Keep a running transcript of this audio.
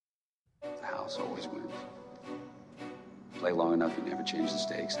house always wins. Play long enough, you never change the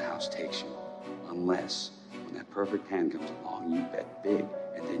stakes, the house takes you. Unless, when that perfect hand comes along, you bet big,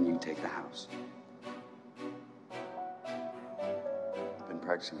 and then you take the house. I've been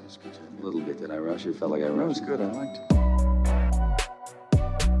practicing this a little bit. Did I rush it? Felt like I rushed. That was good. I liked it.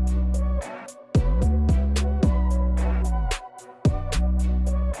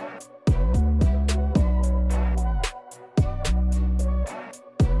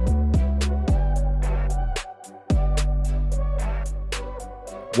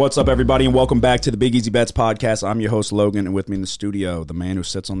 What's up, everybody, and welcome back to the Big Easy Bets podcast. I'm your host, Logan, and with me in the studio, the man who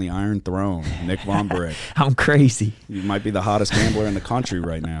sits on the Iron Throne, Nick Von Brick. I'm crazy. You might be the hottest gambler in the country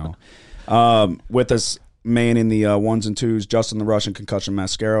right now. With us, man in the ones and twos, Justin the Russian Concussion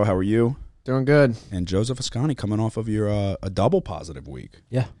Mascaro. How are you? Doing good. And Joseph Ascani coming off of your a double positive week.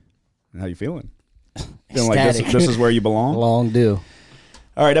 Yeah. How you feeling? Feeling like this is where you belong? Long due.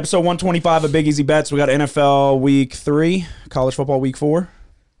 All right, episode 125 of Big Easy Bets. We got NFL Week 3, college football Week 4.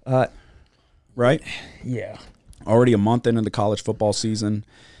 Right? Yeah. Already a month into the college football season.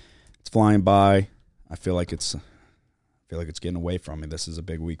 It's flying by. I feel like it's getting away from me. This is a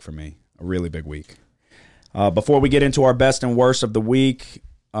big week for me. A really big week. Before we get into our best and worst of the week,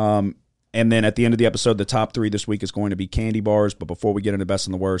 and then at the end of the episode, the top 3 this week is going to be candy bars. But before we get into best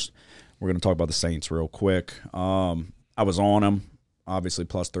and the worst, we're going to talk about the Saints real quick. I was on them. Obviously,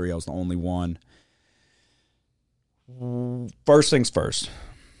 +3. I was the only one. First things first.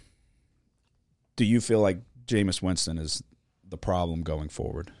 Do you feel like Jameis Winston is the problem going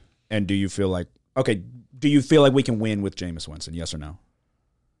forward? And do you feel like we can win with Jameis Winston? Yes or no?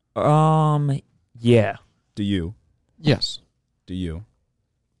 Yeah. Do you? Yes. Do you?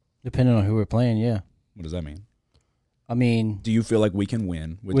 Depending on who we're playing, yeah. What does that mean? I mean, Do you feel like we can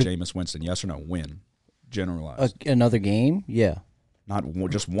win with Jameis Winston? Yes or no? Win. Generalized. Another game, yeah. Not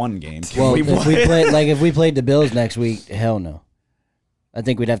just one game. Well, if we played the Bills next week, hell no. I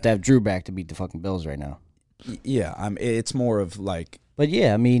think we'd have to have Drew back to beat the fucking Bills right now. Yeah, it's more of like. But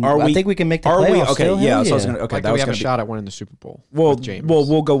yeah, I mean, I think we can make the playoffs. Okay, still. yeah. So I was yeah. gonna, okay, Like, that do we was have a gonna shot at winning the Super Bowl? Well, with Jameis?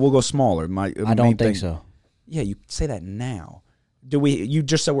 we'll go smaller. I don't think so. Yeah, you say that now. You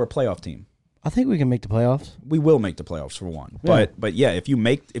just said we're a playoff team. I think we can make the playoffs. We will make the playoffs for one. Yeah. But yeah, if you can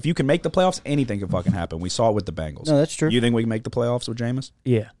make the playoffs, anything can fucking happen. We saw it with the Bengals. No, that's true. You think we can make the playoffs with Jameis?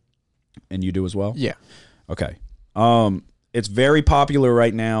 Yeah. And you do as well? Yeah. Okay. It's very popular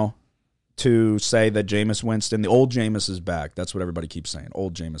right now to say that Jameis Winston, the old Jameis is back. That's what everybody keeps saying.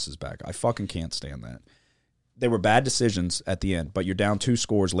 Old Jameis is back. I fucking can't stand that. They were bad decisions at the end, but you're down 2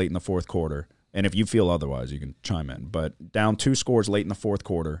 scores late in the fourth quarter. And if you feel otherwise, you can chime in. But down 2 scores late in the fourth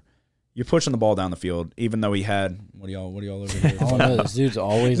quarter, you're pushing the ball down the field, even though he had what are y'all over here? I don't know. This dude's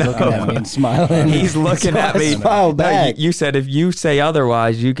always looking at me and smiling. He's looking at me. Smile back. You said if you say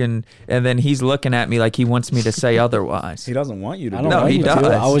otherwise, you can, and then he's looking at me like he wants me to say otherwise. He doesn't want you to. I don't No, want he you does.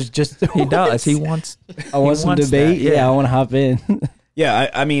 to. I was just. He does. He wants. I want some debate. That, yeah. I want to hop in.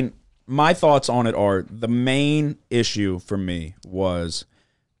 Yeah, I mean, my thoughts on it are the main issue for me was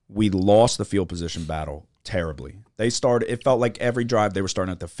we lost the field position battle terribly. It felt like every drive they were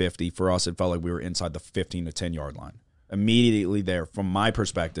starting at the 50. For us, it felt like we were inside the 15 to 10 yard line. Immediately there, from my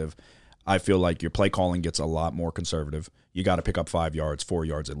perspective, I feel like your play calling gets a lot more conservative. You got to pick up 5 yards, 4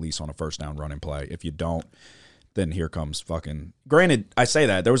 yards at least on a first down running play. If you don't, then here comes fucking. Granted, I say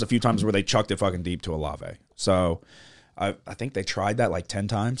that there was a few times where they chucked it fucking deep to Olave. So I think they tried that like 10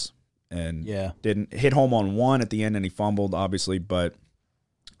 times and didn't hit home on one at the end, and he fumbled obviously. But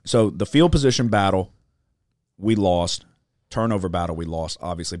so the field position battle, we lost. Turnover battle, we lost,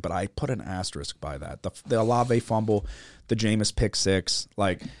 obviously. But I put an asterisk by that. The Olave fumble, the Jameis pick 6,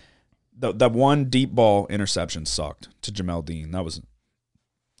 like the one deep ball interception sucked to Jamel Dean. That was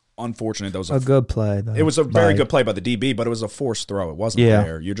unfortunate. That was a good play, though. It was a very good play by the DB, but it was a forced throw. It wasn't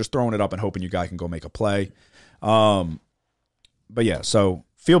there. You're just throwing it up and hoping your guy can go make a play. But yeah, so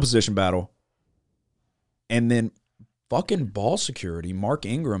field position battle. And then fucking ball security, Mark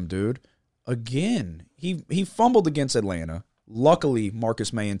Ingram, dude. Again, he fumbled against Atlanta. Luckily,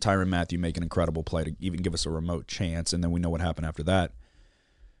 Marcus May and Tyrann Mathieu make an incredible play to even give us a remote chance, and then we know what happened after that.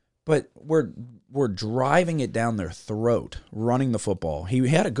 But we're driving it down their throat, running the football. He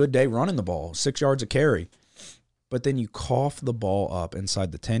had a good day running the ball, 6 yards a carry. But then you cough the ball up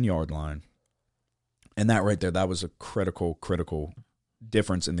inside the 10-yard line. And that right there, that was a critical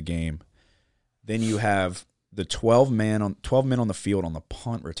difference in the game. Then you have the 12 men on the field on the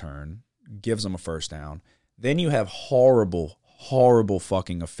punt return, gives them a first down. Then you have horrible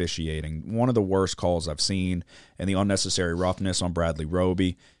fucking officiating. One of the worst calls I've seen, and the unnecessary roughness on Bradley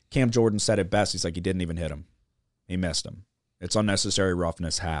Roby. Cam Jordan said it best. He's like, he didn't even hit him. He missed him. It's unnecessary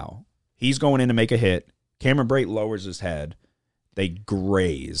roughness. How? He's going in to make a hit. Cameron Brate lowers his head. They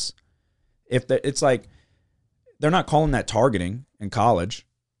graze. It's like they're not calling that targeting in college.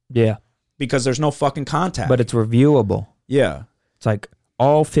 Yeah. Because there's no fucking contact. But it's reviewable. Yeah. It's like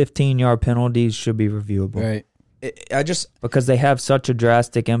all 15-yard penalties should be reviewable. Right. Because they have such a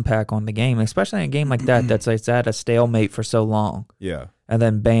drastic impact on the game, especially in a game like that that's like at a stalemate for so long. Yeah. And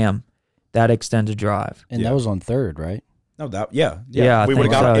then bam, that extends a drive. And that was on third, right? No, we would have think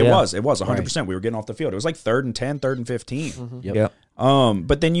got so, it. yeah. It was 100%. Right. We were getting off the field. It was like 3rd and 10, 3rd and 15. Yep.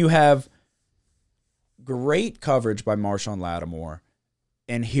 But then you have great coverage by Marshawn Lattimore,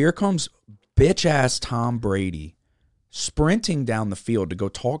 and here comes bitch ass Tom Brady sprinting down the field to go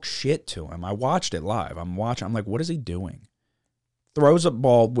talk shit to him. I watched it live. I'm like, what is he doing? Throws a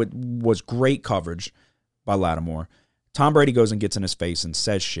ball was great coverage by Lattimore. Tom Brady goes and gets in his face and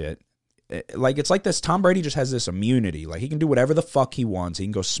says shit. Like, it's like this. Tom Brady just has this immunity. Like, he can do whatever the fuck he wants. He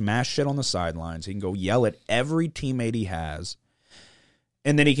can go smash shit on the sidelines. He can go yell at every teammate he has.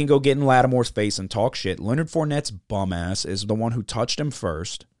 And then he can go get in Lattimore's face and talk shit. Leonard Fournette's bum ass is the one who touched him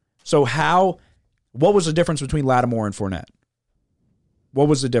first. So what was the difference between Lattimore and Fournette? What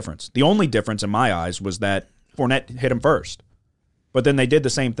was the difference? The only difference in my eyes was that Fournette hit him first. But then they did the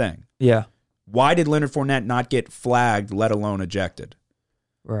same thing. Yeah. Why did Leonard Fournette not get flagged, let alone ejected?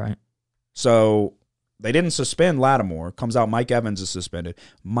 Right. So they didn't suspend Lattimore. Comes out Mike Evans is suspended.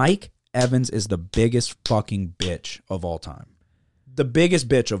 Mike Evans is the biggest fucking bitch of all time. The biggest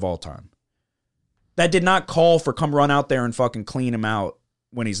bitch of all time. That did not call for come run out there and fucking clean him out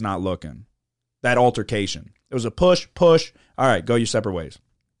when he's not looking. That altercation. It was a push. All right, go your separate ways.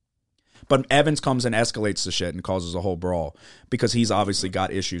 But Evans comes and escalates the shit and causes a whole brawl because he's obviously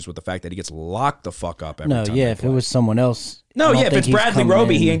got issues with the fact that he gets locked the fuck up every time. If it was someone else. If it's Bradley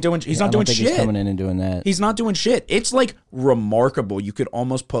Roby, he's not doing I don't think shit. He's coming in and doing that. He's not doing shit. It's like remarkable. You could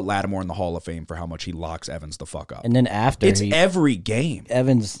almost put Lattimore in the Hall of Fame for how much he locks Evans the fuck up. And then after it's every game.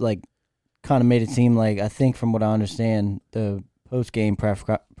 Evans like kind of made it seem like, I think from what I understand, the post-game press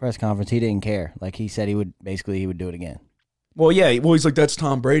conference, he didn't care. Like, he said he would do it again. Well, yeah. Well, he's like, that's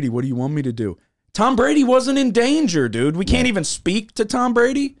Tom Brady. What do you want me to do? Tom Brady wasn't in danger, dude. We can't even speak to Tom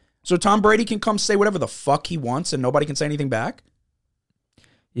Brady. So Tom Brady can come say whatever the fuck he wants and nobody can say anything back?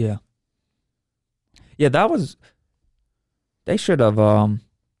 Yeah. Yeah, they should have,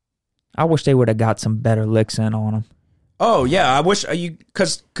 I wish they would have got some better licks in on him. Oh, yeah, I wish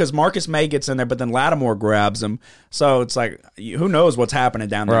because Marcus May gets in there, but then Lattimore grabs him. So it's like, who knows what's happening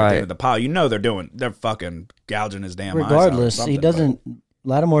down there at the end of the pile. You know they're fucking gouging his damn eyes out. Regardless, he doesn't,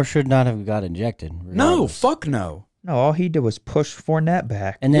 Lattimore should not have got injected. Regardless. No, fuck no. No, all he did was push Fournette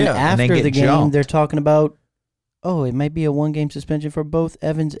back. And then after get the game, jumped. they're talking about, it might be a 1-game suspension for both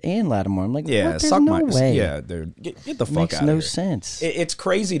Evans and Lattimore. I'm like, what? There's suck no my way. Yeah, dude, get the fuck Makes out of no here. sense. It's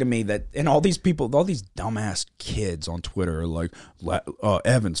crazy to me that, and all these people, all these dumbass kids on Twitter are like,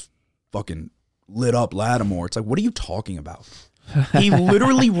 Evans fucking lit up Lattimore. It's like, what are you talking about? He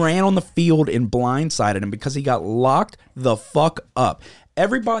literally ran on the field and blindsided him because he got locked the fuck up.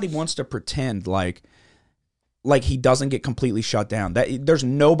 Everybody wants to pretend like he doesn't get completely shut down. There's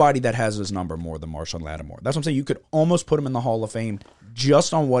nobody that has his number more than Marshawn Lattimore. That's what I'm saying. You could almost put him in the Hall of Fame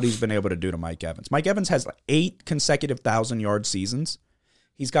just on what he's been able to do to Mike Evans. Mike Evans has 8 consecutive 1,000-yard seasons.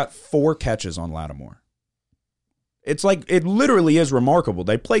 He's got 4 catches on Lattimore. It's like, it literally is remarkable.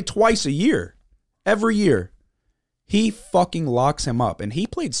 They play twice a year. Every year. He fucking locks him up. And he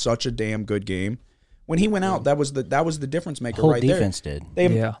played such a damn good game. When he went out, that was the difference maker right there. Whole defense did.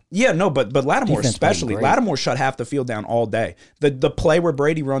 But Lattimore Defense especially. Lattimore shut half the field down all day. The play where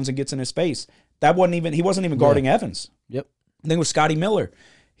Brady runs and gets in his face, he wasn't even guarding Evans. Yep. I think it was Scotty Miller.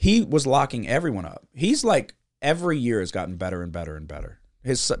 He was locking everyone up. He's like, every year has gotten better and better and better.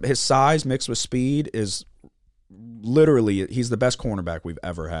 His size mixed with speed is literally, he's the best cornerback we've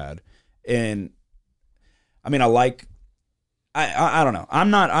ever had. And I mean, I don't know. I'm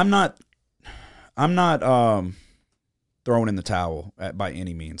not throwing in the towel by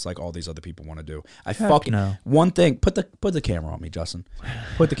any means, like all these other people want to do. One thing. Put the camera on me, Justin.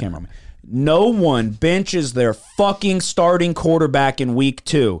 Put the camera on me. No one benches their fucking starting quarterback in week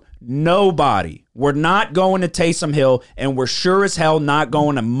 2. Nobody. We're not going to Taysom Hill, and we're sure as hell not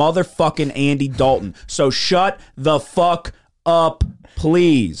going to motherfucking Andy Dalton. So shut the fuck up,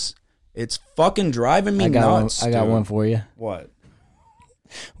 please. It's fucking driving me nuts. I got one for you. What?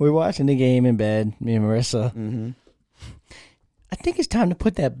 We're watching the game in bed, me and Marissa. Mm-hmm. I think it's time to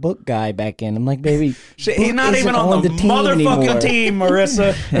put that Book guy back in. I'm like, baby, he's not even on the motherfucking team,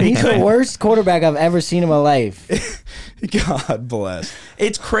 Marissa. And he's the worst quarterback I've ever seen in my life. God bless.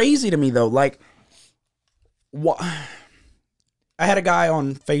 It's crazy to me though. Like, what? I had a guy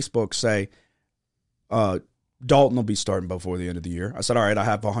on Facebook say, Dalton will be starting before the end of the year. I said, all right, I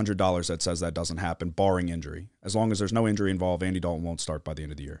have $100 that says that doesn't happen, barring injury. As long as there's no injury involved, Andy Dalton won't start by the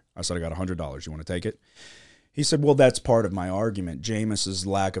end of the year. I said, I got $100. You want to take it? He said, well, that's part of my argument. Jameis's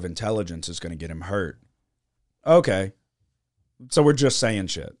lack of intelligence is going to get him hurt. Okay. So we're just saying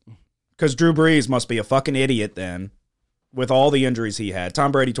shit. Because Drew Brees must be a fucking idiot then, with all the injuries he had.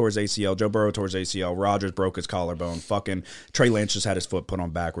 Tom Brady tore his ACL. Joe Burrow tore his ACL. Rodgers broke his collarbone. Fucking Trey Lance just had his foot put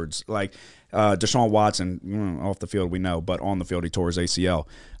on backwards. Like, Deshaun Watson, off the field we know, but on the field he tore his ACL.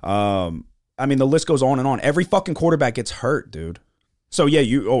 I mean, the list goes on and on. Every fucking quarterback gets hurt, dude. So, yeah,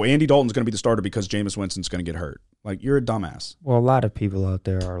 Andy Dalton's going to be the starter because Jameis Winston's going to get hurt. Like, you're a dumbass. Well, a lot of people out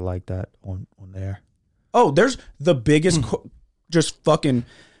there are like that on there. Oh, there's the biggest just fucking,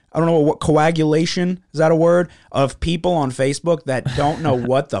 I don't know what, coagulation, is that a word? Of people on Facebook that don't know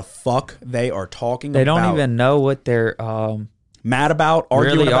what the fuck they are talking about. They don't even know what they're mad about,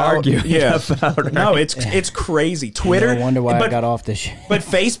 arguing about. About. No, it's crazy. Twitter. No wonder why I got off this shit. But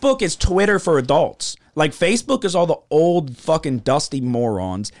Facebook is Twitter for adults. Like, Facebook is all the old fucking dusty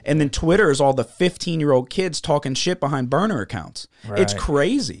morons, and then Twitter is all the 15-year-old kids talking shit behind burner accounts. Right. It's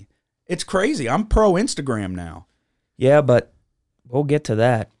crazy. It's crazy. I'm pro Instagram now. Yeah, but we'll get to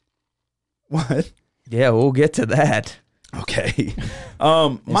that. What? Yeah, we'll get to that. Okay.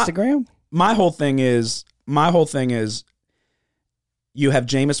 Instagram? My whole thing is you have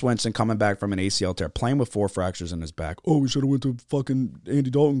Jameis Winston coming back from an ACL tear, playing with 4 fractures in his back. Oh, we should have went to fucking Andy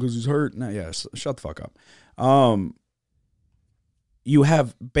Dalton because he's hurt. No, yeah, shut the fuck up. You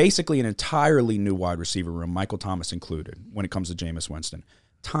have basically an entirely new wide receiver room, Michael Thomas included, when it comes to Jameis Winston.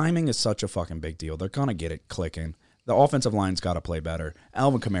 Timing is such a fucking big deal. They're going to get it clicking. The offensive line's got to play better.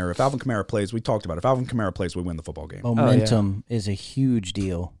 Alvin Kamara, if Alvin Kamara plays, we talked about it. If Alvin Kamara plays, we win the football game. Momentum is a huge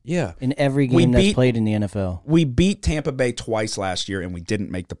deal. Yeah. In every game that's played in the NFL. We beat Tampa Bay twice last year, and we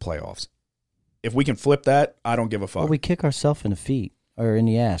didn't make the playoffs. If we can flip that, I don't give a fuck. Well, we kick ourselves in the feet or in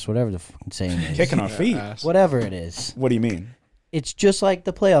the ass, whatever the fucking saying is. Kicking our feet? Whatever it is. What do you mean? It's just like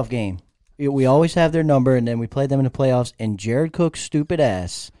the playoff game. We always have their number, and then we play them in the playoffs, and Jared Cook's stupid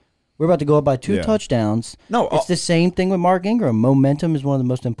ass... We're about to go up by 2 touchdowns. No, it's the same thing with Mark Ingram. Momentum is one of the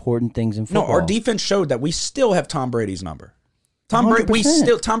most important things in football. No, our defense showed that we still have Tom Brady's number. Tom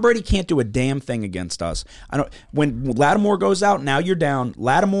Brady can't do a damn thing against us. When Lattimore goes out, now you're down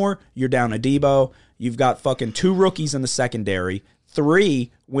Lattimore, you're down Adebo. You've got fucking 2 rookies in the secondary.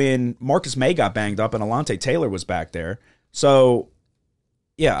 3 when Marcus May got banged up and Alontae Taylor was back there. So,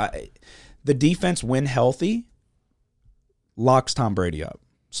 yeah, the defense, when healthy, locks Tom Brady up.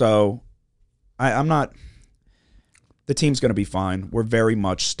 So, I'm not – the team's going to be fine. We're very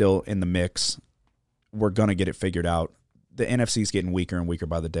much still in the mix. We're going to get it figured out. The NFC's getting weaker and weaker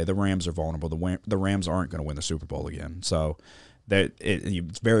by the day. The Rams are vulnerable. The Rams aren't going to win the Super Bowl again. So,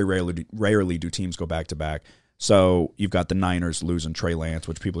 it's very rarely do teams go back-to-back. So, you've got the Niners losing Trey Lance,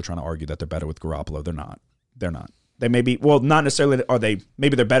 which people are trying to argue that they're better with Garoppolo. They're not. They're not. They may be – well, not necessarily are they –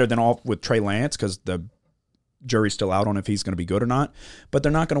 maybe they're better than all with Trey Lance because the – jury's still out on if he's going to be good or not, but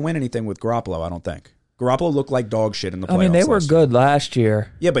they're not going to win anything with Garoppolo, I don't think. Garoppolo looked like dog shit in the playoffs. I mean, they were good last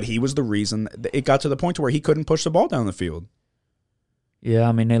year. Yeah, but he was the reason it got to the point to where he couldn't push the ball down the field. Yeah,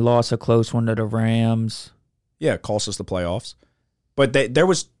 I mean, they lost a close one to the Rams. Yeah, it cost us the playoffs. But there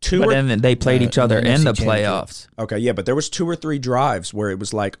was 2 But then they played each other in the playoffs. Okay, yeah, but there was 2 or 3 drives where it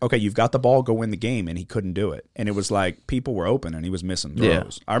was like, okay, you've got the ball, go win the game, and he couldn't do it. And it was like people were open and he was missing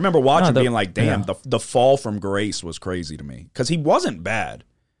throws. Yeah. I remember watching being like, damn, the fall from grace was crazy to me. Because he wasn't bad.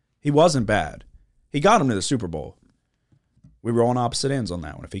 He wasn't bad. He got him to the Super Bowl. We were on opposite ends on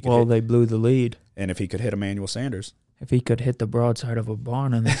that one. If he could they blew the lead. And if he could hit Emmanuel Sanders. If he could hit the broadside of a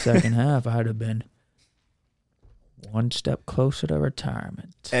barn in the second half, I'd have been one step closer to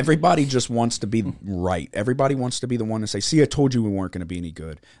retirement. Everybody just wants to be right. Everybody wants to be the one to say, see, I told you we weren't going to be any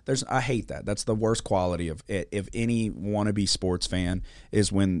good. I hate that. That's the worst quality of it. If any wannabe sports fan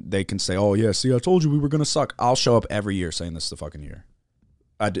is when they can say, oh, yeah, see, I told you we were going to suck. I'll show up every year saying this is the fucking year.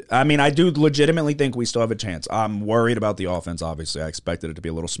 I mean, I do legitimately think we still have a chance. I'm worried about the offense, obviously. I expected it to be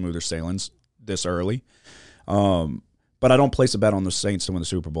a little smoother sailings this early. But I don't place a bet on the Saints to win the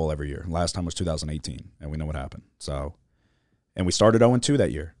Super Bowl every year. Last time was 2018, and we know what happened. So, and we started 0-2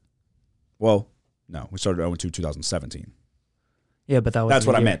 that year. Well, no, we started 0-2 2017. Yeah, but that's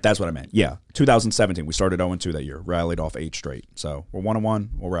what I meant. That's what I meant. Yeah, 2017, we started 0-2 that year. Rallied off 8 straight. So we're 1-1.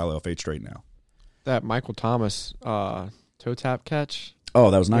 We'll rally off 8 straight now. That Michael Thomas toe tap catch.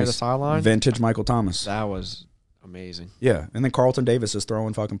 Oh, that was nice. The sideline. Vintage Michael Thomas. That was Amazing. Yeah, and then Carlton Davis is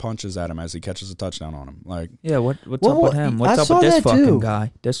throwing fucking punches at him as he catches a touchdown on him. Like, yeah, what's up with him? What's up with this fucking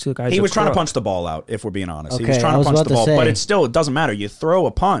guy? This guy's he was trying to punch the ball out. If we're being honest, Okay, he was trying to punch the ball, say. but it doesn't matter. You throw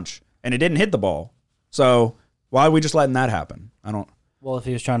a punch and it didn't hit the ball, so why are we just letting that happen? I don't. Well, if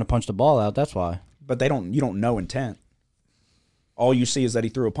he was trying to punch the ball out, that's why. But you don't know intent. All you see is that he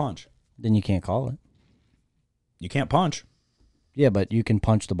threw a punch. Then you can't call it. You can't punch. Yeah, but you can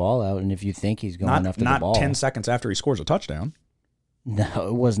punch the ball out, and if you think he's going after the ball. Not 10 seconds after he scores a touchdown. No,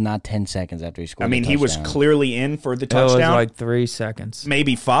 it was not 10 seconds after he scored. I mean, he was clearly in for the touchdown. It was like 3 seconds.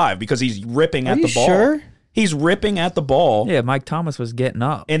 Maybe 5, because he's ripping at the ball. Sure? He's ripping at the ball. Yeah, Mike Thomas was getting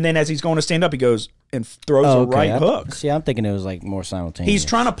up. And then as he's going to stand up, he goes and throws a right hook. See, I'm thinking it was like more simultaneous. He's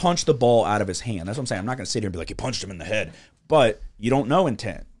trying to punch the ball out of his hand. That's what I'm saying. I'm not going to sit here and be like, he punched him in the head. But you don't know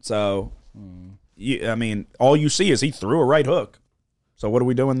intent. So, I mean, all you see is he threw a right hook. So what are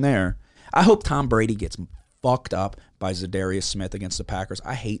we doing there? I hope Tom Brady gets fucked up by Zadarius Smith against the Packers.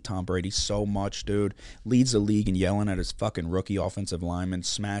 I hate Tom Brady so much, dude. Leads the league in yelling at his fucking rookie offensive lineman,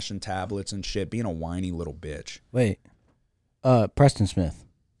 smashing tablets and shit, being a whiny little bitch. Wait. Preston Smith.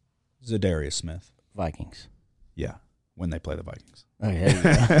 Zadarius Smith. Vikings. Yeah, when they play the Vikings. Okay.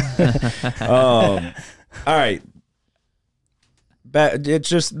 All right. It's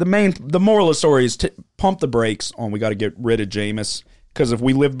just the moral of the story is pump the brakes on we got to get rid of Jameis. Because if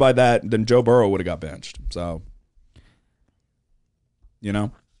we lived by that, then Joe Burrow would have got benched. So, you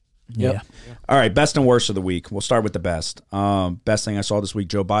know? Yeah. All right, best and worst of the week. We'll start with the best. Best thing I saw this week,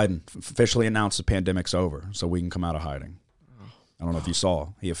 Joe Biden officially announced the pandemic's over, so we can come out of hiding. I don't know if you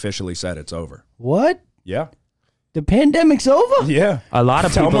saw. He officially said it's over. What? Yeah. The pandemic's over? Yeah. A lot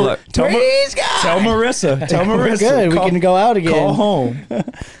of people Tell Marissa. Tell Marissa. We're good. We can go out again. Call home.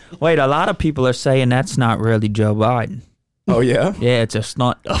 Wait, a lot of people are saying that's not really Joe Biden. Oh, yeah? Yeah, it's a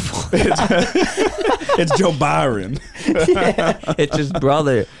stunt double. It's Joe Byron. It's his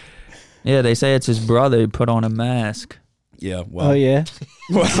brother. Yeah, they say it's his brother who put on a mask. Yeah, well. Oh, yeah?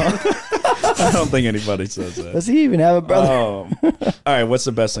 Well, I don't think anybody says that. Does he even have a brother? All right, what's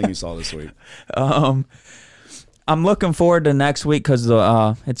the best thing you saw this week? I'm looking forward to next week because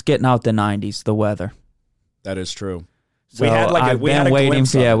it's getting out the 90s, the weather. That is true. So we had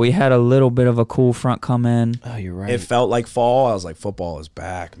we had a little bit of a cool front come in. Oh, you're right. It felt like fall. I was like, football is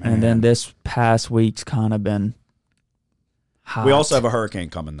back, man. And then this past week's kind of been hot. We also have a hurricane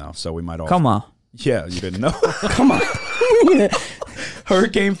coming though, so we might all come on. Yeah, you didn't know. Come on.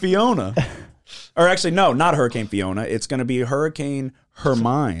 Hurricane Fiona. Or actually, no, not Hurricane Fiona. It's going to be Hurricane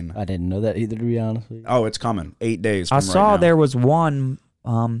Hermine. I didn't know that either, to be honest with you. Oh, it's coming. 8 days from I saw right now. there was one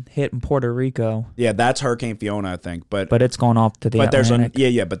hit in Puerto Rico. Yeah, that's Hurricane Fiona, I think. But it's going off to the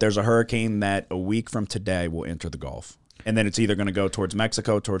Atlantic. But there's a hurricane that a week from today will enter the Gulf. And then it's either going to go towards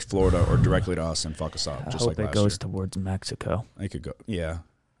Mexico, towards Florida, or directly to us and fuck us up. I hope it goes towards Mexico. It could go. Yeah.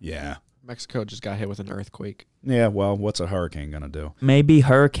 Yeah. Mexico just got hit with an earthquake. Yeah, well, what's a hurricane going to do? Maybe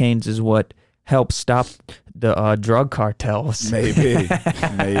hurricanes is what helps stop the drug cartels. Maybe.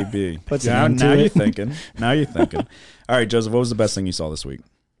 Now you're thinking. All right, Joseph, what was the best thing you saw this week?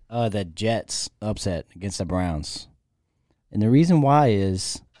 The Jets upset against the Browns. And the reason why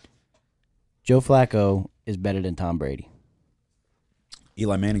is Joe Flacco is better than Tom Brady.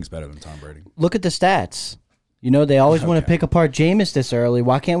 Eli Manning's better than Tom Brady. Look at the stats. You know, they always want to pick apart Jameis this early.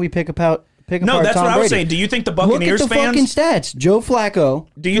 Why can't we pick apart Tom Brady? No, that's what I was saying. Do you think the Buccaneers Look at the fucking stats. Joe Flacco,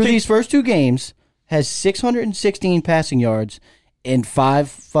 through these first 2 games, has 616 passing yards and 5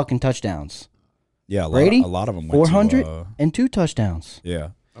 fucking touchdowns. Yeah, a lot of them went 402 touchdowns. Yeah.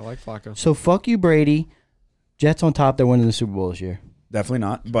 I like Flacco. So fuck you, Brady. Jets on top. They're winning the Super Bowl this year. Definitely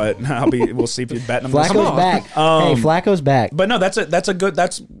not, but we'll see if you're betting them. Flacco's back. Hey, Flacco's back. But no, that's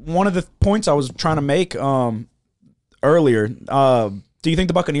one of the points I was trying to make earlier. Do you think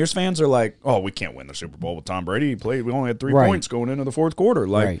the Buccaneers fans are like, oh, we can't win the Super Bowl with Tom Brady? We only had 3 points going into the fourth quarter.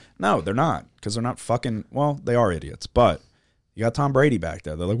 Like, no, they're not, because they're not fucking. Well, they are idiots, but you got Tom Brady back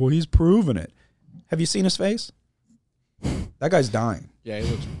there. They're like, well, he's proven it. Have you seen his face? That guy's dying. Yeah, he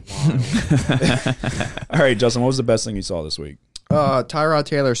looks wild. All right, Justin, what was the best thing you saw this week? Tyrod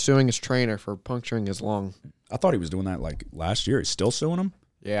Taylor suing his trainer for puncturing his lung. I thought he was doing that like last year. He's still suing him?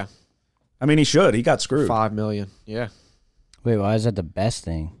 Yeah. I mean, he should. He got screwed. $5 million. Yeah. Wait, why is that the best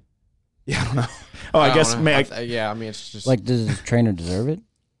thing? Yeah, I don't know. Oh, I guess. Yeah, I mean, it's just like, does the trainer deserve it?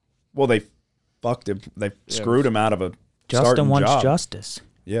 Well, they fucked him. They screwed him out of a Justin wants job. Justice.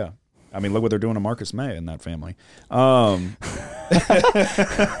 Yeah. I mean, look what they're doing to Marcus May and that family.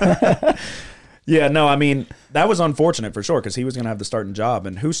 Yeah, no, I mean, that was unfortunate for sure because he was going to have the starting job.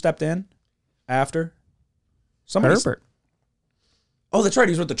 And who stepped in after? Herbert. Oh, that's right.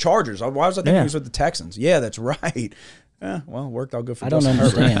 He's with the Chargers. Why was I thinking he was with the Texans? Yeah, that's right. Yeah, well, it worked out good for Justin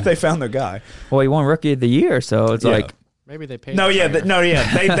Herbert. They found their guy. Well, he won Rookie of the Year, so it's like maybe they paid.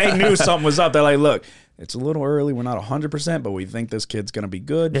 They knew something was up. They're like, look, it's a little early. We're not 100%, but we think this kid's gonna be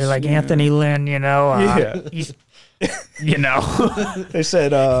good. They're like Anthony Lynn, he's, They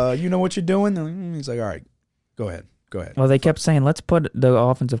said, you know what you're doing? He's like, all right, go ahead. Well, they kept saying, let's put the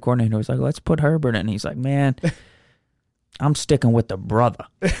offensive coordinator was like, let's put Herbert in. He's like, man, I'm sticking with the brother.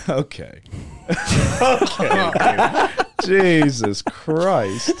 Okay. Jesus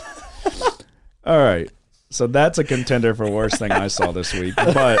Christ. All right. So that's a contender for worst thing I saw this week.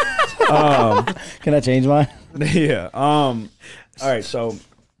 But can I change mine? Yeah. All right. So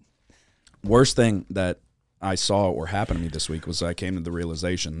worst thing that I saw or happened to me this week was I came to the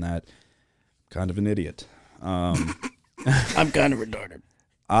realization that I'm kind of an idiot. I'm kind of retarded.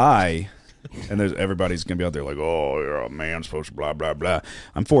 And everybody's going to be out there like, oh, you're a man supposed to blah, blah, blah.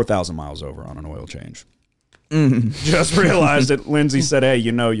 I'm 4,000 miles over on an oil change. Just realized it. Lindsay said, hey,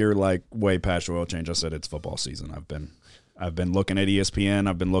 you're like way past your oil change. I said, it's football season. I've been looking at ESPN.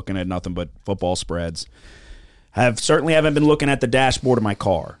 I've been looking at nothing but football spreads. Certainly haven't been looking at the dashboard of my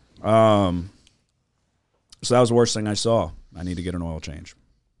car. So that was the worst thing I saw. I need to get an oil change.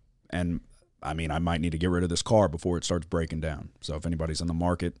 And I mean, I might need to get rid of this car before it starts breaking down. So if anybody's in the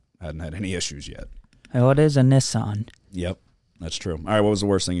market, hadn't had any issues yet. Oh, it is a Nissan. Yep, that's true. All right, what was the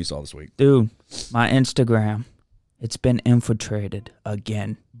worst thing you saw this week? Dude, my Instagram, it's been infiltrated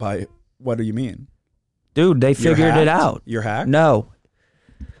again. By what do you mean? Dude, they figured it out. You're hacked? No.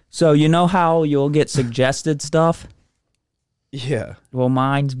 So you know how you'll get suggested stuff? Yeah. Well,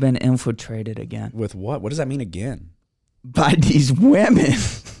 mine's been infiltrated again. With what? What does that mean again? By these women.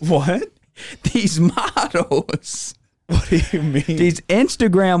 What? These models. What do you mean? These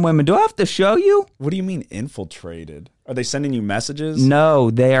Instagram women. Do I have to show you? What do you mean infiltrated? Are they sending you messages? No,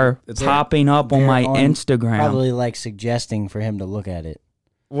 they are popping up on my Instagram. Probably like suggesting for him to look at it.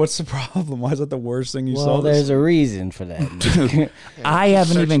 What's the problem? Why is that the worst thing you saw? Well, there's a reason for that. I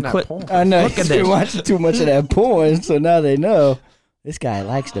haven't even clicked. I know. Look at He's this. been watching too much of that porn, so now they know. This guy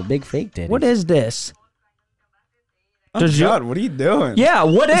likes the big fake titties. What is this? Oh, God, what are you doing? Yeah,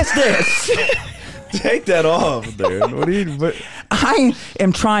 what is this? Take that off, dude. What are you? I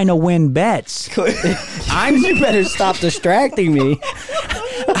am trying to win bets. You better stop distracting me.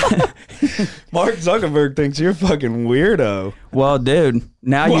 Mark Zuckerberg thinks you're a fucking weirdo. Well, dude,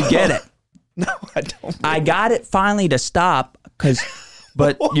 now you get it. No, I don't. I got it finally to stop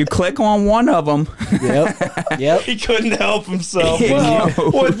but you click on one of them. Yep. He couldn't help himself. Well,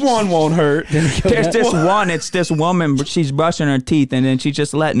 what one won't hurt. There's this one. It's this woman. She's brushing her teeth, and then she's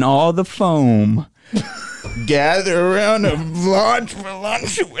just letting all the foam gather around a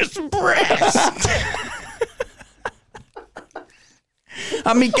voluptuous breast.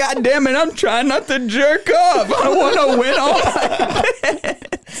 I mean, goddamn it! I'm trying not to jerk off. I want to win all my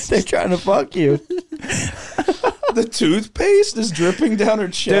bets. They're trying to fuck you. The toothpaste is dripping down her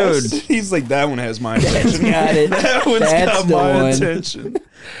chest. Dude. He's like, that one has my attention. Got it. That one's That's got the my one. attention.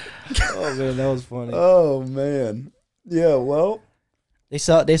 Oh man, that was funny. Oh man. Yeah, well. They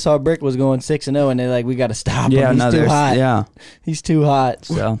saw Brick was going 6-0, and they're like, we got to stop him. Yeah, He's too hot. Yeah. He's too hot.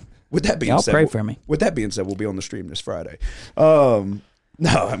 So With that being y'all said, pray for me. With that being said, we'll be on the stream this Friday. No,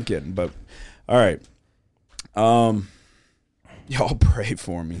 I'm kidding, but all right. Y'all pray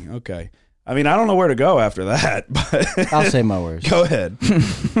for me. Okay. I mean, I don't know where to go after that, but I'll say my words. Go ahead.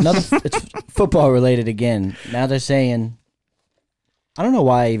 It's football related again. Now they're saying, I don't know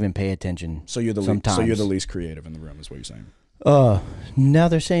why I even pay attention. So you're the sometimes. So you're the least creative in the room, is what you're saying. Now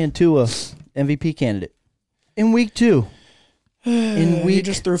they're saying Tua MVP candidate in week 2. In week he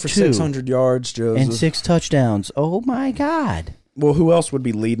just threw for 2 600 yards, Joseph, and 6 touchdowns. Oh my God! Well, who else would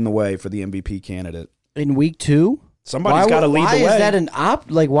be leading the way for the MVP candidate In week 2, Somebody's got to lead the way. Why is that an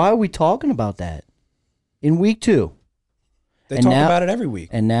why are we talking about that in week 2? They talk about it every week.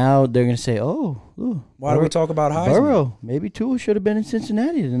 And now they're going to say, "Oh, ooh, why do we talk about Heisman? Burrow? Maybe Tua should have been in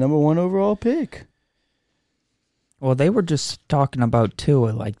Cincinnati, the number 1 overall pick." Well, they were just talking about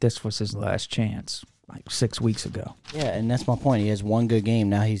Tua like this was his last chance, like 6 weeks ago. Yeah, and that's my point. He has one good game.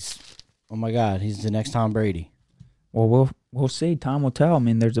 Now he's, oh my God, he's the next Tom Brady. Well, we'll see. Time will tell. I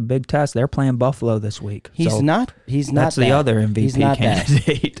mean, there's a big test. They're playing Buffalo this week. He's not. That's the other MVP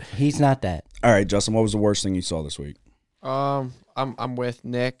candidate. He's not that. All right, Justin. What was the worst thing you saw this week? I'm with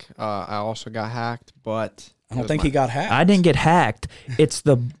Nick. I also got hacked, but I don't think he got hacked. I didn't get hacked.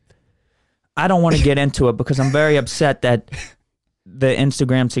 I don't want to get into it because I'm very upset that the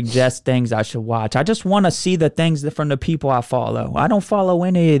Instagram suggests things I should watch. I just want to see the things from the people I follow. I don't follow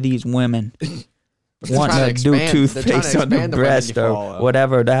any of these women. wanting to do toothpaste on the breast or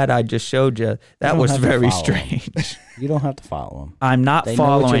whatever that I just showed you. That was very strange. You don't have to follow them. I'm not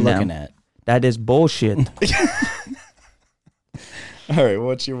following them. Looking at. That is bullshit. All right,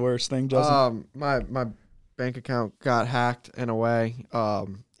 what's your worst thing, Justin? My bank account got hacked in a way.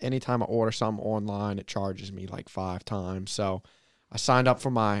 Anytime I order something online, it charges me like 5 times. So I signed up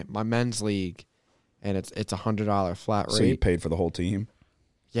for my men's league, and it's $100 flat rate. So you paid for the whole team?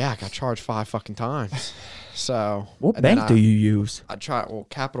 Yeah, I got charged 5 fucking times. So what bank do you use? I tried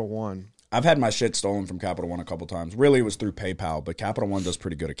Capital One. I've had my shit stolen from Capital One a couple times. Really, it was through PayPal, but Capital One does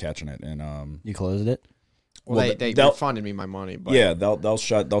pretty good at catching it. And you closed it? Well, they refunded me my money. But yeah, they'll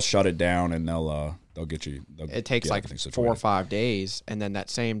shut it down, and they'll get you. It takes like 4 or 5 days, and then that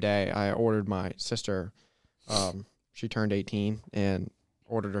same day, I ordered my sister. She turned 18 and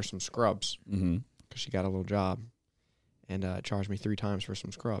ordered her some scrubs because she got a little job, and charged me 3 times for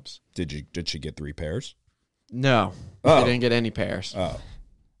some scrubs. Did she get 3 pairs? No, she didn't get any pairs. Oh.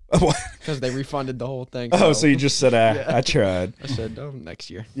 Because they refunded the whole thing. So you just said, I tried. I said, next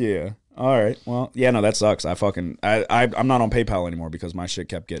year. Yeah. All right. Well, yeah, no, that sucks. I'm not on PayPal anymore because my shit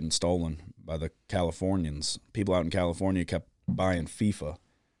kept getting stolen by the Californians. People out in California kept buying FIFA.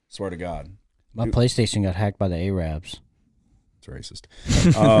 Swear to God. My PlayStation got hacked by the Arabs. It's racist.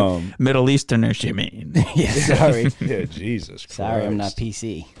 Middle Easterners, you mean? Yeah, sorry. Yeah, Jesus Christ. Sorry, I'm not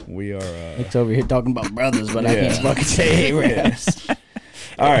PC. We are... Nick's over here talking about brothers, but I can't fucking say Arabs.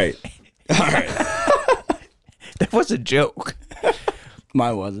 All right. That was a joke.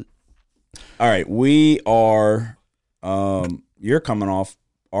 Mine wasn't. All right. We are, you're coming off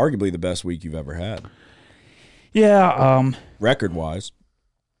arguably the best week you've ever had. Yeah. Record-wise,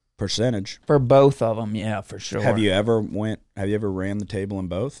 percentage. For both of them, yeah, for sure. Have you ever ran the table in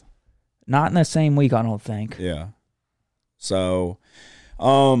both? Not in the same week, I don't think. Yeah. So,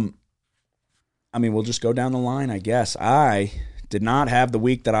 we'll just go down the line, I guess. I did not have the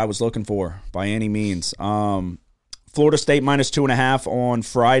week that I was looking for by any means. Florida State -2.5 on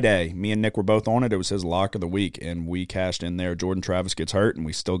Friday. Me and Nick were both on it. It was his lock of the week, and we cashed in there. Jordan Travis gets hurt, and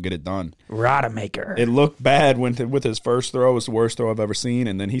we still get it done. Rodemaker. It looked bad with his first throw. It was the worst throw I've ever seen,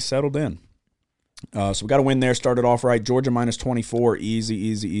 and then he settled in. So we got a win there. Started off right. Georgia -24.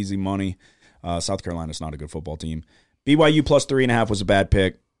 Easy money. South Carolina's not a good football team. BYU +3.5 was a bad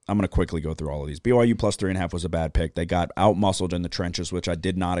pick. I'm going to quickly go through all of these. BYU +3.5 was a bad pick. They got out-muscled in the trenches, which I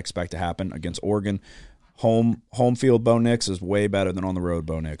did not expect to happen against Oregon. Home field Bo Nix is way better than on the road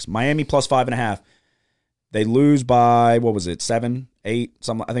Bo Nix. Miami +5.5. They lose by, what was it, 7, 8?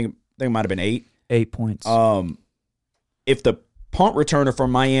 I think it might have been 8. 8 points. If the punt returner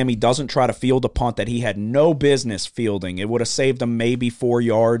from Miami doesn't try to field a punt that he had no business fielding, it would have saved him maybe 4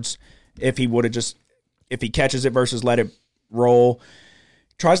 yards if he catches it versus let it roll.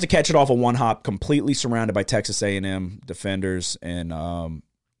 Tries to catch it off a one-hop, completely surrounded by Texas A&M defenders, and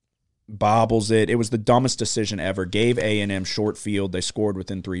bobbles it. It was the dumbest decision ever. Gave A&M short field. They scored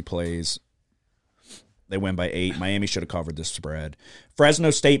within 3 plays. They win by 8. Miami should have covered this spread. Fresno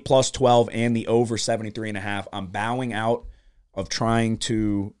State +12 and the over 73.5. I'm bowing out of trying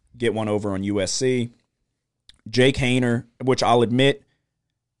to get one over on USC. Jake Haener, which I'll admit,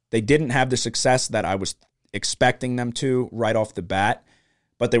 they didn't have the success that I was expecting them to right off the bat,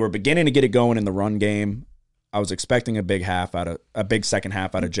 but they were beginning to get it going in the run game. I was expecting a big second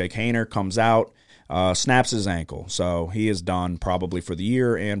half out of Jake Haener. Comes out, snaps his ankle, so he is done probably for the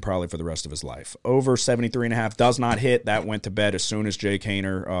year and probably for the rest of his life. Over 73.5 does not hit. That went to bed as soon as Jake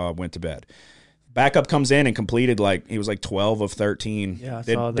Haener went to bed. Backup comes in and completed he was 12 of 13. Yeah,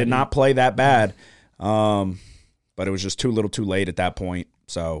 did not play that bad, but it was just too little, too late at that point.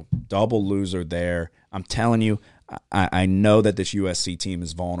 So double loser there. I'm telling you, I know that this USC team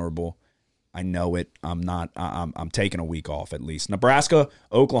is vulnerable. I know it. I'm taking a week off at least. Nebraska,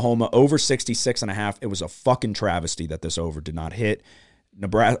 Oklahoma, over 66.5. It was a fucking travesty that this over did not hit.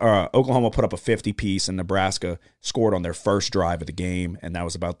 Oklahoma put up a 50 piece, and Nebraska scored on their first drive of the game, and that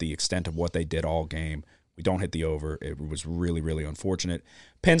was about the extent of what they did all game. We don't hit the over. It was really, really unfortunate.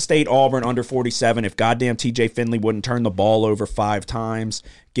 Penn State, Auburn, under 47. If goddamn TJ Finley wouldn't turn the ball over 5 times,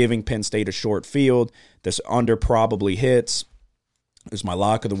 giving Penn State a short field, this under probably hits. It was my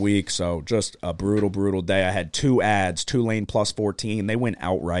lock of the week, so just a brutal, brutal day. I had 2 ads, Tulane +14. They went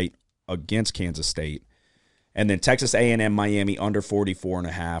outright against Kansas State. And then Texas A&M, Miami, under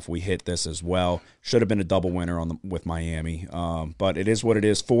 44.5. We hit this as well. Should have been a double winner with Miami. But it is what it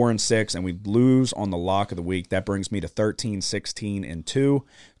is, 4-6, and we lose on the lock of the week. That brings me to 13-16-2,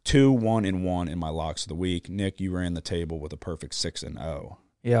 2-1-1 in my locks of the week. Nick, you ran the table with a perfect 6-0.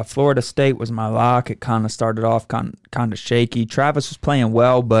 Yeah, Florida State was my lock. It kind of started off kind of shaky. Travis was playing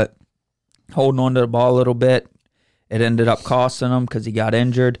well, but holding on to the ball a little bit. It ended up costing him because he got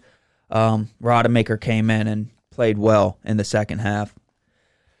injured. Rodemaker came in and played well in the second half.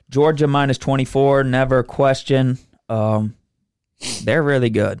 Georgia minus 24, never question. They're really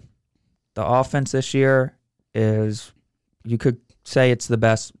good. The offense this year is, you could say it's the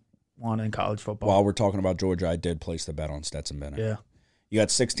best one in college football. While we're talking about Georgia, I did place the bet on Stetson Bennett. Yeah. You got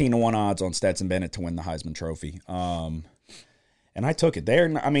 16-1 odds on Stetson Bennett to win the Heisman Trophy. And I took it. They're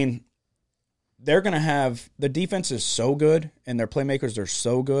going to have, the defense is so good and their playmakers are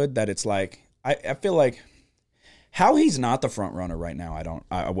so good that it's like, I feel like how he's not the front runner right now,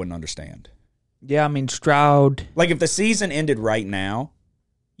 I wouldn't understand. Yeah, I mean, Stroud. Like if the season ended right now,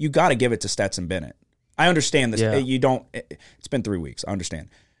 you got to give it to Stetson Bennett. I understand this. Yeah. It's been 3 weeks. I understand.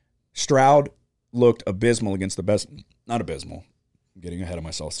 Stroud looked abysmal against the best, not abysmal. I'm getting ahead of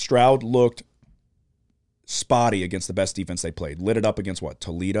myself. Stroud looked spotty against the best defense they played. Lit it up against what?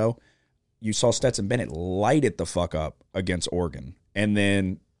 Toledo. You saw Stetson Bennett light it the fuck up against Oregon, and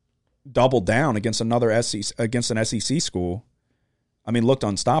then doubled down against an SEC school. I mean, looked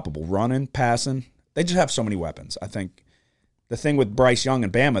unstoppable. Running, passing. They just have so many weapons. I think the thing with Bryce Young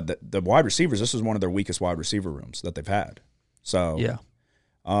and Bama, the wide receivers, this is one of their weakest wide receiver rooms that they've had. So, yeah.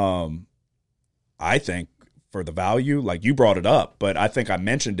 I think for the value, like you brought it up, but I think I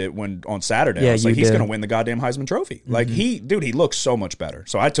mentioned it on Saturday. Yeah, I was like, he's did. going to win the goddamn Heisman Trophy. Mm-hmm. Like he looks so much better.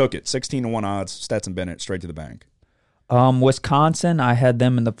 So I took it. 16-1 odds, Stetson Bennett, straight to the bank. Wisconsin, I had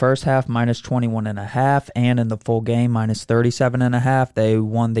them in the first half minus 21.5, and in the full game minus 37.5. They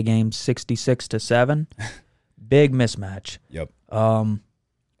won the game 66-7. Big mismatch. Yep.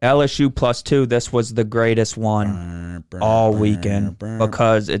 LSU +2. This was the greatest one all weekend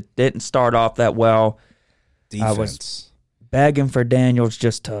because it didn't start off that well. Defense. I was begging for Daniels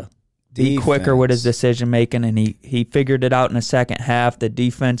just to be quicker with his decision making, and he figured it out in the second half. The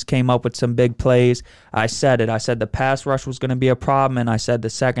defense came up with some big plays. I said it. I said the pass rush was going to be a problem, and I said the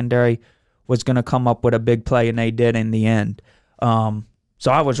secondary was going to come up with a big play, and they did in the end.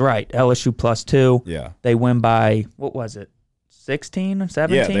 So I was right. LSU +2. Yeah. They win by, what was it, 16 or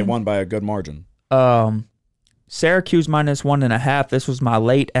 17? Yeah, they won by a good margin. Syracuse minus 1.5. This was my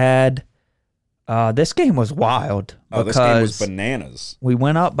late ad. This game was wild. This game was bananas. We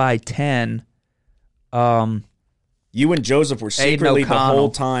went up by 10. You and Joseph were secretly the whole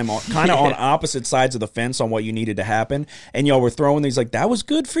time kind of on opposite sides of the fence on what you needed to happen. And y'all were throwing these like, that was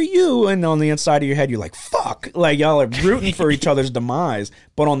good for you. And on the inside of your head, you're like, fuck. Like y'all are rooting for each other's demise.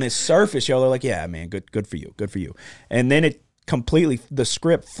 But on this surface, y'all are like, yeah, man, good for you. Good for you. And then the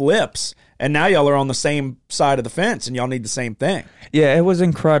script flips. And now y'all are on the same side of the fence and y'all need the same thing. Yeah, it was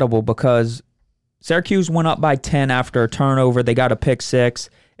incredible because Syracuse went up by 10 after a turnover. They got a pick 6.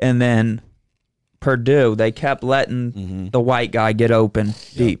 And then Purdue, they kept letting the white guy get open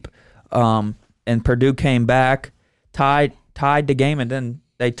deep. And Purdue came back, tied the game, and then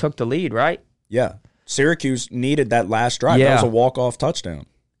they took the lead, right? Yeah. Syracuse needed that last drive. Yeah. That was a walk-off touchdown.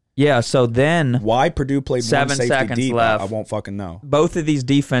 Yeah, so then why Purdue played 7 one safety seconds deep, left. I won't fucking know. Both of these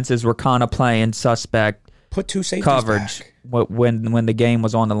defenses were kind of playing suspect. Put 2 safeties coverage back. when the game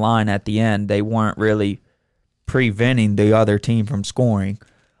was on the line at the end. They weren't really preventing the other team from scoring.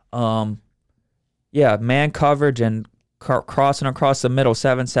 Yeah, man coverage and crossing across the middle,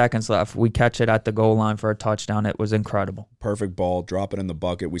 7 seconds left. We catch it at the goal line for a touchdown. It was incredible. Perfect ball, drop it in the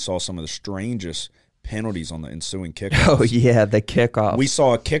bucket. We saw some of the strangest penalties on the ensuing kickoffs. Oh, yeah, the kickoff. We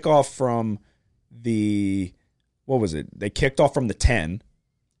saw a kickoff from what was it? They kicked off from the 10,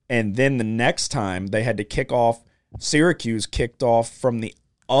 and then the next time they had to kick off, Syracuse kicked off from the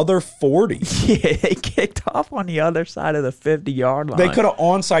other 40. Yeah, they kicked off on the other side of the 50-yard line. They could have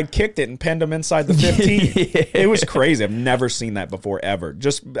onside kicked it and pinned them inside the 15. Yeah. It was crazy. I've never seen that before, ever.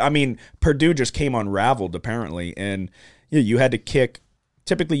 Purdue just came unraveled, apparently, and you had to kick.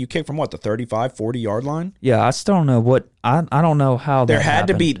 Typically, you kick from what, the 35, 40-yard line? Yeah, I still don't know what I don't know how there that had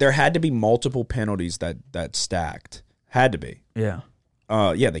happened. there had to be multiple penalties that stacked. Had to be. Yeah.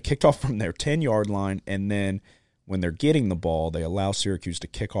 They kicked off from their 10-yard line, and then when they're getting the ball, they allow Syracuse to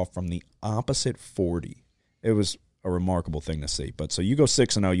kick off from the opposite 40. It was a remarkable thing to see. But so you go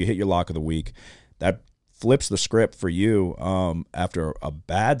 6-0, you hit your lock of the week. That flips the script for you. After a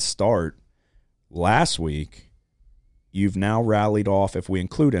bad start last week, you've now rallied off, if we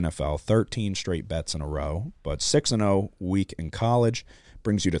include NFL, 13 straight bets in a row. But 6-0 week in college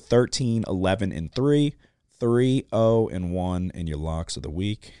brings you to 13-11-3, 3-0-1 in your locks of the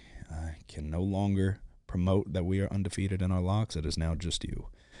week. I can no longer promote that we are undefeated in our locks. It is now just you.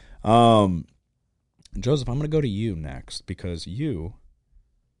 Joseph, I'm going to go to you next because you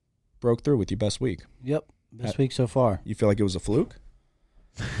broke through with your best week. Yep, best week so far. You feel like it was a fluke?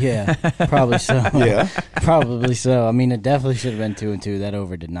 Yeah, probably so. Yeah. Probably so. I mean, it definitely should have been 2-2. That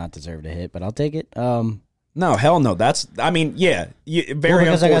over did not deserve to hit, but I'll take it. No, hell no. That's, I mean, yeah, very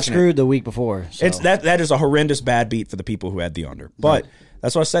because unfortunate. I got screwed the week before. So. It's that is a horrendous bad beat for the people who had the under. But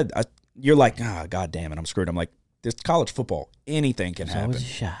that's what I said. You're like, God damn it, I'm screwed. I'm like, this college football, anything can happen. Always a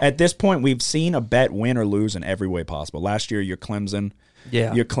shot. At this point, we've seen a bet win or lose in every way possible. Last year, your Clemson,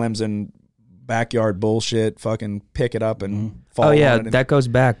 backyard bullshit, fucking pick it up and fall. Oh yeah, on it. that goes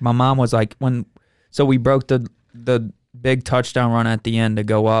back. My mom was like, so we broke the big touchdown run at the end to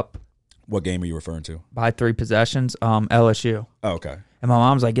go up. What game are you referring to? By 3 possessions, LSU. Oh, okay. And my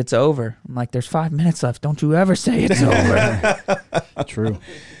mom's like, it's over. I'm like, there's 5 minutes left. Don't you ever say it's over. True.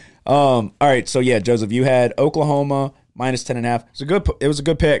 All right, so yeah, Joseph, you had Oklahoma minus 10.5. It was a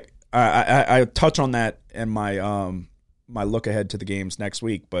good pick. I touch on that in my my look ahead to the games next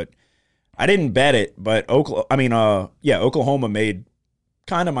week, but I didn't bet it. But Oklahoma made,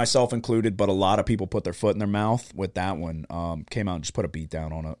 kind of myself included, but a lot of people put their foot in their mouth with that one. Came out and just put a beat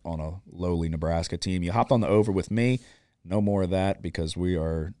down on a lowly Nebraska team. You hopped on the over with me. No more of that because we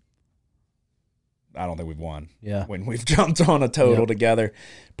are. I don't think we've won. Yeah. When we've jumped on a total together.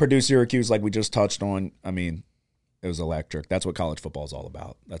 Purdue Syracuse, like we just touched on, I mean, it was electric. That's what college football is all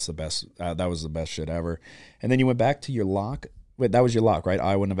about. That's the best. That was the best shit ever. And then you went back to your lock. Wait, that was your lock, right?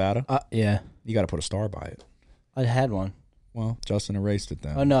 Iowa, Nevada? Yeah. You got to put a star by it. I had one. Well, Justin erased it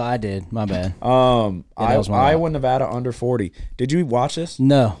then. Oh, no, I did. My bad. Iowa, Nevada under 40. Did you watch this?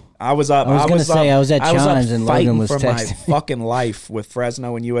 No. I was up. I was at Chines and Logan was for texting my fucking life with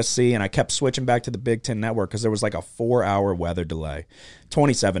Fresno and USC, and I kept switching back to the Big Ten Network because there was like a 4-hour weather delay.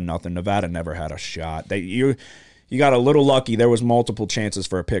 27-0. Nevada never had a shot. You got a little lucky. There was multiple chances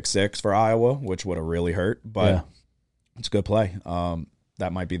for a pick six for Iowa, which would have really hurt, but it's a good play.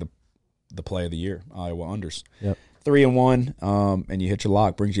 That might be the play of the year. Iowa unders. Yep. 3-1, and you hit your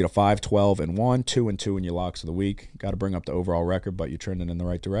lock. Brings you to 5-12-1, 2-2 in your locks of the week. Got to bring up the overall record, but you're trending in the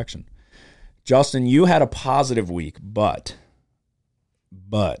right direction. Justin, you had a positive week, but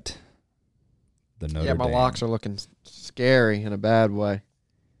the Notre Dame. My locks are looking scary in a bad way.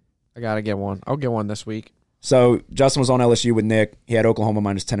 I got to get one. I'll get one this week. So Justin was on LSU with Nick. He had Oklahoma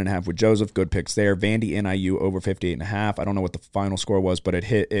minus 10.5 with Joseph. Good picks there. Vandy, NIU over 58.5. I don't know what the final score was, but it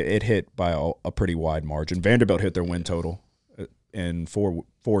hit by a pretty wide margin. Vanderbilt hit their win total in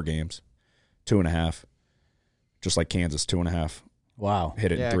four games, 2.5. Just like Kansas, 2.5. Wow.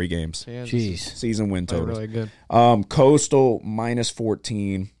 Hit it in 3 games. Kansas. Jeez. Season win total. Really good. Coastal minus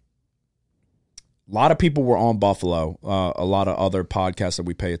 14. A lot of people were on Buffalo. A lot of other podcasts that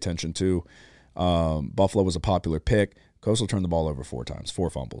we pay attention to. Buffalo was a popular pick. Coastal turned the ball over 4 times, 4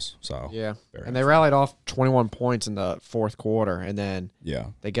 fumbles. So yeah, and they rallied off 21 points in the fourth quarter, and then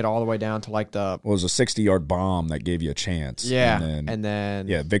they get all the way down to like the. Well, it was a 60-yard bomb that gave you a chance. Yeah, and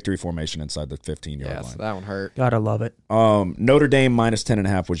then victory formation inside the 15-yard line. So that one hurt. Gotta love it. Notre Dame minus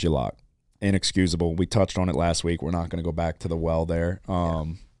 10.5 was your lock. Inexcusable. We touched on it last week. We're not going to go back to the well there.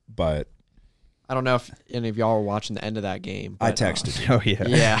 But. I don't know if any of y'all were watching the end of that game. But, I texted you. Oh, yeah.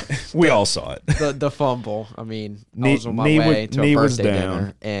 Yeah. We all saw it. The fumble. I mean, I was on my way to a birthday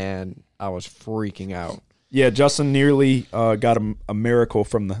dinner, and I was freaking out. Yeah, Justin nearly got a miracle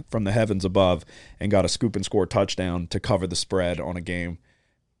from the heavens above and got a scoop and score touchdown to cover the spread on a game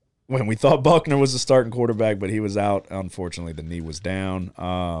when we thought Buckner was the starting quarterback, but he was out. Unfortunately, the knee was down.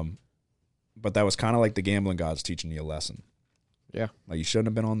 But that was kind of like the gambling gods teaching you a lesson. Yeah. Like you shouldn't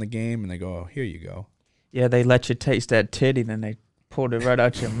have been on the game, and they go, oh, here you go. Yeah, they let you taste that titty, then they pulled it right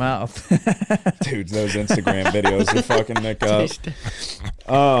out your mouth. Dude, those Instagram videos are fucking Nick up.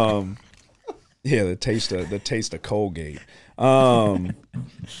 Yeah, the taste of Colgate.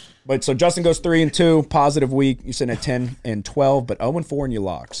 But so Justin goes 3-2, positive week. You're sitting at 10-12, but 0-4 in your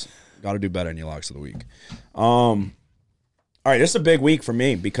locks. Got to do better in your locks of the week. All right, this is a big week for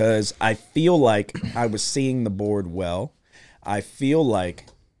me because I feel like I was seeing the board well. I feel like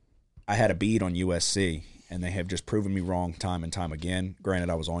I had a beat on USC, and they have just proven me wrong time and time again. Granted,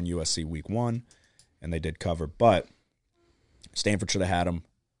 I was on USC week 1, and they did cover, but Stanford should have had them.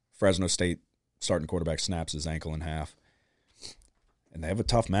 Fresno State starting quarterback snaps his ankle in half. And they have a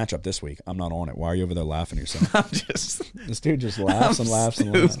tough matchup this week. I'm not on it. Why are you over there laughing at yourself? This dude just laughs and laughs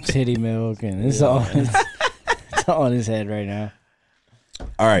and laughs. Titty milk, and it's all in his head right now.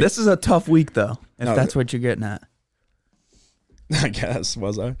 All right. This is a tough week, though, if that's what you're getting at. I guess,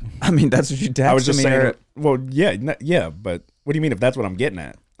 was I? I mean, that's what you texted me. I was just saying, well, yeah, but what do you mean if that's what I'm getting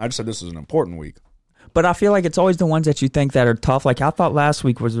at? I just said this is an important week. But I feel like it's always the ones that you think that are tough. Like, I thought last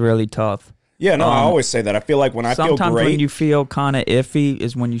week was really tough. Yeah, no, I always say that. I feel like when I feel great. Sometimes when you feel kind of iffy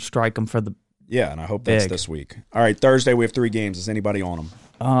is when you strike them for the and I hope that's this week. All right, Thursday we have 3 games. Is anybody on them?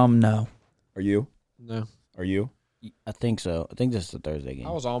 No. Are you? No. Are you? I think so. I think this is the Thursday game.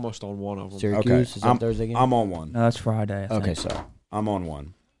 I was almost on one of them. Syracuse is that Thursday game? I'm on one. No, that's Friday. I Okay, think. so I'm on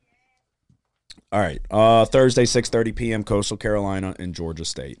one. All right. Thursday, 6:30 p.m., Coastal Carolina and Georgia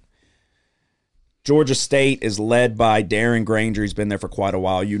State. Georgia State is led by Darren Granger. He's been there for quite a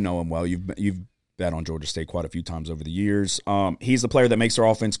while. You know him well. You've bet on Georgia State quite a few times over the years. He's the player that makes their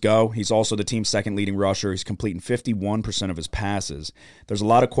offense go. He's also the team's second leading rusher. He's completing 51% of his passes. There's a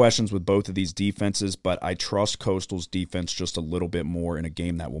lot of questions with both of these defenses, but I trust Coastal's defense just a little bit more in a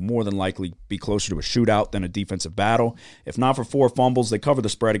game that will more than likely be closer to a shootout than a defensive battle. If not for 4 fumbles, they cover the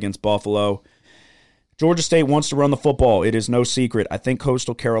spread against Buffalo. Georgia State wants to run the football. It is no secret. I think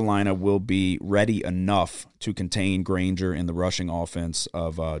Coastal Carolina will be ready enough to contain Granger in the rushing offense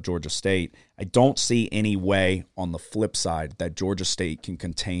of Georgia State. I don't see any way on the flip side that Georgia State can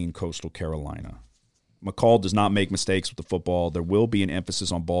contain Coastal Carolina. McCall does not make mistakes with the football. There will be an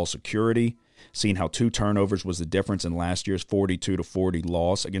emphasis on ball security, seeing how 2 turnovers was the difference in last year's 42-40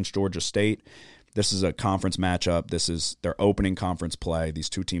 loss against Georgia State. This is a conference matchup. This is their opening conference play. These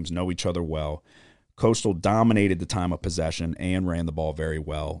two teams know each other well. Coastal dominated the time of possession and ran the ball very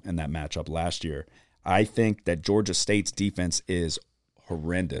well in that matchup last year. I think that Georgia State's defense is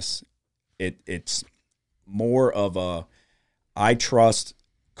horrendous. It's more of a, I trust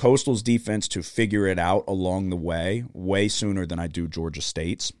Coastal's defense to figure it out along the way sooner than I do Georgia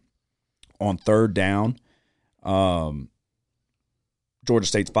State's. On third down, Georgia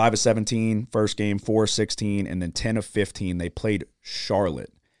State's 5 of 17 first game, 4 of 16, and then 10 of 15. They played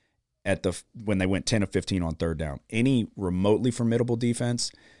Charlotte when they went 10 of 15 on third down. Any remotely formidable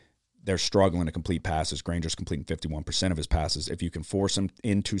defense, they're struggling to complete passes. Granger's completing 51% of his passes. If you can force him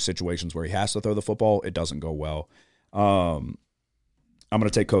into situations where he has to throw the football, it doesn't go well. I'm going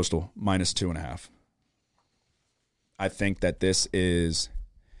to take Coastal minus 2.5. I think that this is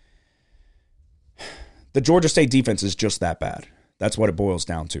the Georgia State defense is just that bad. That's what it boils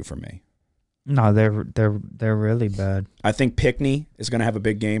down to for me. No, they're really bad. I think Pickney is going to have a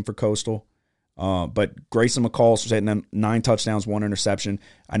big game for Coastal. But Grayson McCall is hitting 9 touchdowns, 1 interception.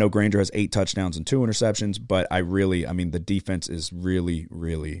 I know Granger has 8 touchdowns and 2 interceptions, but the defense is really,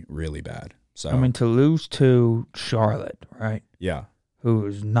 really, really bad. So to lose to Charlotte, right? Yeah. Who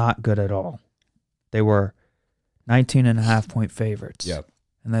is not good at all. They were 19.5-point favorites. Yep.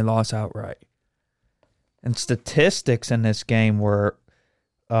 And they lost outright. And statistics in this game were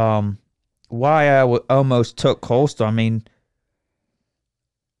why I almost took Coastal.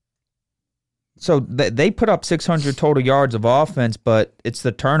 So they put up 600 total yards of offense, but it's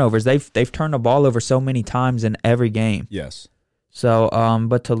the turnovers. They've turned the ball over so many times in every game. Yes. So,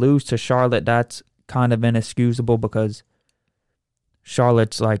 but to lose to Charlotte, that's kind of inexcusable because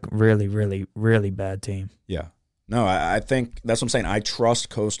Charlotte's like really, really, really bad team. Yeah. No, I think that's what I'm saying. I trust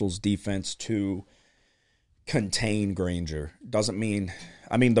Coastal's defense to contain Granger. Doesn't mean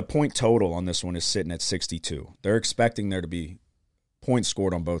the point total on this one is sitting at 62. They're expecting there to be points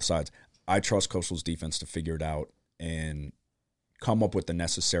scored on both sides. I trust Coastal's defense to figure it out and come up with the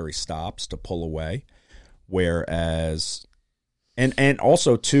necessary stops to pull away. Whereas, and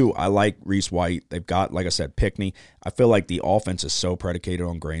also too, I like Reese White. They've got, like I said, Pickney. I feel like the offense is so predicated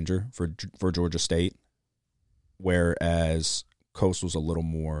on Granger for Georgia State. Whereas Coastal's a little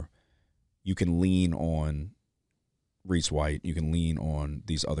more, you can lean on Reese White. You can lean on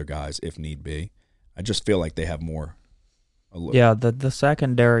these other guys if need be. I just feel like they have more. Yeah, the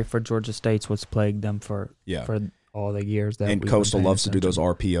secondary for Georgia State's what's plagued them for all the years that. And Coastal loves to do those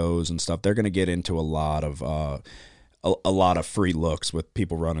RPOs and stuff. They're going to get into a lot of free looks with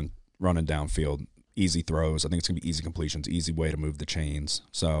people running downfield, easy throws. I think it's going to be easy completions, easy way to move the chains.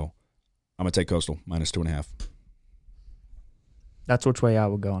 So I'm going to take Coastal minus 2.5. That's which way I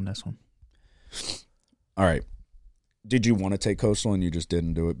would go on this one. All right. Did you want to take Coastal and you just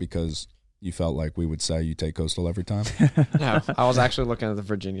didn't do it because you felt like we would say you take Coastal every time? No, I was actually looking at the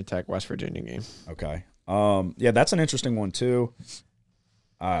Virginia Tech West Virginia game. Okay. Yeah, that's an interesting one too.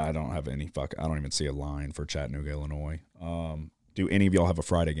 I don't have any I don't even see a line for Chattanooga, Illinois. Do any of y'all have a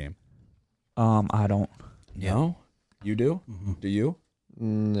Friday game? I don't. No? You do? Mm-hmm. Do you?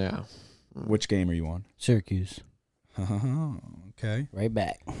 No. Which game are you on? Syracuse. Okay. Right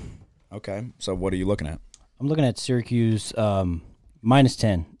back. Okay. So what are you looking at? I'm looking at Syracuse minus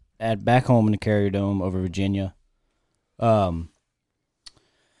 10 at back home in the Carrier Dome over Virginia. Brennan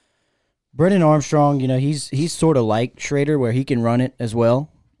Armstrong, he's sort of like Schrader where he can run it as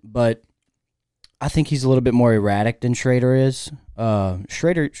well, but I think he's a little bit more erratic than Schrader is.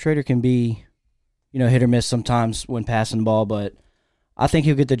 Schrader can be, hit or miss sometimes when passing the ball, but I think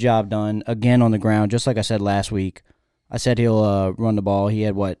he'll get the job done again on the ground, just like I said last week. I said he'll run the ball. He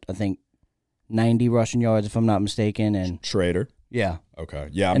had, I think 90 rushing yards, if I'm not mistaken. And Schrader? Yeah. Okay.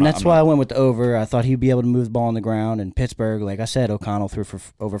 Yeah. That's why I went with the over. I thought he'd be able to move the ball on the ground. And Pittsburgh, like I said, O'Connell threw for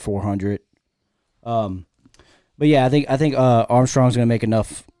over 400. But yeah, I think Armstrong's going to make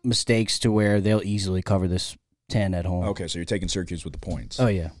enough mistakes to where they'll easily cover this 10 at home. Okay, so you're taking Syracuse with the points. Oh,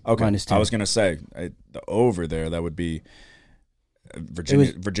 yeah. Okay. -10. I was going to say, the over there, that would be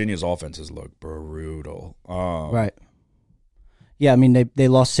Virginia's offenses look brutal. Right. Yeah, I mean, they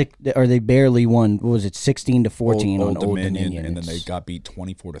lost they barely won, what was it, 16-14 on Old Dominion. And then they got beat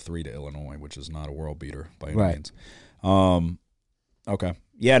 24-3 to Illinois, which is not a world beater by any means. Okay.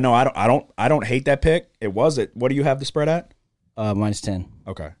 Yeah, no, I don't hate that pick. What do you have the spread at? -10.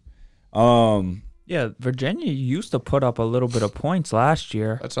 Okay. Yeah, Virginia used to put up a little bit of points last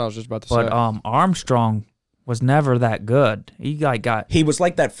year. That's what I was just about to say. But Armstrong was never that good. He was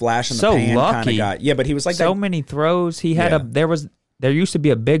like that flash in the pan kind of guy. Yeah, but he was like so many throws. He had there used to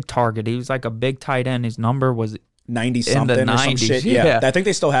be a big target. He was like a big tight end. His number was 90-something or some shit. Yeah. I think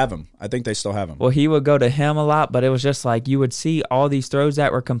they still have him. Well, he would go to him a lot, but it was just like you would see all these throws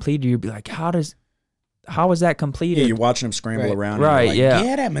that were completed. You'd be like, how was that completed? Yeah, you're watching him scramble around. Right, and you're like,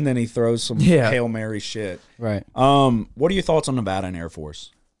 get him. And then he throws some Hail Mary shit. Right. What are your thoughts on Nevada and Air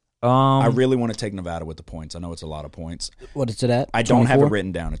Force? I really want to take Nevada with the points. I know it's a lot of points. What is it at? I don't have it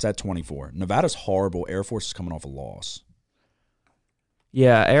written down. It's at 24. Nevada's horrible. Air Force is coming off a loss.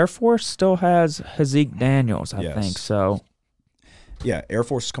 Yeah, Air Force still has Hazik Daniels, I think. So, yeah, Air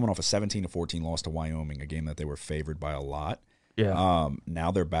Force is coming off a 17-14 loss to Wyoming, a game that they were favored by a lot. Yeah.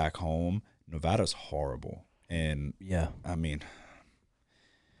 Now they're back home. Nevada's horrible. And, I mean,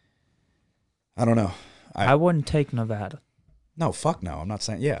 I don't know. I wouldn't take Nevada. No, fuck no. I'm not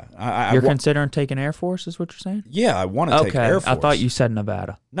saying, You're considering taking Air Force is what you're saying? Yeah, I want to take Air Force. I thought you said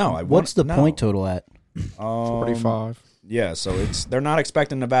Nevada. No, What's the point total at? 45. Yeah, so they're not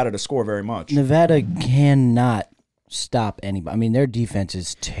expecting Nevada to score very much. Nevada cannot stop anybody. I mean, their defense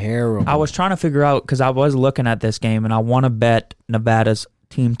is terrible. I was trying to figure out, because I was looking at this game, and I want to bet Nevada's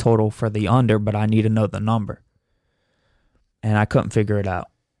team total for the under, but I need to know the number. And I couldn't figure it out.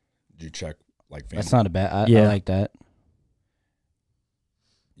 Did you check That's not a bad. I like that.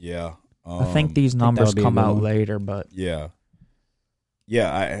 Yeah. I think these numbers come out later, but yeah.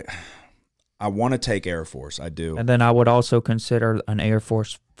 I want to take Air Force. I do. And then I would also consider an Air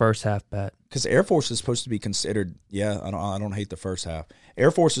Force first half bet. Because Air Force is supposed to be considered, I don't hate the first half.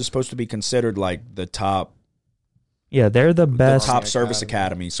 Air Force is supposed to be considered like the top. Yeah, they're the best. The top service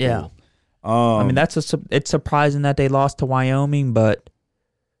academy school. Yeah. I mean, it's surprising that they lost to Wyoming, but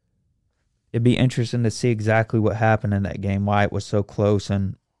it'd be interesting to see exactly what happened in that game, why it was so close.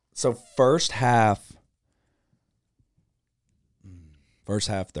 And so first half,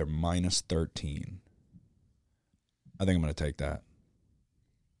 they're -13. I think I'm going to take that.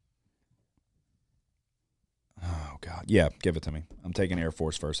 Oh, God. Yeah, give it to me. I'm taking Air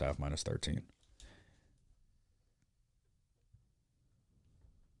Force first half -13.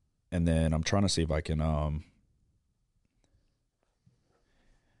 And then I'm trying to see if I can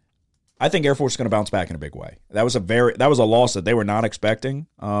I think Air Force is going to bounce back in a big way. That was a loss that they were not expecting.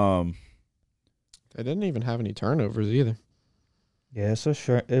 They didn't even have any turnovers either. Yeah,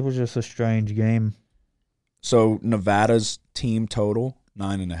 it was just a strange game. So Nevada's team total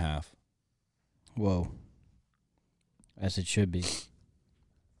 9.5. Whoa, as it should be.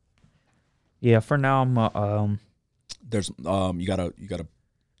 Yeah, for now I'm. There's you gotta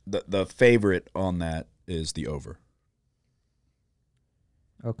the favorite on that is the over.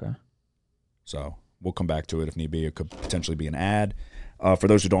 Okay. So we'll come back to it if need be. It could potentially be an ad. For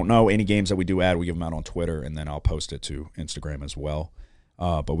those who don't know, any games that we do add, we give them out on Twitter, and then I'll post it to Instagram as well.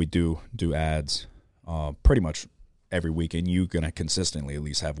 But we do ads pretty much every week, and you're going to consistently at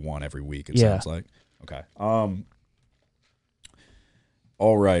least have one every week, it sounds like. Okay.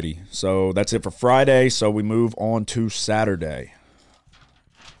 Alrighty. So that's it for Friday. So we move on to Saturday.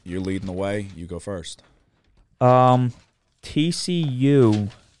 You're leading the way. You go first. TCU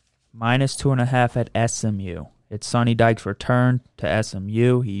 -2.5 at SMU. It's Sonny Dykes' return to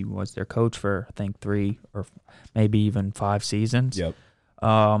SMU. He was their coach for, I think, 3 or maybe even 5 seasons. Yep.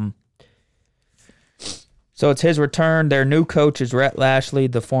 So it's his return. Their new coach is Rhett Lashley,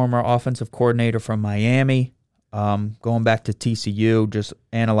 the former offensive coordinator from Miami. Going back to TCU, just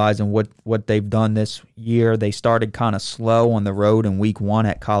analyzing what they've done this year. They started kind of slow on the road in week 1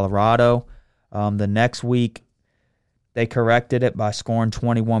 at Colorado. The next week, they corrected it by scoring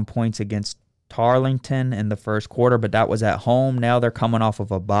 21 points against Tarleton in the first quarter, but that was at home. Now they're coming off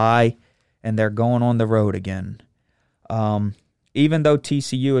of a bye, and they're going on the road again. even though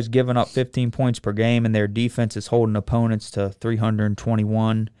TCU has given up 15 points per game and their defense is holding opponents to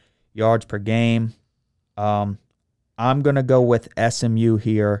 321 yards per game, I'm going to go with SMU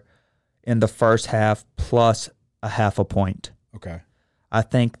here in the first half plus a half a point. Okay. I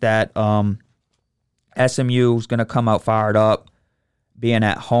think that SMU is going to come out fired up, being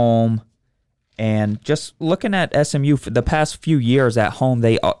at home, and just looking at SMU for the past few years at home,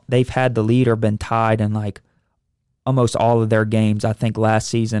 they've had the lead or been tied in like almost all of their games. I think last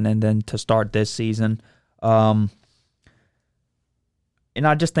season and then to start this season, and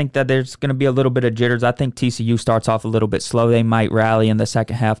I just think that there's going to be a little bit of jitters. I think TCU starts off a little bit slow. They might rally in the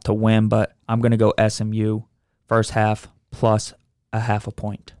second half to win, but I'm going to go SMU first half plus a half a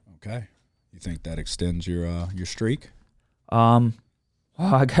point. Okay. You think that extends your streak? Well,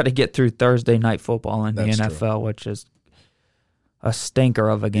 I got to get through Thursday night football in That's the NFL, true. Which is a stinker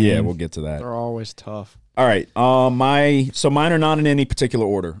of a game. Yeah, we'll get to that. They're always tough. All right. Mine are not in any particular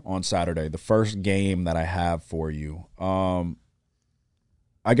order on Saturday. The first game that I have for you.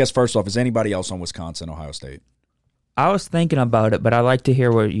 I guess first off, is anybody else on Wisconsin, Ohio State? I was thinking about it, but I like to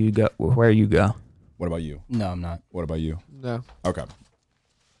hear where you go. What about you? No, I'm not. What about you? No. Okay.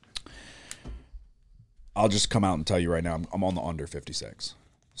 I'll just come out and tell you right now, I'm on the under 56.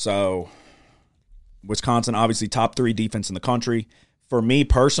 So, Wisconsin, obviously top 3 defense in the country. For me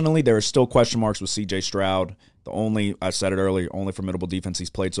personally, there are still question marks with C.J. Stroud. I said it earlier, only formidable defense he's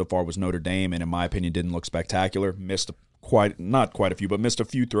played so far was Notre Dame, and in my opinion, didn't look spectacular. Missed a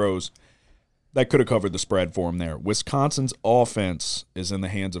few throws that could have covered the spread for him there. Wisconsin's offense is in the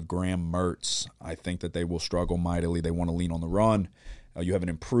hands of Graham Mertz. I think that they will struggle mightily. They want to lean on the run. You have an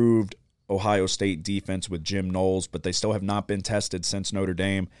improved Ohio State defense with Jim Knowles, but they still have not been tested since Notre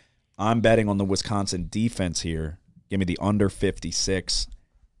Dame. I'm betting on the Wisconsin defense here. Give me the under 56.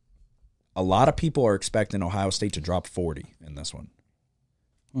 A lot of people are expecting Ohio State to drop 40 in this one.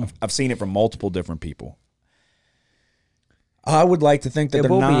 I've seen it from multiple different people. I would like to think that it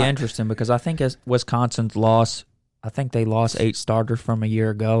they're will not. be interesting because I think as Wisconsin's lost, I think they lost 8 starters from a year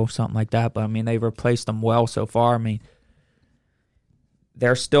ago, something like that. But I mean, they've replaced them well so far. I mean,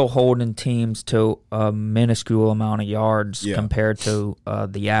 they're still holding teams to a minuscule amount of yards compared to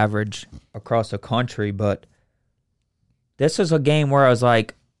the average across the country. But this is a game where I was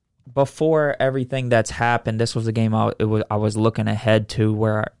like, before everything that's happened, this was a game I was looking ahead to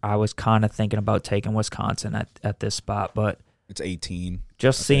where I was kind of thinking about taking Wisconsin at this spot. But it's 18.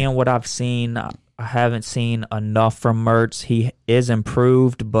 Just seeing what I've seen, I haven't seen enough from Mertz. He is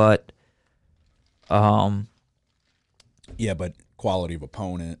improved, but yeah, but quality of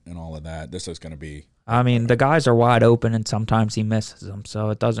opponent and all of that. This is going to be. I mean, the guys are wide open, and sometimes he misses them, so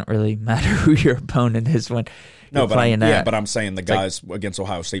it doesn't really matter who your opponent is when you're playing that. Yeah, but I'm saying the guys against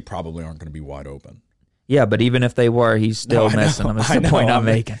Ohio State probably aren't going to be wide open. Yeah, but even if they were, he's still missing them. That's the point I'm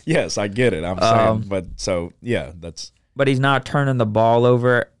making. Yes, I get it. I'm saying, but so yeah, that's. But he's not turning the ball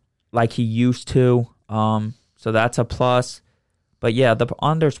over like he used to, so that's a plus. But yeah, the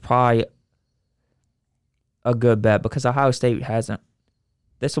under's probably a good bet because Ohio State hasn't.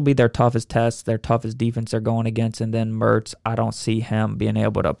 This will be their toughest test, their toughest defense they're going against, and then Mertz, I don't see him being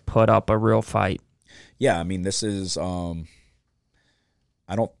able to put up a real fight. Yeah, I mean, this is I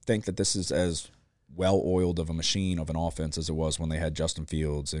don't think that this is as well-oiled of a machine of an offense as it was when they had Justin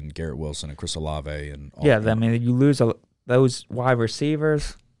Fields and Garrett Wilson and Chris Olave. And all I mean, you lose those wide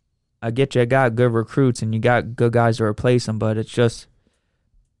receivers. I get you got good recruits and you got good guys to replace them, but it's just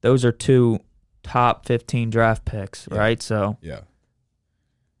those are 2 top 15 draft picks, right? So yeah.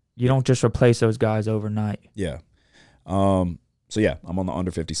 You don't just replace those guys overnight. Yeah. So, yeah, I'm on the under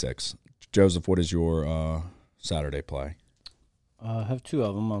 56. Joseph, what is your Saturday play? I have 2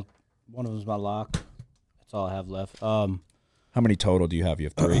 of them. One of them is my lock. That's all I have left. How many total do you have? You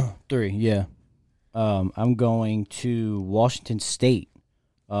have 3? 3, yeah. I'm going to Washington State.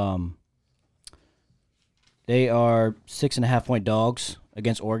 They are 6.5-point dogs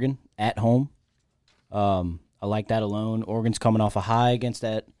against Oregon at home. I like that alone. Oregon's coming off a high against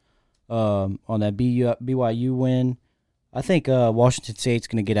that on that BYU win. I think Washington State's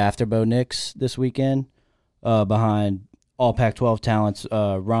going to get after Bo Nix this weekend behind all Pac-12 talents,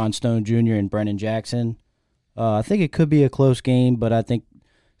 Ron Stone Jr. and Brennan Jackson. I think it could be a close game, but I think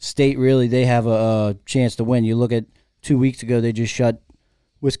State really, they have a chance to win. You look at 2 weeks ago, they just shut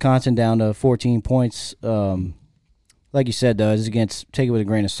Wisconsin down to 14 points. Like you said, though, take it with a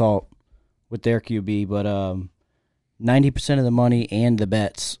grain of salt with their QB, but 90% of the money and the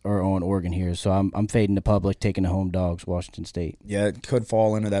bets are on Oregon here, so I'm fading the public, taking the home dogs, Washington State. Yeah, it could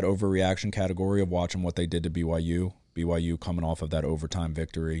fall into that overreaction category of watching what they did to BYU. BYU coming off of that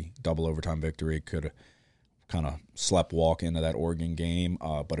double overtime victory, could kind of slept walk into that Oregon game,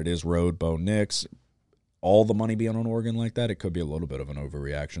 but it is road. Bo Nix. All the money being on Oregon like that, it could be a little bit of an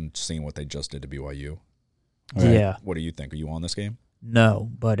overreaction, seeing what they just did to BYU. Right. Yeah. What do you think? Are you on this game? No,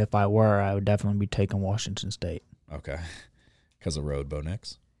 but if I were, I would definitely be taking Washington State. Okay. Because of road Bo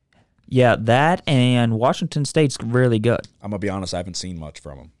Nix? Yeah, that and Washington State's really good. I'm going to be honest, I haven't seen much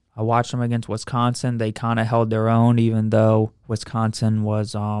from them. I watched them against Wisconsin. They kind of held their own, even though Wisconsin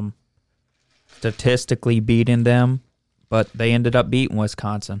was statistically beating them, but they ended up beating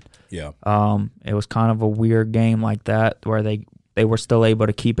Wisconsin. Yeah. It was kind of a weird game like that where they were still able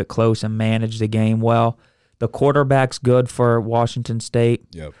to keep it close and manage the game well. The quarterback's good for Washington State.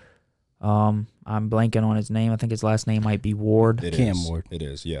 Yep. I'm blanking on his name. I think his last name might be Ward. Cam Ward. It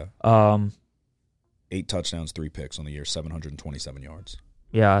is, yeah. 8 touchdowns, 3 picks on the year, 727 yards.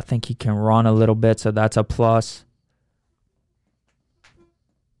 Yeah, I think he can run a little bit, so that's a plus.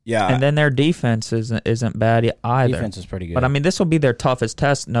 Yeah. And then their defense isn't bad either. Defense is pretty good. But, I mean, this will be their toughest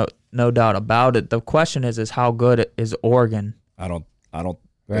test, no doubt about it. The question is how good is Oregon? I don't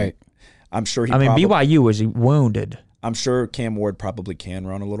Right. I'm sure BYU was wounded. I'm sure Cam Ward probably can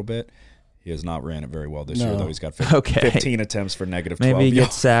run a little bit. He has not ran it very well this year, though. He's got 15 attempts for negative 12 Maybe he yards.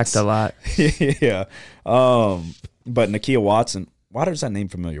 gets sacked a lot. Yeah. But Nakia Watson, why does that name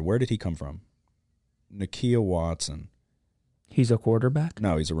familiar? Where did he come from? Nakia Watson. He's a quarterback?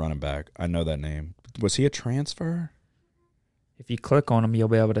 No, he's a running back. I know that name. Was he a transfer? If you click on him, you'll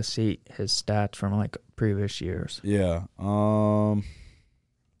be able to see his stats from like previous years. Yeah.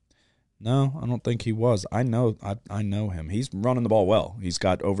 No, I don't think he was. I know him. He's running the ball well. He's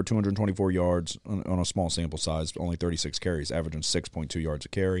got over 224 yards on a small sample size, only 36 carries, averaging 6.2 yards a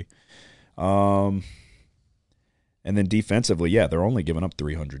carry. And then defensively, yeah, they're only giving up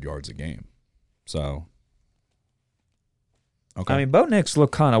 300 yards a game. So, okay. I mean, Bo Nix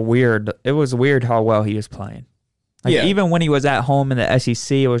looked kind of weird. It was weird how well he was playing. Like, yeah. Even when he was at home in the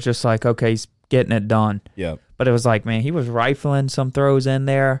SEC, it was just like, okay, he's getting it done. Yeah. But it was like, man, he was rifling some throws in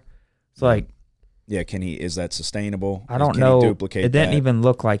there. It's like, yeah, is that sustainable? I don't know. It didn't even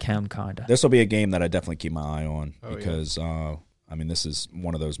look like him, kind of. This will be a game that I definitely keep my eye on because, I mean, this is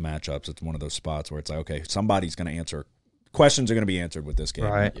one of those matchups. It's one of those spots where it's like, okay, somebody's going to answer. Questions are going to be answered with this game.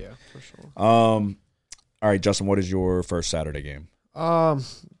 Right. Yeah, for sure. All right, Justin, what is your first Saturday game?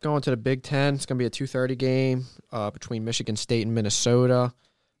 Going to the Big Ten. It's going to be a 2:30 game between Michigan State and Minnesota.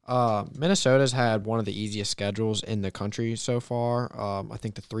 Minnesota's had one of the easiest schedules in the country so far. I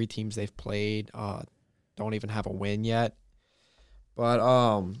think the 3 teams they've played don't even have a win yet.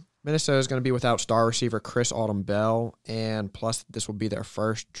 But Minnesota's going to be without star receiver Chris Autman-Bell, and plus this will be their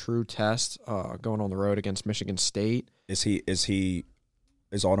first true test going on the road against Michigan State. Is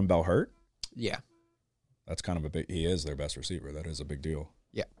Autman-Bell hurt? Yeah. That's kind of he is their best receiver. That is a big deal.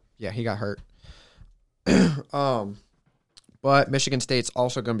 Yeah, he got hurt. But Michigan State's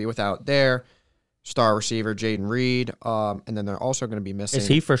also going to be without their star receiver, Jaden Reed. And then they're also going to be missing. Is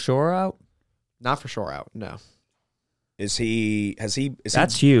he for sure out? Not for sure out, no. That's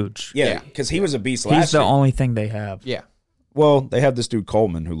huge. Yeah, because he was a beast last year. He's the only thing they have. Yeah. Well, they have this dude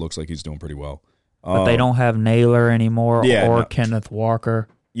Coleman who looks like he's doing pretty well. But they don't have Naylor anymore Kenneth Walker.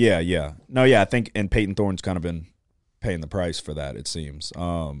 Yeah. No, yeah, I think, and Peyton Thorne's kind of been paying the price for that, it seems.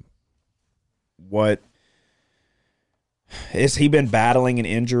 What has he been battling an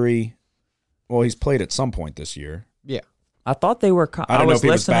injury? Well, he's played at some point this year. Yeah. I thought they were. I don't know if he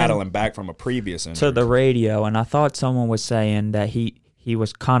was battling back from a previous injury. To the radio, and I thought someone was saying that he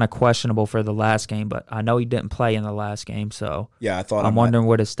was kind of questionable for the last game, but I know he didn't play in the last game, so yeah, I thought I'm wondering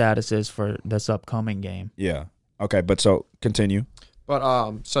what his status is for this upcoming game. Yeah. Okay, but so continue.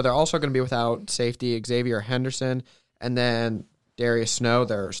 But so they're also going to be without safety Xavier Henderson, and then Darius Snow,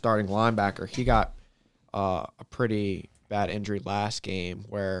 their starting linebacker. He got a pretty bad injury last game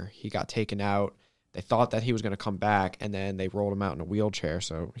where he got taken out. They thought that he was going to come back, and then they rolled him out in a wheelchair,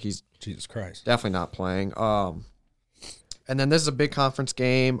 so he's Jesus Christ, definitely not playing. And then this is a big conference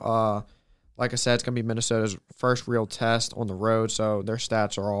game. Like I said, it's going to be Minnesota's first real test on the road, so their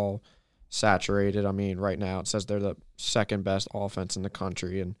stats are all saturated. I mean, right now it says they're the second best offense in the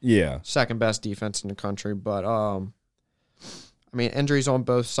country and second best defense in the country. But, I mean, injuries on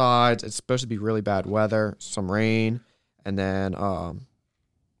both sides. It's supposed to be really bad weather, some rain, and then,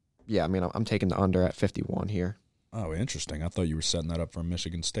 yeah, I mean, I'm taking the under at 51 here. Oh, interesting. I thought you were setting that up for a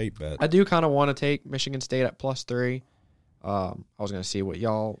Michigan State bet. I do kind of want to take Michigan State at +3. I was going to see what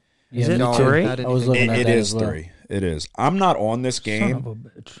y'all... Is it 3? I was looking at that as well. 3. It is. I'm not on this game. Son of a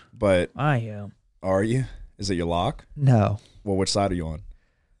bitch. But I am. Are you? Is it your lock? No. Well, which side are you on?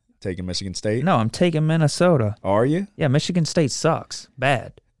 Taking Michigan State? No, I'm taking Minnesota. Are you? Yeah, Michigan State sucks.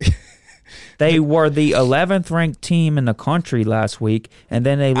 Bad. They were the 11th ranked team in the country last week, and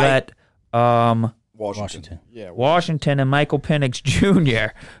then they let Washington. Yeah, Washington and Michael Penix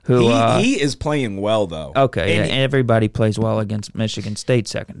Jr., who he is playing well though. Okay, and everybody plays well against Michigan State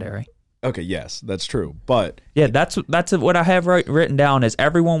secondary. Okay, yes, that's true. But yeah, that's what I have written down is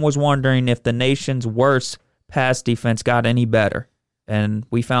everyone was wondering if the nation's worst pass defense got any better. And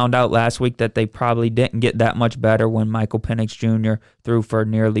we found out last week that they probably didn't get that much better when Michael Penix Jr. threw for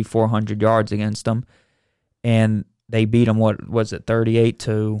nearly 400 yards against them. And they beat them, what was it,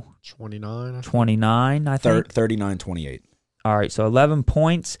 38-29, 29, I think? 39-28. All right, so 11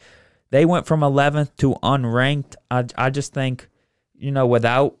 points. They went from 11th to unranked. I just think,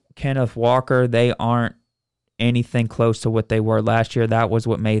 without Kenneth Walker, they aren't anything close to what they were last year. That was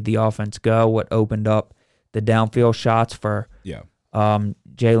what made the offense go, what opened up the downfield shots for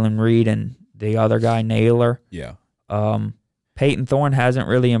Jalen Reed and the other guy, Naylor. Yeah. Peyton Thorne hasn't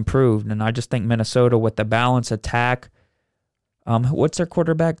really improved, and I just think Minnesota with the balanced attack. What's their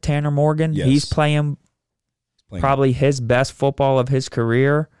quarterback, Tanner Morgan? Yes. He's playing probably his best football of his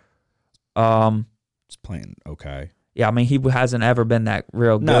career. He's playing okay. Yeah, I mean, he hasn't ever been that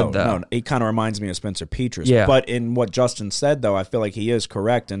real good, though. No, he kind of reminds me of Spencer Petras. Yeah. But in what Justin said, though, I feel like he is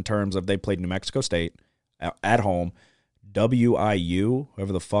correct in terms of they played New Mexico State at home, WIU,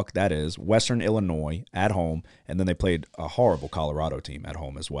 whoever the fuck that is, Western Illinois at home, and then they played a horrible Colorado team at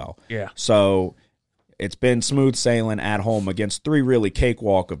home as well. Yeah. So it's been smooth sailing at home against three really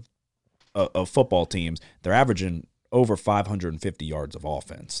cakewalk of football teams. They're averaging over 550 yards of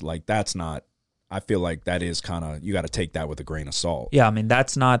offense. Like, that's not... I feel like that is kind of, you got to take that with a grain of salt. Yeah, I mean,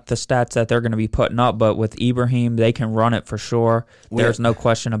 that's not the stats that they're going to be putting up, but with Ibrahim, they can run it for sure. There's no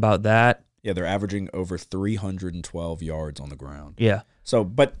question about that. Yeah, they're averaging over 312 yards on the ground. Yeah. So,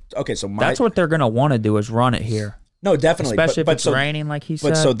 but, okay, so that's what they're going to want to do is run it here. No, definitely. Especially if it's raining, like he said.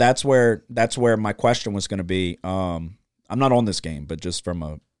 But so that's where my question was going to be. I'm not on this game, but just from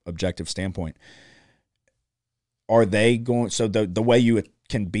a objective standpoint, are they going, so the way you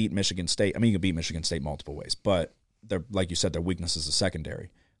can beat Michigan State, I mean, you can beat Michigan State multiple ways, but they're, like you said, their weakness is the secondary.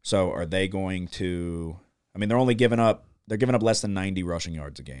 So are they going to, I mean, they're giving up less than 90 rushing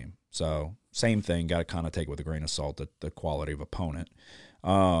yards a game. So same thing, got to kind of take with a grain of salt the quality of opponent.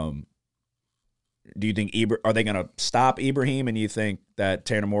 Do you think are they going to stop Ibrahim, and you think that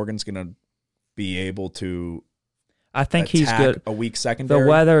Tanner Morgan's going to be able to I think he's good. A weak secondary? The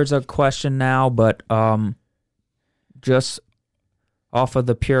weather's a question now, but just off of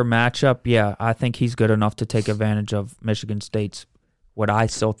the pure matchup, yeah, I think he's good enough to take advantage of Michigan State's what I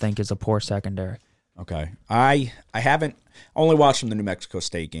still think is a poor secondary. Okay. I haven't only watched him the New Mexico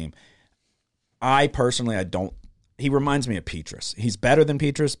State game. I personally, he reminds me of Petras. He's better than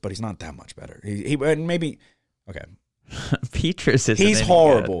Petras, but he's not that much better. He maybe, okay. Petras is he's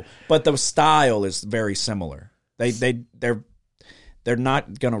horrible, but the style is very similar. They're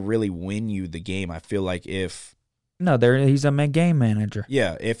not going to really win you the game. I feel like No, he's a game manager.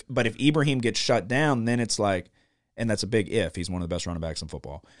 Yeah, if Ibrahim gets shut down, then it's like, and that's a big if. He's one of the best running backs in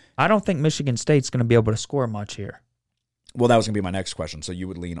football. I don't think Michigan State's going to be able to score much here. Well, that was going to be my next question. So you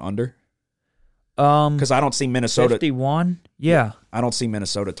would lean under? Because I don't see Minnesota 51. Yeah, I don't see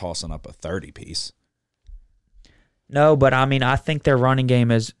Minnesota tossing up a 30-piece. No, but I mean, I think their running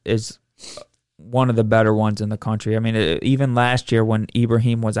game is one of the better ones in the country. I mean, even last year when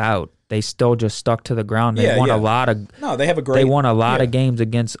Ibrahim was out, they still just stuck to the ground. They won a lot of. No, they have a great. They won a lot of games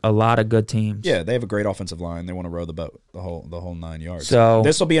against a lot of good teams. Yeah, they have a great offensive line. They want to row the boat the whole 9 yards. So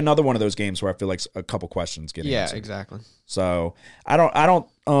this will be another one of those games where I feel like a couple questions get answered. Yeah, exactly. So I don't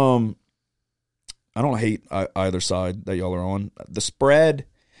hate either side that y'all are on. The spread,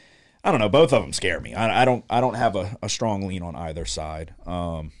 I don't know. Both of them scare me. I don't have a strong lean on either side.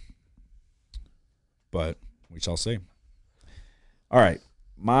 But we shall see. All right.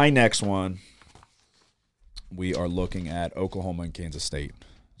 My next one, we are looking at Oklahoma and Kansas State.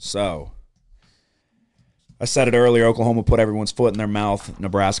 So, I said it earlier, Oklahoma put everyone's foot in their mouth.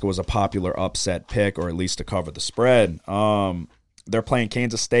 Nebraska was a popular upset pick, or at least to cover the spread. They're playing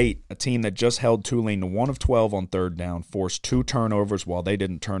Kansas State, a team that just held Tulane to 1 of 12 on third down, forced 2 turnovers while they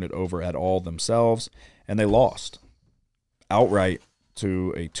didn't turn it over at all themselves, and they lost outright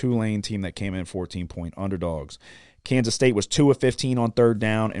to a Tulane team that came in 14-point underdogs. Kansas State was 2 of 15 on third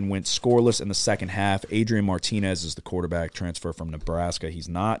down and went scoreless in the second half. Adrian Martinez is the quarterback transfer from Nebraska. He's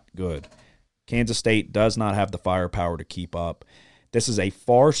not good. Kansas State does not have the firepower to keep up. This is a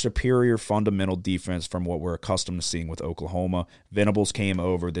far superior fundamental defense from what we're accustomed to seeing with Oklahoma. Venables came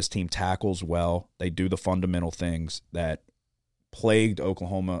over. This team tackles well. They do the fundamental things that plagued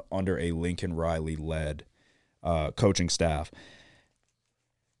Oklahoma under a Lincoln Riley-led coaching staff.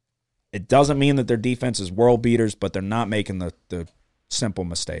 It doesn't mean that their defense is world beaters, but they're not making the simple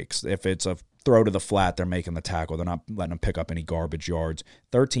mistakes. If it's a throw to the flat, they're making the tackle. They're not letting them pick up any garbage yards.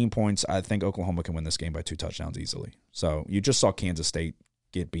 13 points, I think Oklahoma can win this game by 2 touchdowns easily. So you just saw Kansas State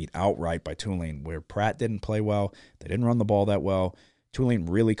get beat outright by Tulane, where Pratt didn't play well. They didn't run the ball that well. Tulane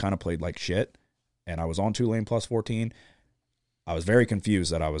really kind of played like shit, and I was on Tulane plus 14. I was very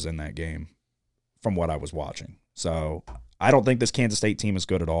confused that I was in that game from what I was watching. So I don't think this Kansas State team is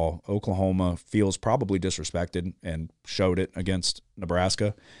good at all. Oklahoma feels probably disrespected and showed it against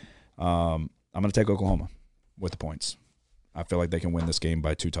Nebraska. I'm going to take Oklahoma with the points. I feel like they can win this game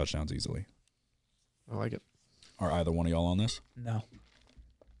by 2 touchdowns easily. I like it. Are either one of y'all on this? No.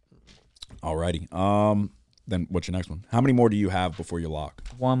 All righty. Then what's your next one? How many more do you have before you lock?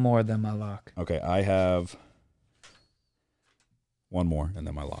 One more than my lock. Okay, I have one more and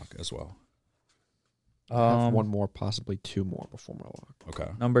then my lock as well. I have one more, possibly 2 more before my lock.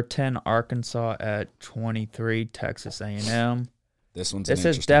 Okay. Number 10, Arkansas at 23, Texas A&M. This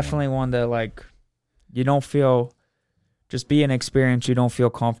is definitely one that, like, you don't feel, just being experienced, you don't feel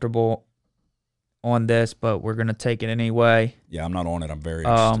comfortable on this, but we're going to take it anyway. Yeah, I'm not on it. I'm very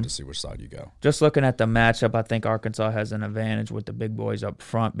interested to see which side you go. Just looking at the matchup, I think Arkansas has an advantage with the big boys up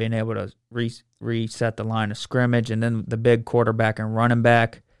front, being able to reset the line of scrimmage, and then the big quarterback and running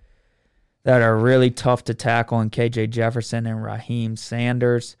back that are really tough to tackle in KJ Jefferson and Raheem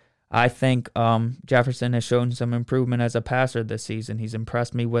Sanders. I think Jefferson has shown some improvement as a passer this season. He's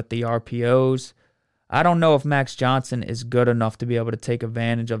impressed me with the RPOs. I don't know if Max Johnson is good enough to be able to take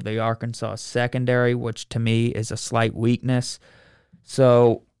advantage of the Arkansas secondary, which to me is a slight weakness.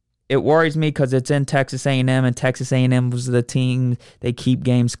 So it worries me because it's in Texas A&M, and Texas A&M was the team. They keep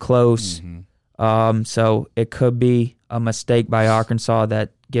games close. Mm-hmm. So it could be a mistake by Arkansas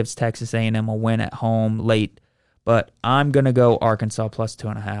that gives Texas A&M a win at home late. But I'm going to go Arkansas plus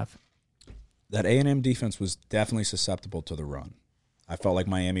 2.5. That A&M defense was definitely susceptible to the run. I felt like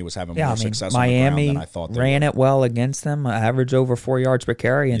Miami was having more success on the ground than I thought they would. Ran it well against them, average over 4 yards per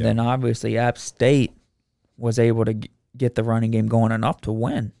carry, and then obviously App State was able to get the running game going enough to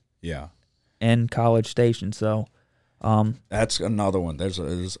win. Yeah. In College Station. So that's another one. There's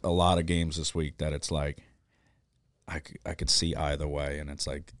a lot of games this week that it's like I could see either way, and it's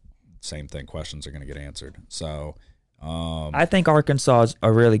like same thing. Questions are going to get answered. So I think Arkansas is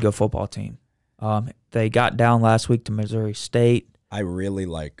a really good football team. They got down last week to Missouri State. I really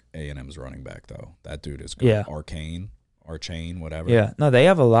like A&M's running back, though. That dude is good. Yeah. Archain, whatever. Yeah. No, they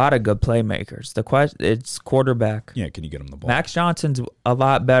have a lot of good playmakers. It's quarterback. Yeah, can you get him the ball? Max Johnson's a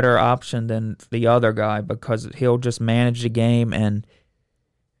lot better option than the other guy because he'll just manage the game, and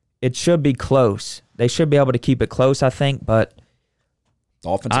it should be close. They should be able to keep it close, I think, but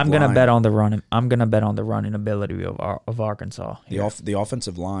I'm going to bet on the running. I'm going to bet on the running ability of Arkansas. The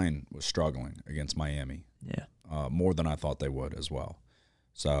offensive line was struggling against Miami. Yeah. More than I thought they would as well.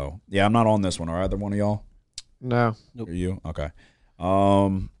 So, yeah, I'm not on this one. Are either one of y'all? No. Nope. Are you? Okay.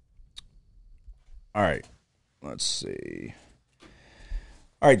 All right. Let's see.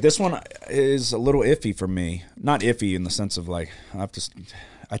 All right, this one is a little iffy for me. Not iffy in the sense of like I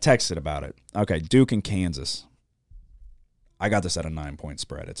texted about it. Okay, Duke and Kansas. I got this at a 9-point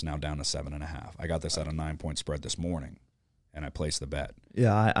spread. It's now down to 7.5. I got this at a 9-point spread this morning, and I placed the bet.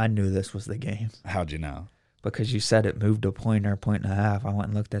 Yeah, I knew this was the game. How'd you know? Because you said it moved a point or a point and a half. I went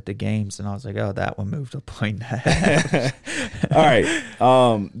and looked at the games, and I was like, oh, that one moved a point and a half. All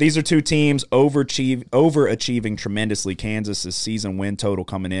right. These are two teams overachieving tremendously. Kansas' season win total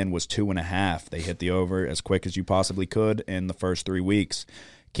coming in was 2.5. They hit the over as quick as you possibly could in the first 3 weeks.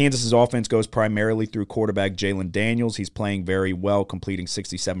 Kansas' offense goes primarily through quarterback Jalen Daniels. He's playing very well, completing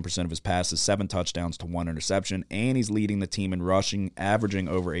 67% of his passes, 7 touchdowns to 1 interception, and he's leading the team in rushing, averaging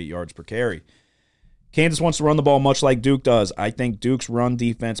over 8 yards per carry. Kansas wants to run the ball much like Duke does. I think Duke's run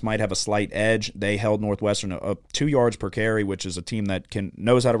defense might have a slight edge. They held Northwestern up 2 yards per carry, which is a team that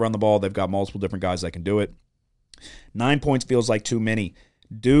knows how to run the ball. They've got multiple different guys that can do it. 9 points feels like too many.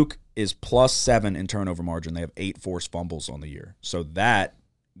 Duke is +7 in turnover margin. They have 8 forced fumbles on the year. So that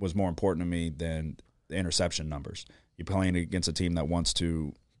was more important to me than the interception numbers. You're playing against a team that wants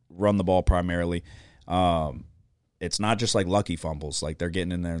to run the ball primarily. It's not just like lucky fumbles. Like they're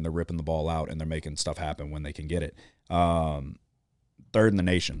getting in there and they're ripping the ball out and they're making stuff happen when they can get it. 3rd in the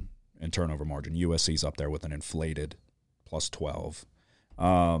nation in turnover margin. USC's up there with an inflated +12.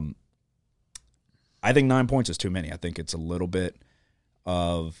 I think 9 points is too many. I think it's a little bit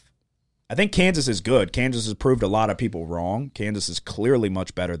of – I think Kansas is good. Kansas has proved a lot of people wrong. Kansas is clearly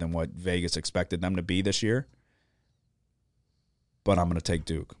much better than what Vegas expected them to be this year. But I'm going to take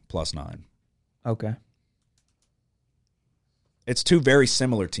Duke +9. Okay. It's two very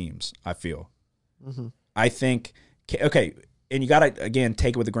similar teams, I feel. Mm-hmm. I think, okay, and you got to, again,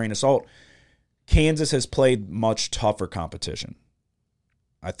 take it with a grain of salt. Kansas has played much tougher competition.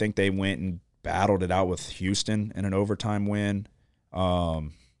 I think they went and battled it out with Houston in an overtime win.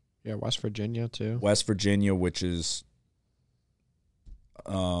 West Virginia, too. West Virginia, which is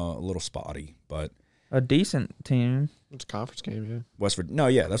a little spotty, but a decent team. It's a conference game, yeah. West Virginia. No,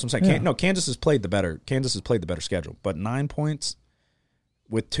 yeah, that's what I'm saying. Kansas has played the better schedule, but 9 points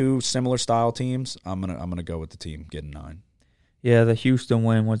with two similar style teams. I'm gonna go with the team getting 9. Yeah, the Houston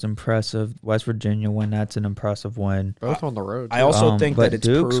win was impressive. West Virginia win, that's an impressive win. Both on the road. I also think that it's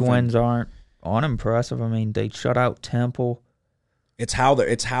Duke's proven, wins aren't unimpressive. I mean, they shut out Temple. It's how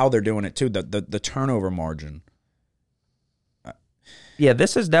they're doing it too. The turnover margin. Yeah,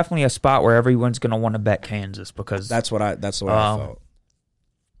 this is definitely a spot where everyone's going to want to bet Kansas because that's the way I felt.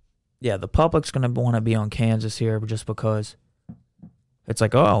 Yeah, the public's going to want to be on Kansas here just because it's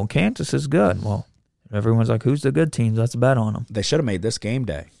like, oh, Kansas is good. Well, everyone's like, who's the good teams? Let's bet on them. They should have made this game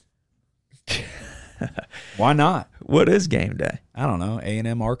day. Why not? What is game day? I don't know.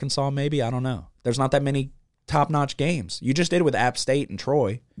 A&M, Arkansas, maybe? I don't know. There's not that many top-notch games. You just did it with App State and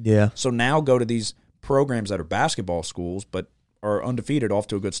Troy. Yeah. So now go to these programs that are basketball schools but are undefeated, off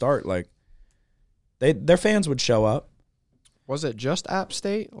to a good start. Like, their fans would show up. Was it just App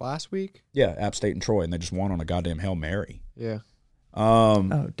State last week? Yeah, App State and Troy, and they just won on a goddamn Hail Mary. Yeah.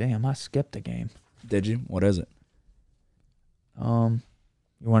 Oh, damn, I skipped a game. Did you? What is it? You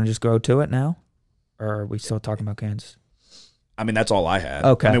want to just go to it now? Or are we still talking about Kansas? I mean, that's all I had.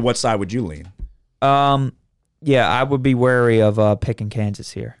 Okay. I mean, what side would you lean? Yeah, I would be wary of picking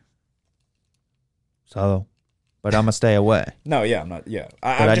Kansas here. So, but I'm going to stay away. No, yeah, I'm not. Yeah.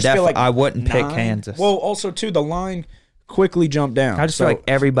 I just feel like I wouldn't 9. pick Kansas. Well, also, too, the line quickly jumped down. I just feel like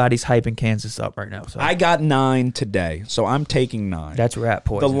everybody's hyping Kansas up right now. So I got 9 today, so I'm taking 9. That's rat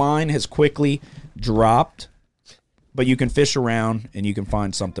poison. The line has quickly dropped, but you can fish around and you can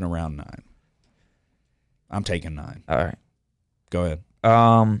find something around 9. I'm taking 9. All right. Go ahead.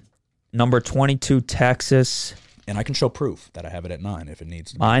 Number 22, Texas. And I can show proof that I have it at 9 if it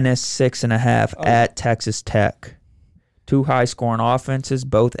needs to be. -6.5 at Texas Tech. Two high-scoring offenses,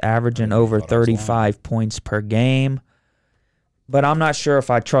 both averaging over 35 points per game. But I'm not sure if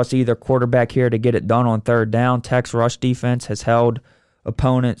I trust either quarterback here to get it done on third down. Tech's rush defense has held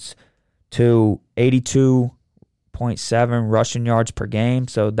opponents to 82.7 rushing yards per game,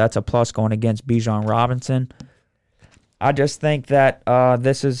 so that's a plus going against Bijan Robinson. I just think that I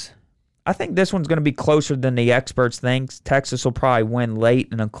think this one's going to be closer than the experts think. Texas will probably win late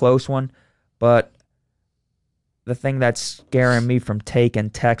in a close one, but the thing that's scaring me from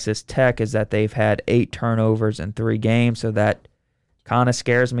taking Texas Tech is that they've had 8 turnovers in 3 games, so that kind of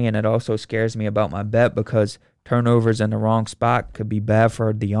scares me, and it also scares me about my bet because turnovers in the wrong spot could be bad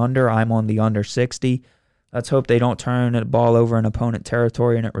for the under. I'm on the under 60. Let's hope they don't turn the ball over in opponent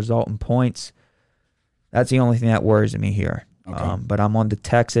territory and it result in points. That's the only thing that worries me here. Okay. But I'm on the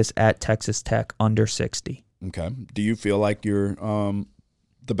Texas at Texas Tech under 60. Okay. Do you feel like you're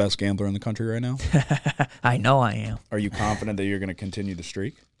the best gambler in the country right now? I know I am. Are you confident that you're going to continue the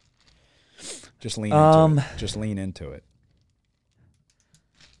streak? Just lean into it. Just lean into it.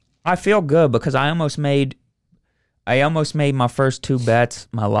 I feel good because I almost made my first 2 bets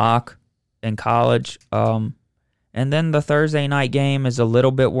my lock in college. And then the Thursday night game is a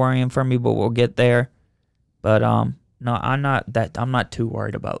little bit worrying for me, but we'll get there. But no, I'm not too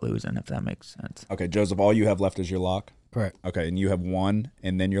worried about losing, if that makes sense. Okay, Joseph, all you have left is your lock? Correct. Okay, and you have 1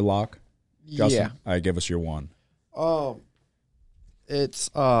 and then your lock? Justin? Yeah. All right, give us your 1. It's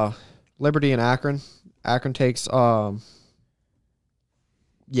Liberty and Akron. Akron takes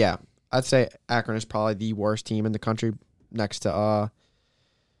yeah, I'd say Akron is probably the worst team in the country next to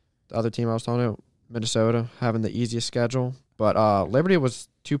the other team I was talking about, Minnesota, having the easiest schedule. But Liberty was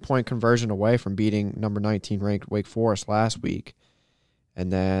 2-point conversion away from beating number 19 ranked Wake Forest last week.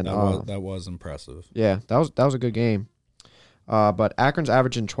 And then that was impressive. Yeah, that was a good game. But Akron's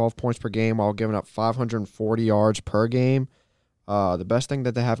averaging 12 points per game while giving up 540 yards per game. The best thing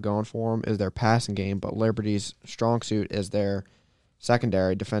that they have going for them is their passing game, but Liberty's strong suit is their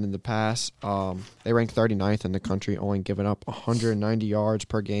secondary, defending the pass. They rank 39th in the country, only giving up 190 yards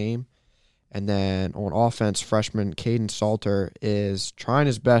per game. And then on offense, freshman Caden Salter is trying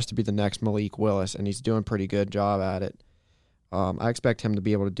his best to be the next Malik Willis, and he's doing a pretty good job at it. I expect him to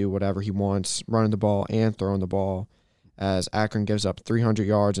be able to do whatever he wants, running the ball and throwing the ball, as Akron gives up 300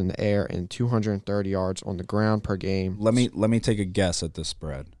 yards in the air and 230 yards on the ground per game. Let me take a guess at this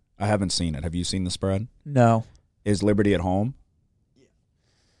spread. I haven't seen it. Have you seen the spread? No. Is Liberty at home?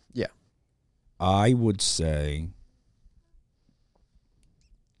 Yeah. I would say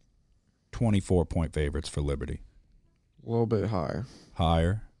 24-point favorites for Liberty. A little bit higher.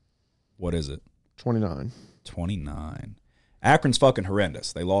 Higher? What is it? 29. 29. Akron's fucking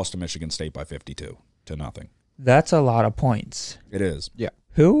horrendous. They lost to Michigan State by 52 to nothing. That's a lot of points. It is. Yeah.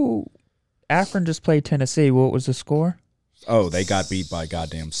 Akron just played Tennessee. What was the score? Oh, they got beat by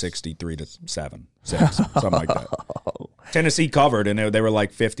goddamn 63-7. 6, something like that. Tennessee covered, and they were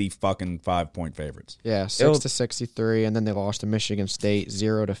like 50 fucking 5-point favorites. Yeah, 6-63, and then they lost to Michigan State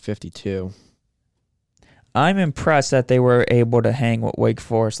 0-52. I'm impressed that they were able to hang with Wake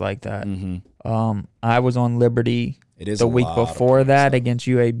Forest like that. Mm-hmm. I was on Liberty the week before that against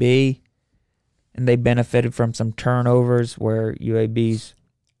UAB, and they benefited from some turnovers where UAB's.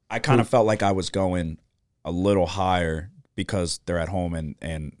 I kind of felt like I was going a little higher because they're at home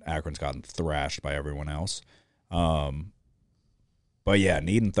and Akron's gotten thrashed by everyone else. But yeah,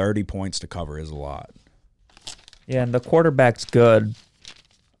 needing 30 points to cover is a lot. Yeah, and the quarterback's good.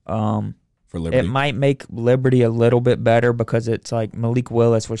 For Liberty. It might make Liberty a little bit better because it's like Malik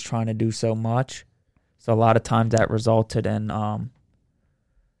Willis was trying to do so much. So a lot of times that resulted in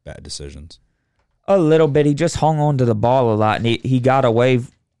bad decisions. A little bit. He just hung on to the ball a lot, and he got away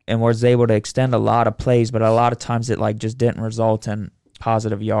and was able to extend a lot of plays, but a lot of times it like just didn't result in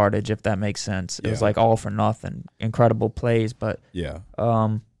positive yardage, if that makes sense. It was like all for nothing. Incredible plays, but yeah.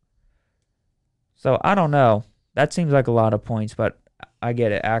 So I don't know. That seems like a lot of points, but I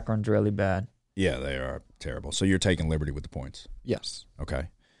get it. Akron's really bad. Yeah, they are terrible. So you're taking Liberty with the points? Yes. Okay.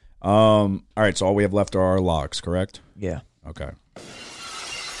 All right, so all we have left are our locks, correct? Yeah. Okay.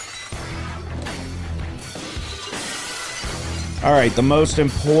 All right, the most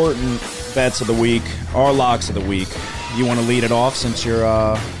important bets of the week, our locks of the week. You want to lead it off since you're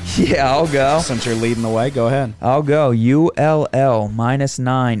yeah, I'll go. Since you're leading the way, go ahead. I'll go. ULL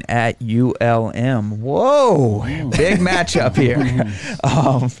 -9 at ULM. Whoa, big matchup here.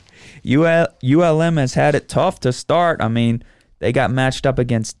 ULM has had it tough to start. I mean, they got matched up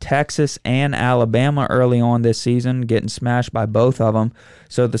against Texas and Alabama early on this season, getting smashed by both of them.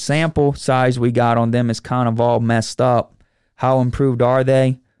 So the sample size we got on them is kind of all messed up. How improved are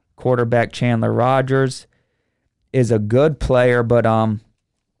they? Quarterback Chandler Rogers is a good player, but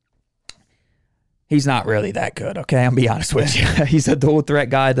he's not really that good, okay? I'll be honest with you. He's a dual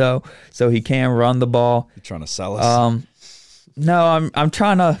threat guy, though, so he can run the ball. You're trying to sell us? No, I'm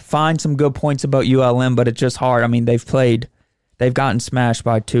trying to find some good points about ULM, but it's just hard. I mean, they've gotten smashed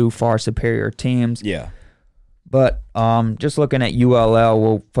by two far superior teams. Yeah. But just looking at ULL,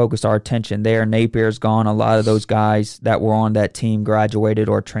 we'll focus our attention there. Napier's gone. A lot of those guys that were on that team graduated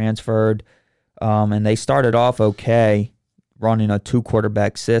or transferred. And they started off okay, running a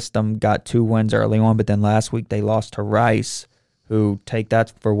 2-quarterback system, got 2 wins early on, but then last week they lost to Rice, who, take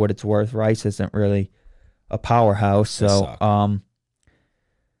that for what it's worth, Rice isn't really a powerhouse. So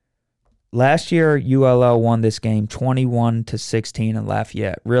last year, ULL won this game 21-16 in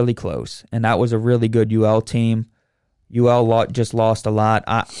Lafayette, really close. And that was a really good UL team. UL just lost a lot.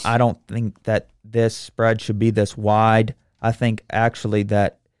 I don't think that this spread should be this wide. I think actually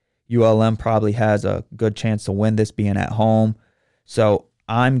that ULM probably has a good chance to win this being at home. So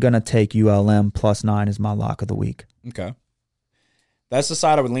I'm going to take ULM +9 as my lock of the week. Okay. That's the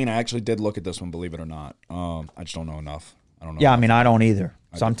side I would lean. I actually did look at this one, believe it or not. I just don't know enough. I don't know. Yeah, I mean, I don't either.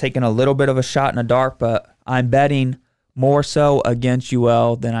 So I'm taking a little bit of a shot in the dark, but I'm betting more so against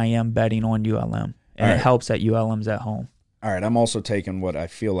UL than I am betting on ULM. And it helps that ULM's at home. All right, I'm also taking what I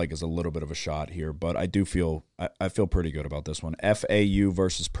feel like is a little bit of a shot here, but I do feel I feel pretty good about this one. FAU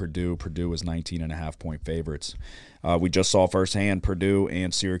versus Purdue. Purdue is 19.5-point favorites. We just saw firsthand Purdue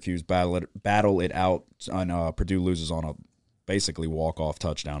and Syracuse battle it out. Purdue loses on a basically walk-off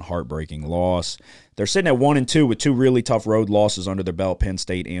touchdown, heartbreaking loss. They're sitting at 1-2 with 2 really tough road losses under their belt, Penn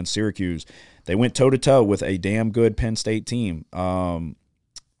State and Syracuse. They went toe-to-toe with a damn good Penn State team.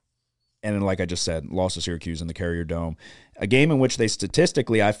 And then, like I just said, lost to Syracuse in the Carrier Dome. A game in which they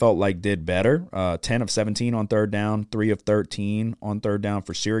statistically, I felt like, did better. 10 of 17 on third down, 3 of 13 on third down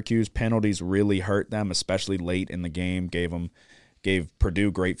for Syracuse. Penalties really hurt them, especially late in the game. Gave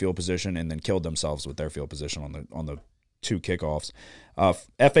Purdue great field position and then killed themselves with their field position on the 2 kickoffs.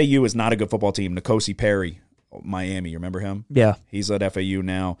 FAU is not a good football team. N'Kosi Perry, Miami, you remember him? Yeah. He's at FAU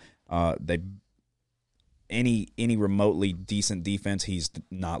now. Any remotely decent defense, he's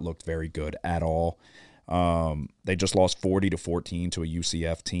not looked very good at all. They just lost 40-14 to a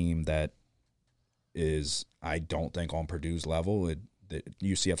UCF team that is, I don't think, on Purdue's level.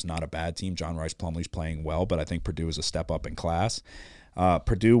 UCF's not a bad team. John Rice Plumlee's playing well, but I think Purdue is a step up in class.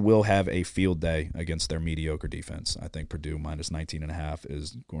 Purdue will have a field day against their mediocre defense. I think Purdue minus 19.5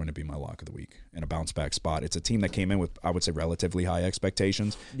 is going to be my lock of the week in a bounce back spot. It's a team that came in with, I would say, relatively high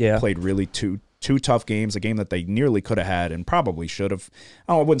expectations. Yeah. Played really two tough games, a game that they nearly could have had and probably should have.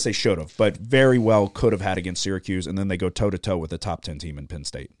 I wouldn't say should have, but very well could have had against Syracuse, and then they go toe-to-toe with the top 10 team in Penn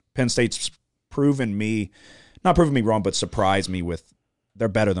State. Penn State's not proven me wrong, but surprised me with they're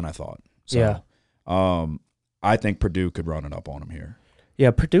better than I thought. So, yeah. I think Purdue could run it up on them here.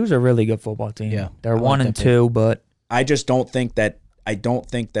 Yeah, Purdue's a really good football team. Yeah, they're 1-2, but I just don't think that.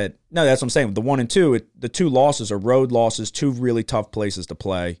 No, that's what I'm saying. The 1 and 2, the two losses are road losses, two really tough places to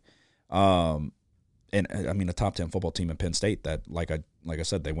play. And I mean, a top 10 football team in Penn State that, like I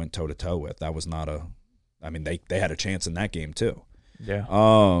said, they went toe to toe with. That was not they had a chance in that game too. Yeah.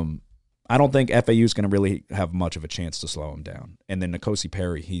 I don't think FAU is going to really have much of a chance to slow him down. And then N'Kosi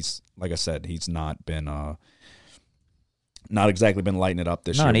Perry, he's, like I said, he's not been not exactly been lighting it up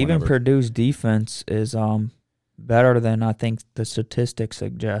this year. Not even Purdue's defense is better than I think the statistics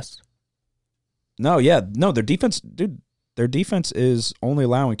suggest. No, their defense, dude, their defense is only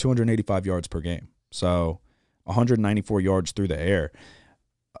allowing 285 yards per game. So 194 yards through the air.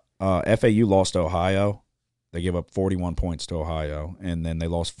 FAU lost to Ohio. They gave up 41 points to Ohio, and then they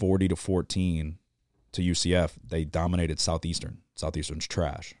lost 40-14 to UCF. They dominated Southeastern. Southeastern's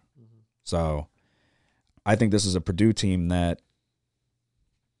trash. Mm-hmm. So I think this is a Purdue team that,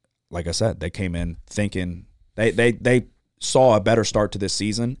 like I said, they came in thinking they saw a better start to this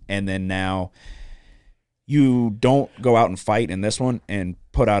season, and then now you don't go out and fight in this one and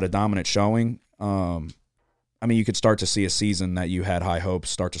put out a dominant showing. I mean, you could start to see a season that you had high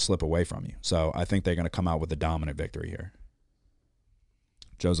hopes start to slip away from you. So I think they're going to come out with a dominant victory here.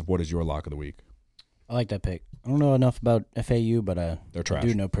 Joseph, what is your lock of the week? I like that pick. I don't know enough about FAU, but they're trash. I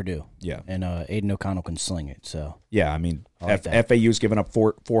do know Purdue. Yeah. And Aiden O'Connell can sling it. So yeah, I mean, FAU's given up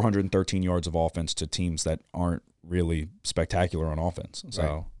 413 yards of offense to teams that aren't really spectacular on offense. So,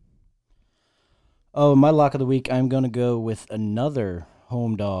 right. Oh, my lock of the week, I'm going to go with another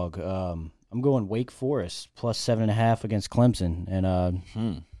home dog. I'm going Wake Forest plus 7.5 against Clemson, and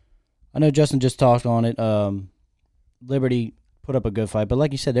I know Justin just talked on it. Liberty put up a good fight, but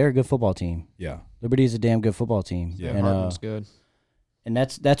like you said, they're a good football team. Yeah, Liberty is a damn good football team. Yeah, and, Hartman's good, and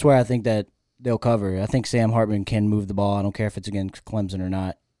that's where I think that they'll cover. I think Sam Hartman can move the ball. I don't care if it's against Clemson or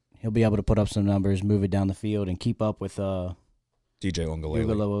not. He'll be able to put up some numbers, move it down the field, and keep up with DJ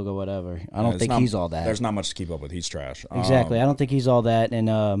Uiagalelei. Whatever. I don't think he's all that. There's not much to keep up with. He's trash. Exactly. I don't think he's all that,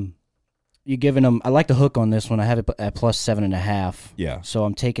 and you're giving them. I like the hook on this one. I have it at plus 7.5. Yeah. So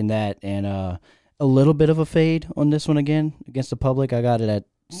I'm taking that, and a little bit of a fade on this one again against the public. I got it at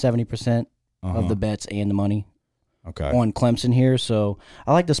 70% of the bets and the money. Okay. On Clemson here, so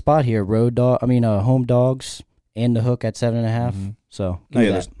I like the spot here. Home dogs and the hook at 7.5. Mm-hmm. So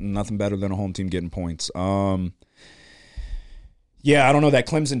there's nothing better than a home team getting points. Yeah, I don't know. That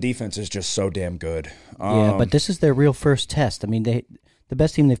Clemson defense is just so damn good. Yeah, but this is their real first test. I mean, the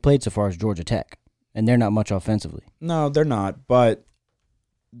best team they've played so far is Georgia Tech, and they're not much offensively. No, they're not, but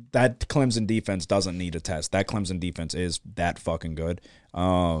that Clemson defense doesn't need a test. That Clemson defense is that fucking good.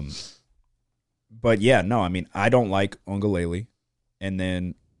 But yeah, no, I mean, I don't like Uiagalelei, and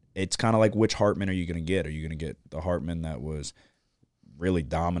then it's kind of like, which Hartman are you going to get? Are you going to get the Hartman that was really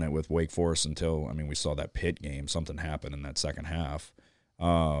dominant with Wake Forest until, I mean, we saw that Pitt game. Something happened in that second half.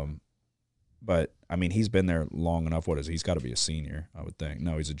 But, I mean, he's been there long enough. What is he? He's got to be a senior, I would think.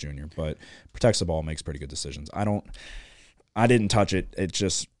 No, he's a junior, but protects the ball, makes pretty good decisions. I didn't touch it. It's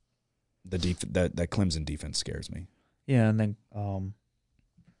just that Clemson defense scares me. Yeah, and then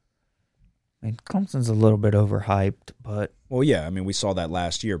Clemson's a little bit overhyped, but... Well, yeah, I mean, we saw that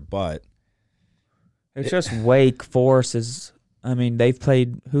last year, but... It's just Wake Forest is... I mean, they've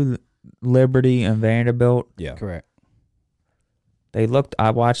played Liberty and Vanderbilt. Yeah. Correct.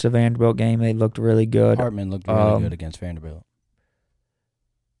 I watched the Vanderbilt game. They looked really good. Hartman looked really good against Vanderbilt.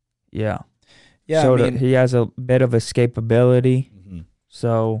 Yeah. Yeah, so he has a bit of escapability. Mm-hmm.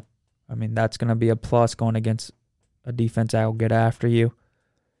 So, I mean, that's going to be a plus going against a defense that will get after you.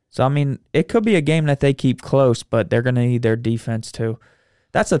 So, I mean, it could be a game that they keep close, but they're going to need their defense too.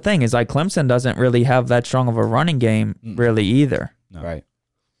 That's the thing, is like Clemson doesn't really have that strong of a running game really either. No. Right.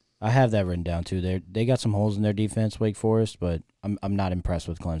 I have that written down too. They got some holes in their defense, Wake Forest, but I'm not impressed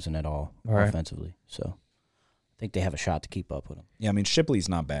with Clemson at all offensively. So I think they have a shot to keep up with them. Yeah, I mean, Shipley's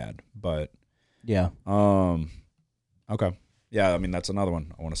not bad, but yeah. Okay. Yeah, I mean, that's another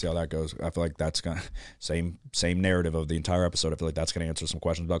one. I want to see how that goes. I feel like that's gonna same narrative of the entire episode. I feel like that's gonna answer some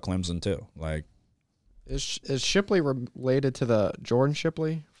questions about Clemson too. Like, is Shipley related to the Jordan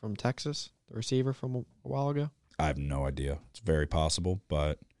Shipley from Texas, the receiver from a while ago? I have no idea. It's very possible,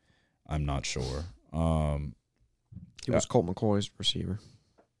 but I'm not sure. It was Colt McCoy's receiver.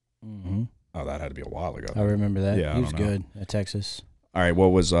 Mm-hmm. Oh, that had to be a while ago. I remember that. Yeah, he was good at Texas. All right,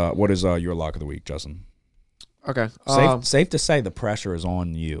 what is your lock of the week, Justin? Okay. Safe to say the pressure is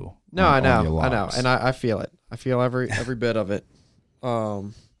on you. No, I know, and I feel it. I feel every bit of it.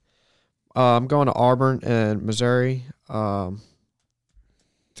 I'm going to Auburn and Missouri.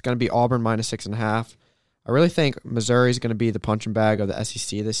 It's going to be Auburn minus 6.5. I really think Missouri is going to be the punching bag of the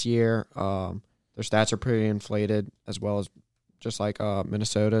SEC this year. Their stats are pretty inflated, as well as just like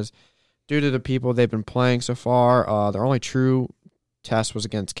Minnesota's. Due to the people they've been playing so far, their only true test was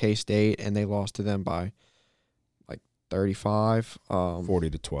against K-State, and they lost to them by 35.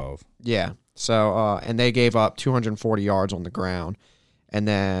 40-12. Yeah. So, and they gave up 240 yards on the ground. And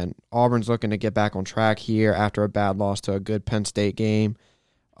then Auburn's looking to get back on track here after a bad loss to a good Penn State game.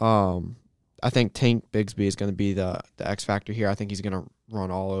 I think Tank Bigsby is going to be the X factor here. I think he's going to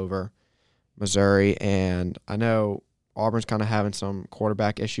run all over Missouri. And I know Auburn's kind of having some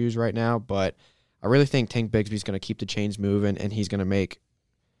quarterback issues right now, but I really think Tank Bigsby is going to keep the chains moving, and he's going to make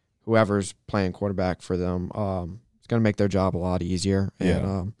whoever's playing quarterback for them, it's going to make their job a lot easier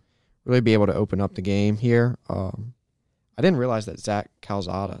and really be able to open up the game here. I didn't realize that Zach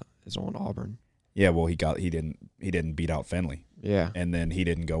Calzada is on Auburn. Yeah, well, he didn't beat out Finley. Yeah, and then he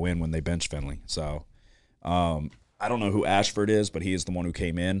didn't go in when they benched Finley. So I don't know who Ashford is, but he is the one who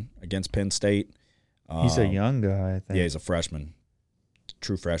came in against Penn State. He's a young guy, I think. Yeah, he's a freshman,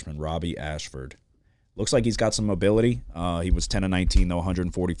 true freshman, Robbie Ashford. Looks like he's got some mobility. He was 10-19, though,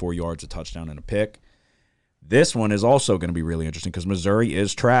 144 yards, a touchdown, and a pick. This one is also going to be really interesting because Missouri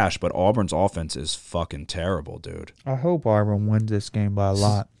is trash, but Auburn's offense is fucking terrible, dude. I hope Auburn wins this game by a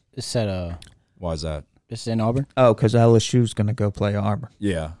lot. It's at Why is that? It's in Auburn? Oh, because LSU's going to go play Auburn.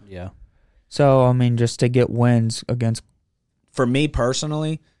 Yeah. Yeah. So, I mean, just to get wins against... For me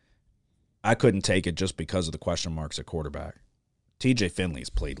personally, I couldn't take it just because of the question marks at quarterback. TJ Finley's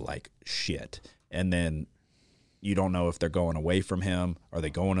played like shit. And then you don't know if they're going away from him. Are they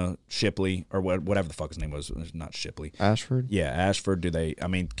going to Shipley or whatever the fuck his name was? Not Shipley. Ashford? Yeah, Ashford.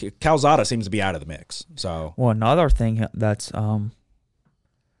 Calzada seems to be out of the mix. So, well, another thing that's a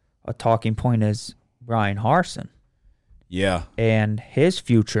talking point is Brian Harsin. Yeah. And his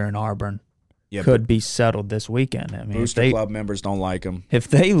future in Auburn could be settled this weekend. I mean, Booster Club members don't like him. If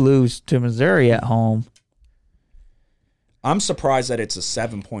they lose to Missouri at home, I'm surprised that it's a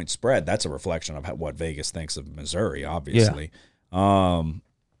 7-point spread. That's a reflection of what Vegas thinks of Missouri, obviously. Yeah.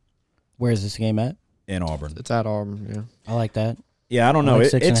 Where is this game at? In Auburn. It's at Auburn, yeah. I like that. Yeah, I don't know.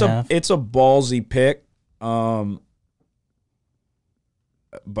 Like it's a ballsy pick. But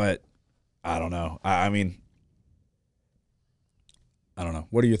I don't know. I mean, I don't know.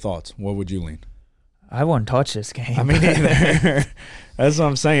 What are your thoughts? What would you lean? I wouldn't touch this game. I mean, either. That's what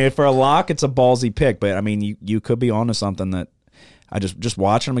I'm saying. For a lock, it's a ballsy pick. But, I mean, you could be onto something that I just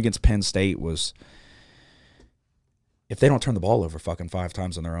watching them against Penn State was, if they don't turn the ball over fucking 5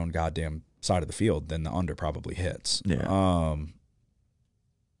 times on their own goddamn side of the field, then the under probably hits. Yeah.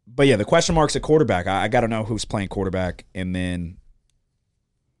 But, yeah, the question marks at quarterback. I got to know who's playing quarterback. And then,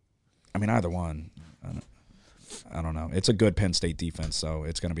 I mean, either one. I don't know. It's a good Penn State defense, so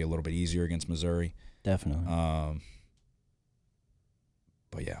it's going to be a little bit easier against Missouri. Definitely.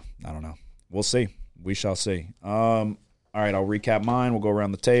 But, yeah, I don't know. We'll see. We shall see. All right, I'll recap mine. We'll go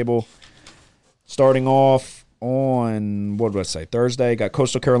around the table. Starting off on, what did I say, Thursday, got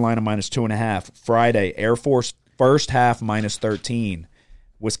Coastal Carolina minus 2.5. Friday, Air Force first half minus 13.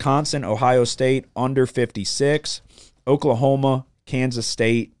 Wisconsin, Ohio State under 56. Oklahoma, Kansas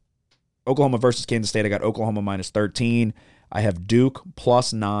State. Oklahoma versus Kansas State, I got Oklahoma minus 13. I have Duke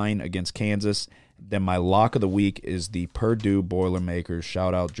plus 9 against Kansas. Then my lock of the week is the Purdue Boilermakers.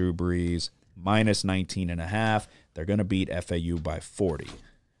 Shout out Drew Brees, minus 19.5. They're going to beat FAU by 40,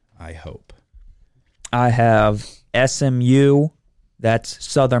 I hope. I have SMU, that's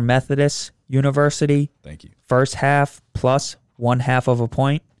Southern Methodist University. Thank you. First half plus 1/2 of a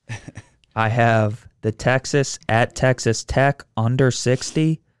point. I have the Texas at Texas Tech under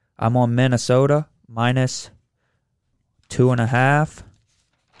 60. I'm on Minnesota, minus 2.5.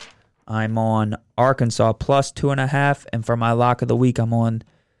 I'm on Arkansas, plus 2.5. And for my lock of the week, I'm on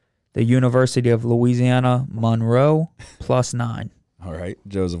the University of Louisiana, Monroe, plus 9. All right.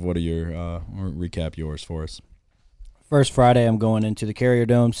 Joseph, what are your recap yours for us? First Friday, I'm going into the Carrier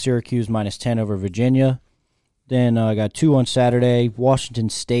Dome, Syracuse minus 10 over Virginia. Then I got 2 on Saturday, Washington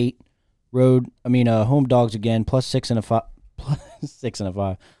State, home dogs again, plus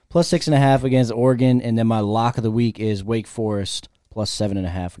 6.5. Plus 6.5 against Oregon, and then my lock of the week is Wake Forest plus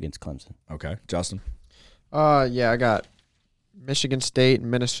 7.5 against Clemson. Okay, Justin. Yeah, I got Michigan State and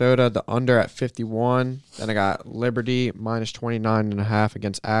Minnesota, the under at 51. Then I got Liberty minus 29.5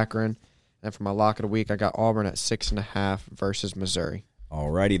 against Akron. And for my lock of the week, I got Auburn at 6.5 versus Missouri.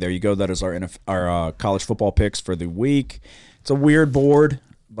 Alrighty, there you go. That is our college football picks for the week. It's a weird board,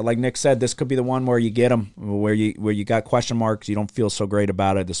 but like Nick said, this could be the one where you get them, where you got question marks, you don't feel so great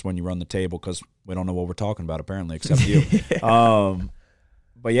about it. This is when you run the table because we don't know what we're talking about apparently, except you.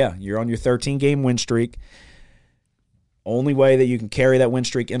 But yeah, you're on your 13-game win streak. Only way that you can carry that win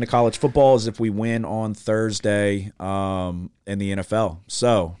streak into college football is if we win on Thursday in the NFL.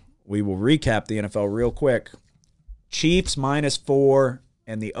 So we will recap the NFL real quick. Chiefs -4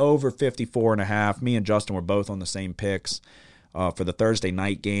 and the over 54.5. Me and Justin were both on the same picks for the Thursday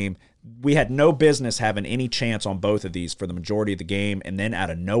night game. We had no business having any chance on both of these for the majority of the game, and then out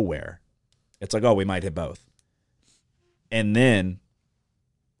of nowhere, it's like, oh, we might hit both. And then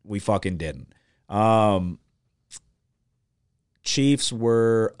we fucking didn't. Chiefs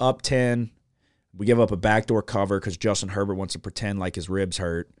were up 10. We give up a backdoor cover because Justin Herbert wants to pretend like his ribs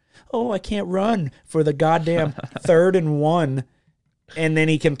hurt. Oh, I can't run for the goddamn 3rd and 1. And then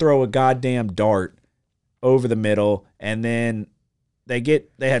he can throw a goddamn dart over the middle. And then they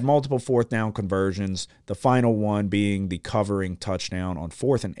had multiple 4th down conversions. The final one being the covering touchdown on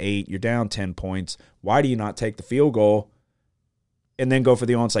 4th and 8. You're down 10 points. Why do you not take the field goal and then go for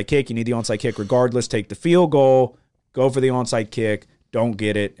the onside kick? You need the onside kick regardless. Take the field goal. Go for the onside kick, don't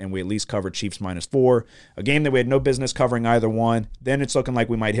get it, and we at least covered Chiefs -4. A game that we had no business covering either one. Then it's looking like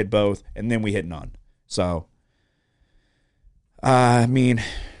we might hit both, and then we hit none. So, I mean,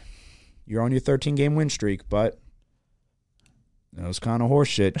 you're on your 13-game win streak, but that was kind of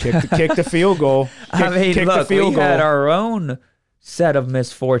horseshit. Kick the field goal. Look, we had our own set of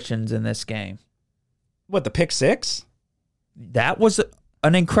misfortunes in this game. What, the pick six? That was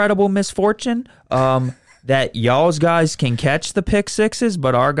an incredible misfortune. That y'all's guys can catch the pick sixes,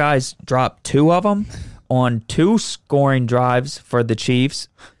 but our guys dropped 2 of them on 2 scoring drives for the Chiefs.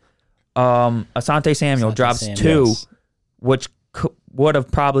 Asante Samuel drops 2, yes, which would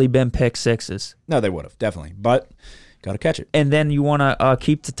have probably been pick sixes. No, they would have, definitely. But got to catch it. And then you want to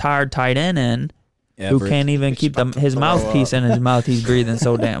keep the tired tight end in, who can't even keep his mouthpiece in his mouth. He's breathing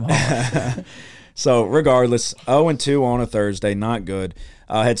so damn hard. So, regardless, 0-2 on a Thursday, not good.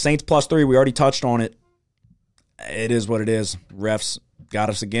 Had Saints +3. We already touched on it. It is what it is. Refs got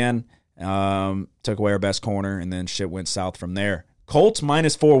us again, took away our best corner, and then shit went south from there. Colts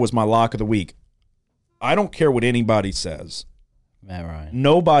 -4 was my lock of the week. I don't care what anybody says. Matt Ryan.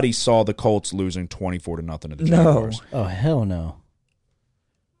 Nobody saw the Colts losing 24-0 to the Jaguars. No. Oh, hell no.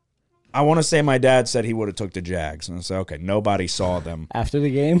 I want to say my dad said he would have took the Jags. And I said, okay, nobody saw them. After the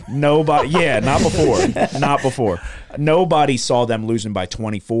game? Nobody. Yeah, not before. Not before. Nobody saw them losing by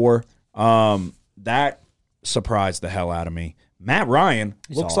 24. That surprised the hell out of me. Matt Ryan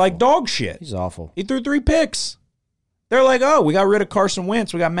looks like dog shit. He's awful. He threw 3 picks. They're like, oh, we got rid of Carson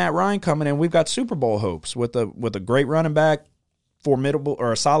Wentz. We got Matt Ryan coming in. We've got Super Bowl hopes with a great running back, formidable,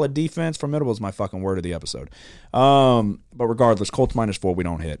 or a solid defense. Formidable is my fucking word of the episode. But regardless, Colts -4, we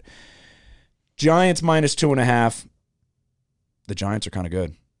don't hit. Giants -2.5. The Giants are kind of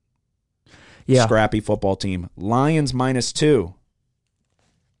good. Yeah. Scrappy football team. Lions -2.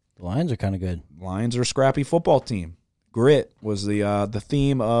 The Lions are kind of good. Lions are a scrappy football team. Grit was the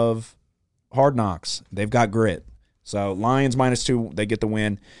theme of Hard Knocks. They've got grit. So Lions -2, they get the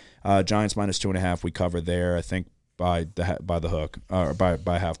win. Giants -2.5, we cover there. I think by the hook or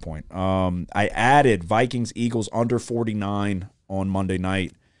by half point. I added Vikings Eagles under 49 on Monday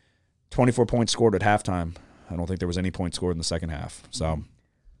night. 24 points scored at halftime. I don't think there was any points scored in the second half. So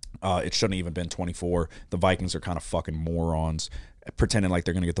it shouldn't even been 24. The Vikings are kind of fucking morons, pretending like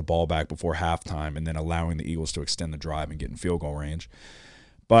they're going to get the ball back before halftime and then allowing the Eagles to extend the drive and get in field goal range.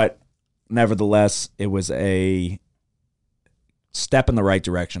 But nevertheless, it was a step in the right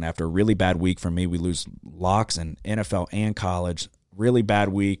direction after a really bad week for me. We lose locks in NFL and college. Really bad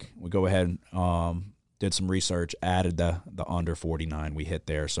week. We go ahead and did some research, added the under 49. We hit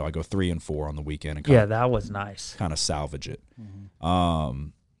there. So I go 3-4 on the weekend. And that was nice. Kind of salvage it. Mm-hmm.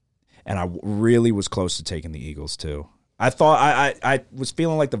 And I really was close to taking the Eagles too. I thought I was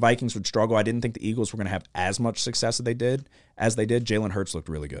feeling like the Vikings would struggle. I didn't think the Eagles were going to have as much success as they did. Jalen Hurts looked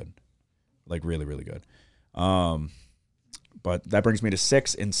really good, like really, really good. But that brings me to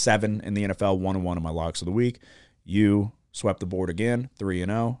 6-7 in the NFL, 1-1 in my locks of the week. You swept the board again,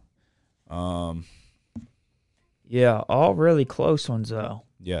 3-0. Yeah, all really close ones though.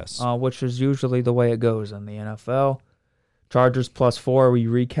 Yes, which is usually the way it goes in the NFL. Chargers +4. We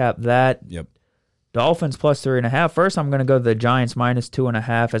recap that. Yep. Dolphins plus 3.5. First, I'm going to go to the Giants minus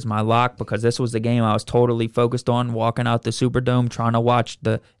 2.5 as my lock because this was the game I was totally focused on walking out the Superdome trying to watch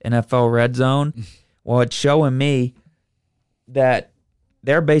the NFL Red Zone. Well, it's showing me that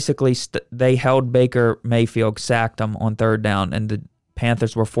they're basically they held Baker Mayfield, sacked him on third down, and the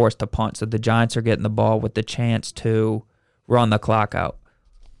Panthers were forced to punt. So the Giants are getting the ball with the chance to run the clock out.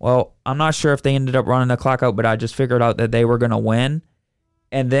 Well, I'm not sure if they ended up running the clock out, but I just figured out that they were going to win.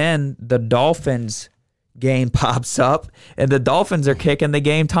 And then the Dolphins game pops up, and the Dolphins are kicking the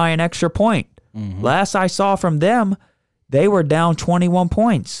game tying extra point. Mm-hmm. Last I saw from them, they were down 21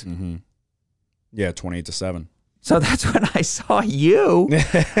 points. Mm-hmm. Yeah, 28-7. So that's when I saw you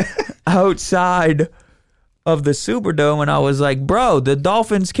outside of the Superdome, and I was like, bro, the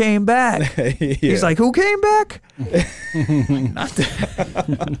Dolphins came back. Yeah. He's like, who came back?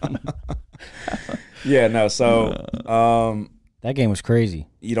 Yeah, no, so... that game was crazy.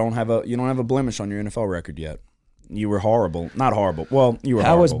 You don't have a blemish on your NFL record yet. You were horrible. Not horrible. Well, you were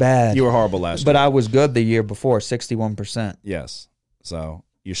horrible. I was bad. You were horrible last year. But I was good the year before, 61%. Yes. So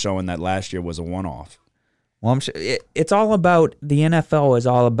you're showing that last year was a one-off. Well, it's all about, the NFL is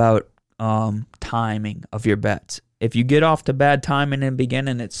all about timing of your bets. If you get off to bad timing in the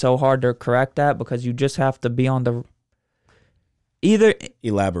beginning, it's so hard to correct that because you just have to be on the...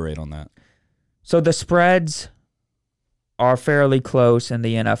 Elaborate on that. So the spreads are fairly close in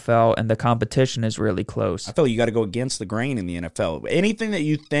the NFL, and the competition is really close. I feel like you got to go against the grain in the NFL. Anything that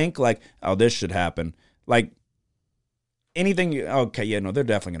you think like, oh, this should happen, like anything. Okay, yeah, no, they're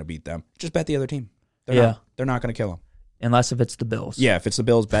definitely going to beat them. Just bet the other team. They're not going to kill them. Unless if it's the Bills. Yeah, if it's the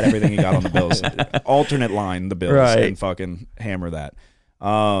Bills, bet everything you got on the Bills. Alternate line the Bills, right, and fucking hammer that.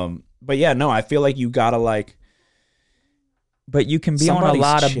 But yeah, no, I feel like you got to like. But you can be on a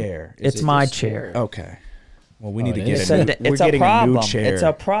lot of. Chair. It's my chair. Okay. Well, we need to get it's a problem. A new chair. It's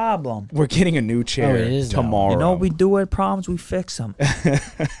a problem. We're getting a new chair tomorrow. You know what we do with problems? We fix them.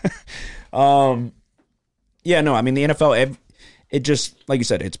 Yeah, no, I mean, the NFL, it just, like you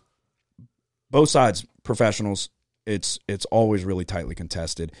said, it's both sides professionals. It's always really tightly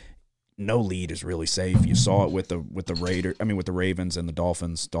contested. No lead is really safe. You saw it with the Ravens and the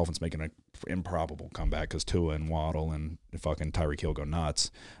Dolphins. Dolphins making an improbable comeback because Tua and Waddle and fucking Tyreek Hill go nuts.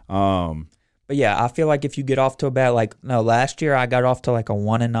 But yeah, I feel like if you get off to a bad, last year I got off to like a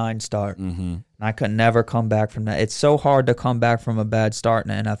 1-9 start. Mm-hmm. And I could never come back from that. It's so hard to come back from a bad start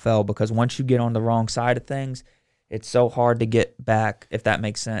in the NFL because once you get on the wrong side of things, it's so hard to get back, if that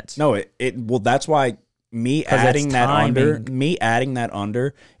makes sense. No, that's why me adding that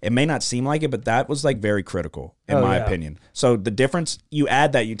under, it may not seem like it, but that was like very critical in my opinion. So the difference, you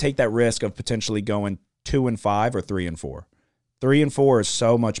add that, you take that risk of potentially going 2-5 or 3-4. 3-4 is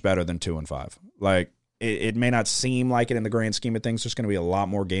so much better than 2-5. Like it may not seem like it in the grand scheme of things. There's going to be a lot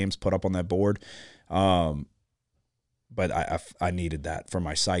more games put up on that board, but I needed that for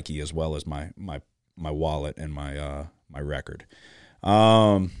my psyche as well as my wallet and my record.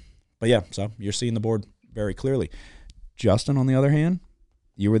 But yeah, so you're seeing the board very clearly. Justin, on the other hand,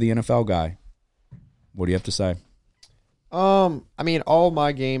 you were the NFL guy. What do you have to say? I mean, all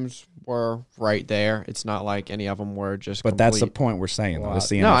my games were right there. It's not like any of them were just. But that's the point we're saying, though. It's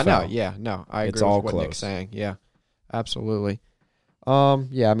the NFL. No, I know. Yeah, no, I agree with what Nick's saying. Yeah, absolutely.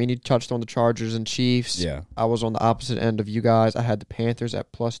 Yeah, I mean, you touched on the Chargers and Chiefs. Yeah, I was on the opposite end of you guys. I had the Panthers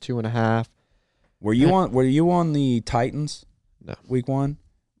at plus 2.5. Were you on the Titans? No. Week 1.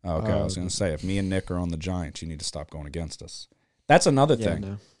 Oh, okay, I was going to say, if me and Nick are on the Giants, you need to stop going against us. That's another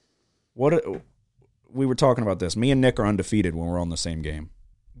thing. No. We were talking about this. Me and Nick are undefeated when we're on the same game.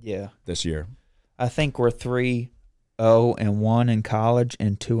 Yeah. This year. I think we're 3-0-1 in college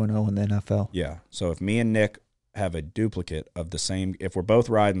and 2-0 in the NFL. Yeah. So if me and Nick have a duplicate of the same, if we're both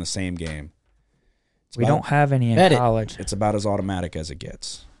riding the same game. We don't have any in college. It's about as automatic as it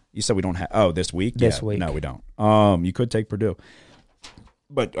gets. You said we don't have, this week? This week. No, we don't. You could take Purdue.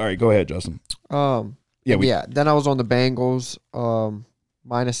 But, all right, go ahead, Justin. Then I was on the Bengals,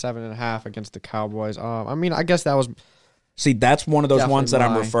 minus 7.5 against the Cowboys. I mean, I guess that was... See, that's one of those ones that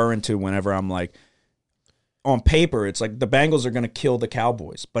I'm referring to whenever I'm like, on paper, it's like the Bengals are going to kill the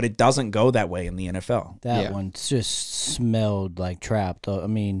Cowboys, but it doesn't go that way in the NFL. That one just smelled like trap, though. I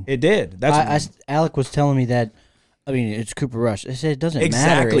mean... It did. Alec was telling me that, I mean, it's Cooper Rush. I said it doesn't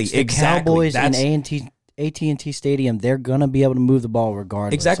matter. It's the Cowboys in AT&T Stadium. They're going to be able to move the ball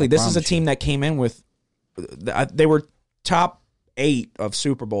regardless. Exactly. This is a team that came in with... They were top 8 of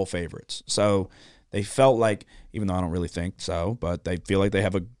Super Bowl favorites. So they felt like, even though I don't really think so, but they feel like they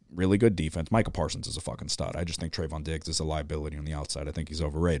have a really good defense. Michael Parsons is a fucking stud. I just think Trayvon Diggs is a liability on the outside. I think he's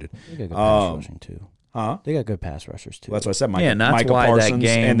overrated. Pass rushing too. Huh? They got good pass rushers too. That's what I said. And that's Micah why Parsons, that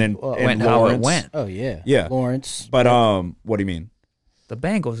game and then went and how Lawrence. it went. Oh yeah, Yeah. Lawrence. But what do you mean? The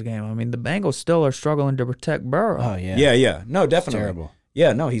Bengals game. I mean, the Bengals still are struggling to protect Burrow. Oh yeah, Yeah. No, definitely. terrible.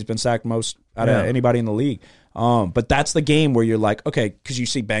 Yeah, no, he's been sacked most out of anybody in the league. But that's the game where you're like, okay, because you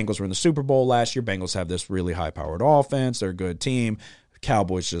see Bengals were in the Super Bowl last year. Bengals have this really high-powered offense. They're a good team.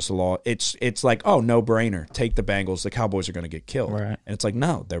 Cowboys just lost. It's like, oh, no brainer. Take the Bengals. The Cowboys are going to get killed. Right. And it's like,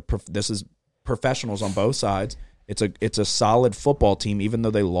 no, this is professionals on both sides. It's a solid football team, even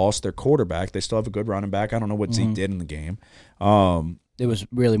though they lost their quarterback. They still have a good running back. I don't know what Zeke did in the game. It was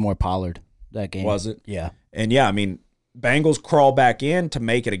really more Pollard that game. Was it? Yeah. And yeah, I mean, Bengals crawl back in to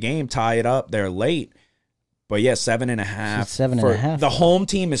make it a game, tie it up. They're late. But yeah, 7.5. It's 7.5. The home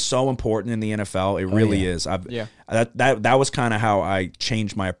team is so important in the NFL. It really is. That was kind of how I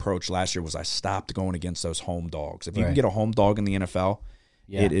changed my approach last year. Was I stopped going against those home dogs. If you can get a home dog in the NFL,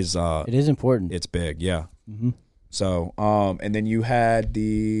 it is important. It's big. Yeah. Mm-hmm. So, and then you had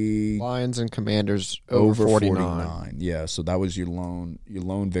the Lions and Commanders over 49. Yeah, so that was your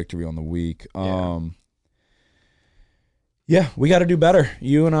lone victory on the week. Yeah, we got to do better.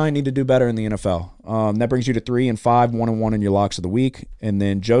 You and I need to do better in the NFL. That brings you to 3-5, 1-1 in your locks of the week. And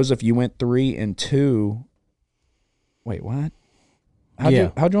then Joseph, you went 3-2. Wait, what? How'd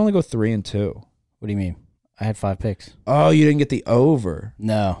you only go 3-2? What do you mean? I had 5 picks. Oh, you didn't get the over.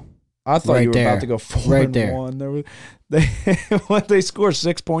 No. I thought you were about to go 4-1. They scored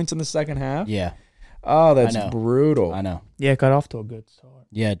 6 points in the second half. Yeah. Oh, that's brutal. I know. Yeah, it got off to a good start.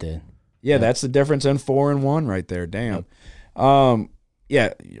 Yeah, it did. Yeah, that's the difference in 4-1 right there. Damn.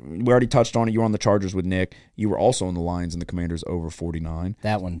 Yeah, we already touched on it. You were on the Chargers with Nick. You were also on the Lions and the Commanders over 49.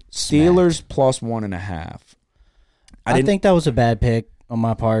 That one. Steelers smacked. plus 1.5. I think that was a bad pick on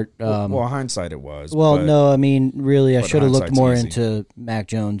my part. Well, hindsight it was. Well, no, I mean, really, I should have looked more easy. into Mac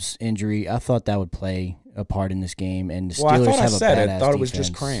Jones' injury. I thought that would play a part in this game, and the Steelers I thought have I said a it. badass I thought it was defense.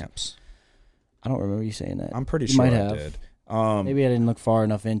 just cramps. I don't remember you saying that. I'm pretty You sure might I have. did. Maybe I didn't look far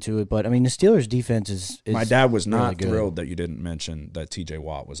enough into it, but I mean, the Steelers' defense is my dad was not really good. thrilled that you didn't mention that T.J.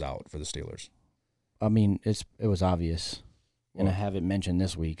 Watt was out for the Steelers. I mean, it was obvious, and I haven't mentioned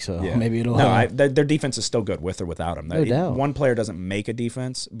this week, so Yeah. maybe it'll. No, their defense is still good with or without him. No doubt. One player doesn't make a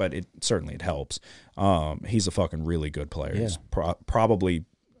defense, but it helps. He's a fucking really good player. Yeah. He's probably,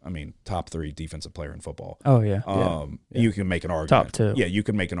 I mean, top 3 defensive player in football. Oh, yeah. You can make an argument. Top 2. Yeah, you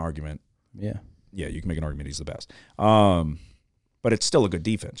can make an argument. Yeah. Yeah, you can make an argument he's the best. But it's still a good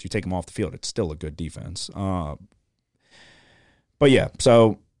defense. You take him off the field, it's still a good defense. But yeah,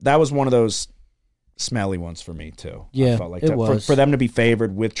 so that was one of those smelly ones for me too. Yeah, I felt like it that. was. For them to be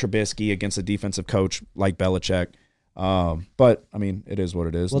favored with Trubisky against a defensive coach like Belichick. But I mean, it is what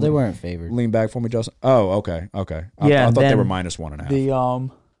it is. Well, they weren't favored. Lean back for me, Justin. Oh, okay. I thought they were minus 1.5. The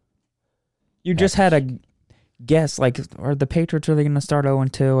you just had a guess, like, are the Patriots really going to start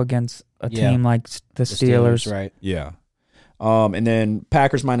 0-2 against a team like the Steelers? Right? Yeah. And then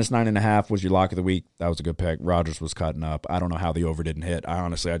Packers minus 9.5 was your lock of the week. That was a good pick. Rodgers was cutting up. I don't know how the over didn't hit. I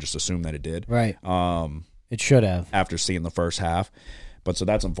just assumed that it did. Right. It should have. After seeing the first half. But so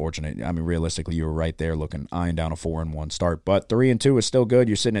that's unfortunate. I mean, realistically, you were right there eyeing down a 4-1 start. But 3-2 is still good.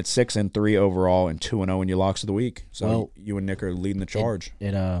 You're sitting at 6-3 overall and 2-0 in your locks of the week. So you and Nick are leading the charge.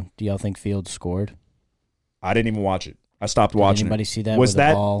 Do y'all think Fields scored? I didn't even watch it. I stopped watching Anybody it. see that? Was with that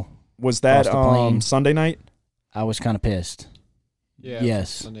the ball was that across the plane? Sunday night? I was kind of pissed. Yeah.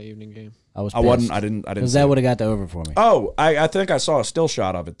 Yes. Sunday evening game. I was. I pissed. didn't. Because see that it. would have got the over for me. Oh, I think I saw a still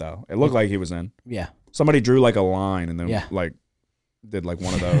shot of it though. It looked like he was in. Yeah. Somebody drew like a line and then Yeah. like did like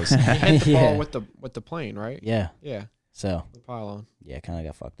one of those. He hit the Yeah. ball with the plane, right? Yeah. Yeah. So The pylon. yeah, kind of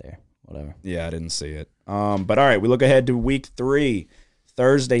got fucked there. Whatever. Yeah, I didn't see it. But all right, we look ahead to week 3.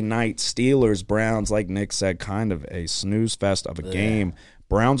 Thursday night, Steelers, Browns, like Nick said, kind of a snooze fest of a game.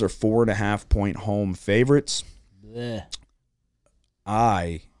 Browns are 4.5-point home favorites. Blech.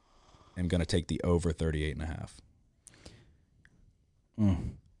 I am going to take the over 38.5.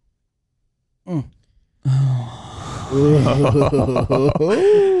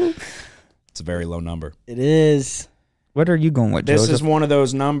 It's a very low number. It is. What are you going with, This Joseph? is one of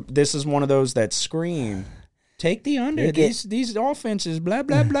those This is one of those that scream, take the under. These offenses, blah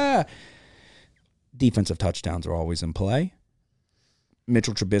blah blah. Defensive touchdowns are always in play.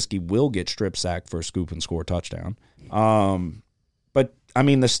 Mitchell Trubisky will get strip sacked for a scoop and score touchdown. But I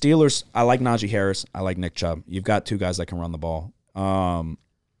mean, the Steelers. I like Najee Harris. I like Nick Chubb. You've got 2 guys that can run the ball. I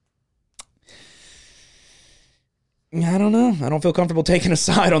don't know. I don't feel comfortable taking a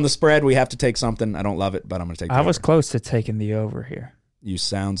side on the spread. We have to take something. I don't love it, but I'm going to take the I was over. close to taking the over here. You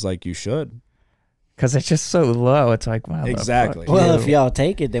sounds like you should. Because it's just so low. It's like, wow. Exactly. Well, if y'all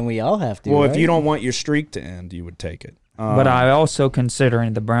take it, then we all have to. Well, right? if you don't want your streak to end, you would take it. But I also,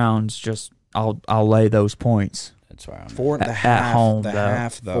 considering the Browns, just I'll lay those points. That's right. 4.5 at home. The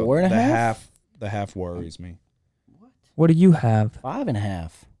half though. 4.5? The half worries me. What do you have?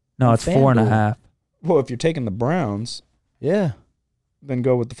 5.5. No, it's 4.5. Well, if you're taking the Browns, Yeah. then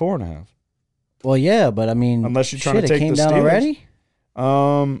go with the 4.5. Well, yeah, but I mean, Unless you're trying to take it came the down Steelers.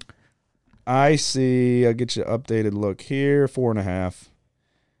 already. I see. I'll get you an updated look here. 4.5.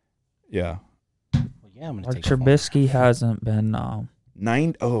 Yeah. Well, yeah, I'm gonna take Trubisky hasn't been.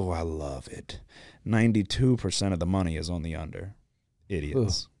 Oh, I love it. 92% of the money is on the under.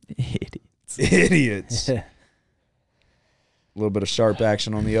 Idiots. Idiots. A little bit of sharp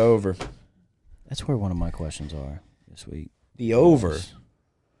action on the over. That's where one of my questions are this week. The over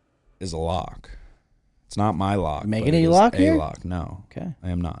is a lock. It's not my lock. Making a lock here? A lock. No. Okay. I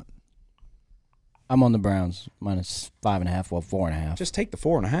am not. I'm on the Browns minus 5.5. Well, 4.5. Just take the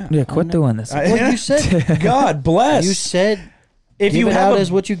 4.5. Yeah, quit doing this. Well, you said. God bless. You said. If give you it have out as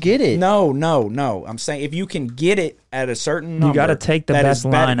what you get it. No. I'm saying if you can get it at a certain number, you got to take the best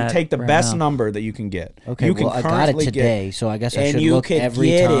line. You take the right best now. number that you can get. Okay, you can well, I got it today, so I guess I should look every time. And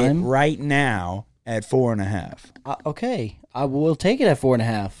you can get it right now at 4.5. Okay, I will take it at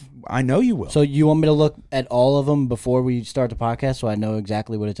 4.5. I know you will. So you want me to look at all of them before we start the podcast, so I know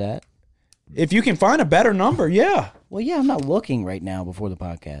exactly what it's at? If you can find a better number, yeah. Well, yeah, I'm not looking right now before the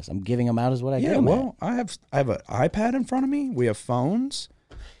podcast. I'm giving them out as what I get them well, I have an iPad in front of me. We have phones.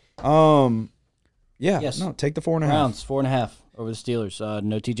 Yeah. Yes. No, take the 4.5. Browns 4.5 over the Steelers.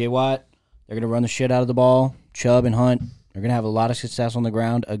 No TJ Watt. They're going to run the shit out of the ball. Chubb and Hunt. They're going to have a lot of success on the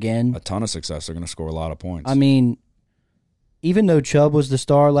ground again. A ton of success. They're going to score a lot of points. I mean, even though Chubb was the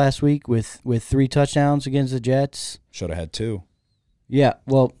star last week with 3 touchdowns against the Jets. Should have had 2. Yeah,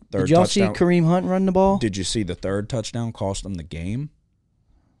 well, Third did y'all touchdown. see Kareem Hunt run the ball? Did you see the 3rd touchdown cost them the game?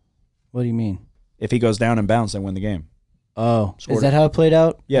 What do you mean? If he goes down and bounds, they win the game. Oh, is that how it played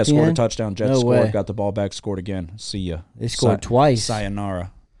out? Yeah, scored end? a touchdown. Jets No scored, way. got the ball back, scored again. See ya. They scored twice.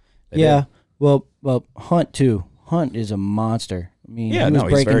 Sayonara. They Yeah, did. well, Hunt too. Hunt is a monster. I mean, Yeah, he was no,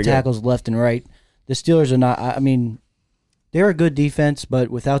 he's breaking very good. tackles left and right. The Steelers are not. I mean, they're a good defense, but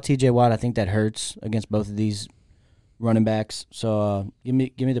without T.J. Watt, I think that hurts against both of these running backs. So give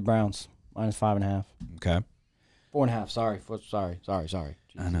me the Browns minus 5.5. Okay. 4.5. Sorry.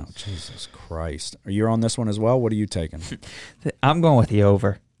 I know. Jesus Christ. Are you on this one as well? What are you taking? I'm going with the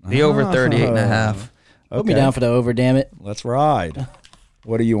over. The over 38.5. Put me down for the over, damn it. Let's ride.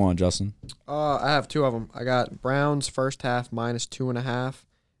 What are you on, Justin? I have 2 of them. I got Browns first half minus 2.5,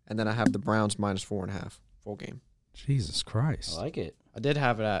 and then I have the Browns minus 4.5 full game. Jesus Christ. I like it. I did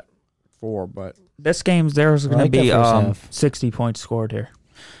have it at 4, but This game's there's going like to be that first half. 60 points scored here.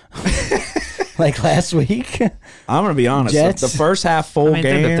 Like last week. I'm going to be honest. Jets? The first half full I mean,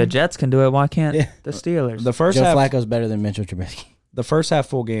 game. if the Jets can do it, why can't Yeah. the Steelers? The first Joe half. Flacco's better than Mitchell Trubisky. The first half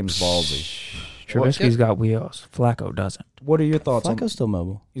full game is ballsy. Trubisky's got wheels. Flacco doesn't. What are your thoughts on? Flacco's still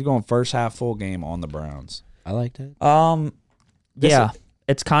mobile. He's going first half full game on the Browns. I like that. Yeah,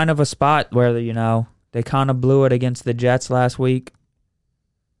 it's kind of a spot where they kind of blew it against the Jets last week.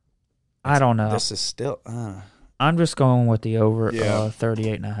 I don't know. This is still. I'm just going with the over Yeah.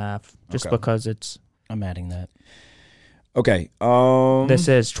 38.5, just Okay. because it's. I'm adding that. Okay. This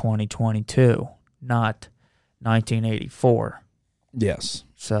is 2022, not 1984. Yes.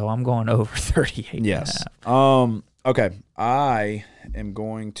 So I'm going over 38.5. Yes. Okay. I am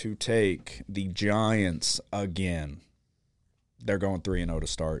going to take the Giants again. They're going 3-0 to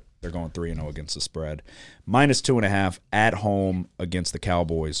start. They're going 3-0 against the spread. Minus 2.5 at home against the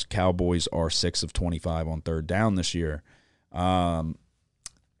Cowboys. Cowboys are 6 of 25 on 3rd down this year. That's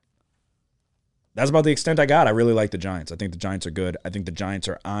about the extent I got. I really like the Giants. I think the Giants are good. I think the Giants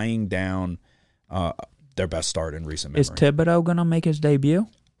are eyeing down their best start in recent memory. Is Thibodeau going to make his debut?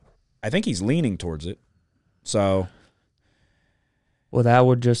 I think he's leaning towards it. So, Well, that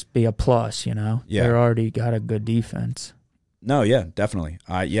would just be a plus, Yeah. They're already got a good defense. no, yeah, definitely.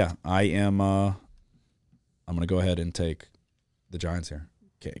 I am. I'm going to go ahead and take the Giants here.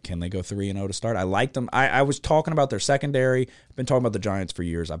 Can they go 3-0 to start? I like them. I was talking about their secondary. I've been talking about the Giants for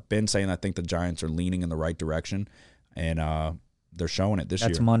years. I've been saying I think the Giants are leaning in the right direction, and they're showing it this year.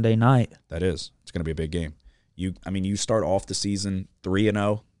 That's Monday night. That is. It's going to be a big game. You start off the season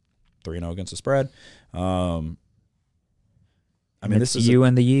 3-0 against the spread. This is you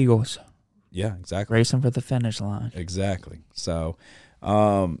and the Eagles. Yeah, exactly. Racing for the finish line. Exactly. So,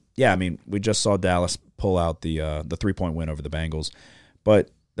 we just saw Dallas pull out the 3-point win over the Bengals, but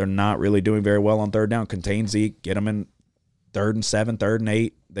they're not really doing very well on 3rd down. Contain Zeke, get them in 3rd and 7, 3rd and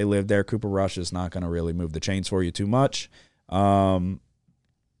 8. They live there. Cooper Rush is not going to really move the chains for you too much. Yeah.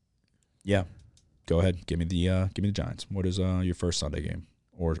 Go ahead. Give me the Giants. What is your first Sunday game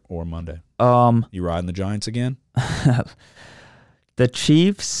or Monday? You riding the Giants again? The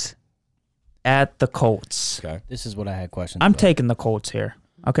Chiefs at the Colts. Okay. This is what I had questions I'm about. taking the Colts here.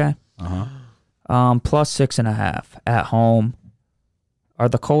 Okay. Uh-huh. Plus 6.5 at home. Are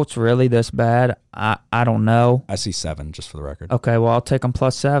the Colts really this bad? I don't know. I see 7, just for the record. Okay, well, I'll take them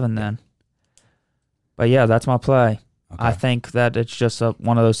plus 7 then. But yeah, that's my play. Okay. I think that it's just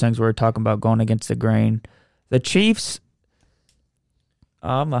one of those things where we're talking about going against the grain. The Chiefs,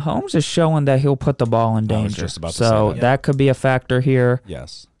 Mahomes is showing that he'll put the ball in danger. I was just about to say that could be a factor here.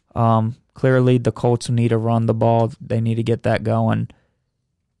 Yes. Clearly, the Colts need to run the ball. They need to get that going.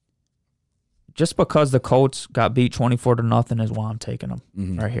 Just because the Colts got beat 24-0 is why I'm taking them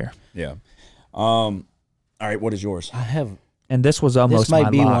right here. Yeah. All right, what is yours? I have, and this was almost my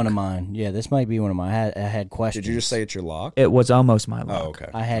lock. This might be one of mine. Yeah, this might be one of mine. I had questions. Did you just say it's your lock? It was almost my lock. Oh, okay.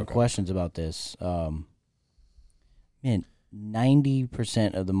 I had questions about this. Man,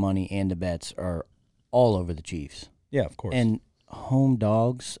 90% of the money and the bets are all over the Chiefs. Yeah, of course. And home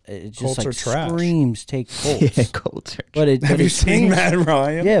dogs, it just Colts are trash. Screams take Colts. Yeah, Colts are but it, Have you seen Matt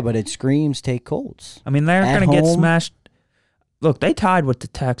Ryan? Yeah, but it screams take Colts. I mean, they're going to get smashed. Look, they tied with the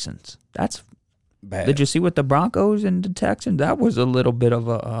Texans. That's bad. Did you see what the Broncos and the Texans? That was a little bit of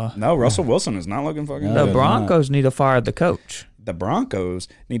a... No, Russell Wilson is not looking fucking The good. Broncos need to fire the coach. The Broncos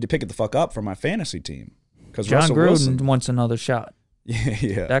need to pick it the fuck up for my fantasy team. Because John Russell Gruden Wilson wants another shot.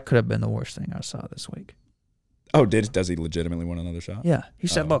 Yeah. That could have been the worst thing I saw this week. Oh, does he legitimately want another shot? Yeah. He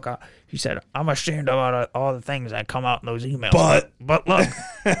said, look, I'm ashamed about all the things that come out in those emails. But look,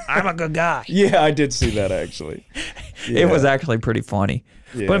 I'm a good guy. Yeah, I did see that, actually. Yeah. It was actually pretty funny.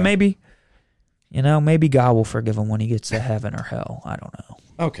 Yeah. But maybe God will forgive him when he gets to heaven or hell. I don't know.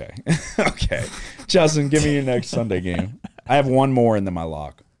 Okay. Okay. Justin, give me your next Sunday game. I have one more and then my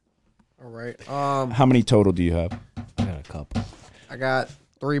lock. All right. How many total do you have? I got a couple. I got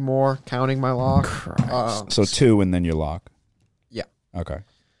 3 more, counting my lock. So 2 and then your lock. Yeah. Okay.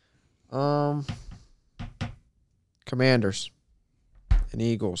 Commanders and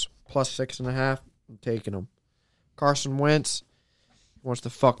Eagles plus 6.5. I'm taking them. Carson Wentz wants to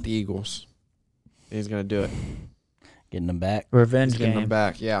fuck the Eagles. He's gonna do it. Getting them back. Revenge Getting game. them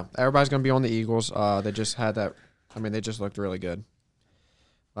back. Yeah. Everybody's gonna be on the Eagles. They just had that. I mean, they just looked really good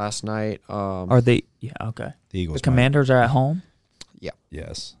last night. Are they? Yeah. Okay. The Eagles. The Commanders are at home. Yeah.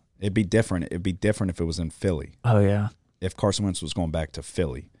 Yes. It'd be different. It'd be different if it was in Philly. Oh yeah. If Carson Wentz was going back to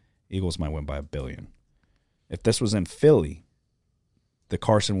Philly, Eagles might win by $1 billion. If this was in Philly, the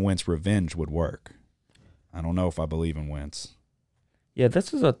Carson Wentz revenge would work. I don't know if I believe in Wentz. Yeah,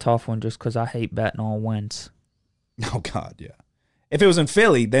 this is a tough one just because I hate betting on Wentz. Oh, God, yeah. If it was in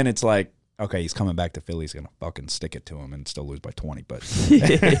Philly, then it's like, okay, he's coming back to Philly. He's going to fucking stick it to him and still lose by 20. But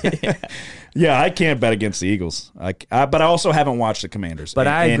yeah, I can't bet against the Eagles. But I also haven't watched the Commanders. But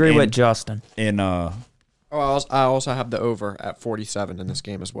I agree with Justin. I also have the over at 47 in this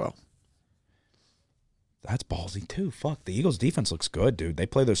game as well. That's ballsy, too. Fuck, the Eagles' defense looks good, dude. They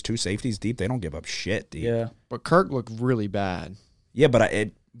play those 2 safeties deep. They don't give up shit deep. Yeah. But Kirk looked really bad. Yeah, but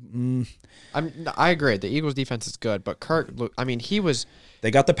I agree. The Eagles' defense is good, but Kirk look. I mean, he was.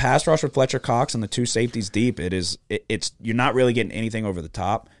 They got the pass rush with Fletcher Cox and the 2 safeties deep. It's you're not really getting anything over the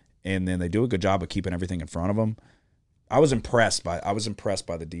top, and then they do a good job of keeping everything in front of them. I was impressed by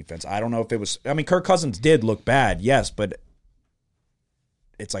the defense. I don't know if it was. I mean, Kirk Cousins did look bad, yes, but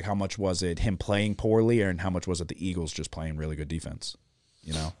it's like how much was it him playing poorly, and how much was it the Eagles just playing really good defense?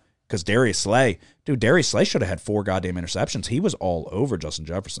 You know, because Darius Slay should have had 4 goddamn interceptions. He was all over Justin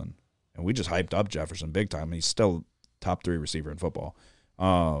Jefferson, and we just hyped up Jefferson big time. He's still top 3 receiver in football.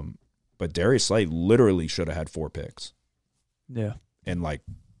 But Darius Slay literally should have had 4 picks. Yeah. And like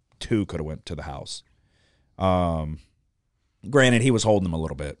 2 could have went to the house. Granted, he was holding them a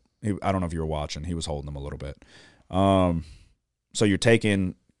little bit. I don't know if you were watching. He was holding them a little bit. So you're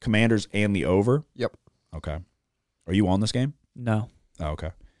taking Commanders and the over? Yep. Okay. Are you on this game? No. Oh,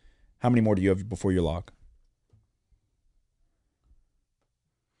 okay. How many more do you have before your lock?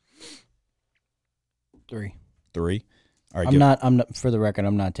 3. 3? All right. I'm not. For the record,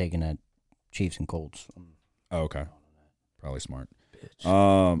 I'm not taking that Chiefs and Colts. Oh, okay. Probably smart.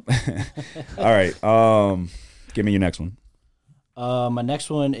 All right. Give me your next one. My next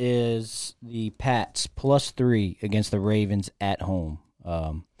one is the Pats plus 3 against the Ravens at home.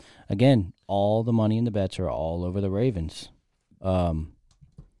 Again, all the money in the bets are all over the Ravens. So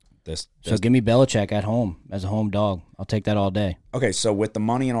give me Belichick at home as a home dog. I'll take that all day. Okay, so with the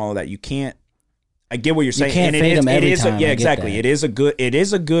money and all of that, you can't. I get what you're saying. You can't fade them every time. Yeah, exactly. It is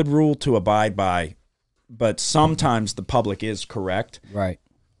a good rule to abide by, but sometimes the public is correct. Right.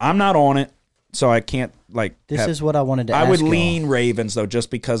 I'm not on it, so I can't This is what I wanted to ask. I would lean Ravens though,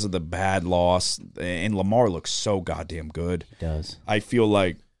 just because of the bad loss, and Lamar looks so goddamn good. He does. I feel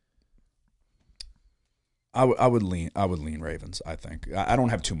like I would lean Ravens. I think I don't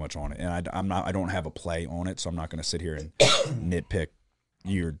have too much on it, and I don't have a play on it, so I'm not going to sit here and nitpick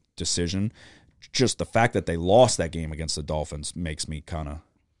your decision. Just the fact that they lost that game against the Dolphins makes me kind of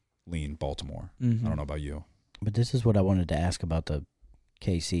lean Baltimore. I don't know about you, but this is what I wanted to ask about the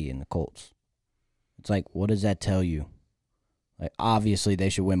KC and the Colts. It's like, what does that tell you? Like, obviously they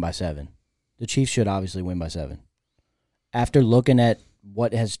should win by 7. The Chiefs should obviously win by 7. After looking at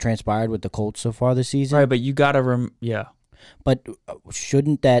what has transpired with the Colts so far this season. Right, but you got to But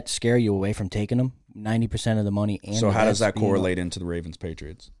shouldn't that scare you away from taking them? 90% of the money. And so how does that correlate into the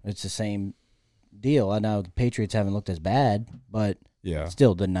Ravens-Patriots? It's the same deal. I know the Patriots haven't looked as bad, but yeah,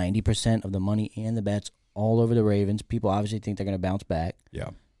 still the 90% of the money and the bets all over the Ravens. People obviously think they're going to bounce back. Yeah.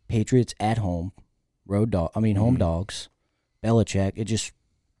 Patriots at home, home dogs. Belichick. It just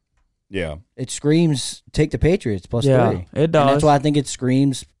it screams take the Patriots plus 3. It does. And that's why I think it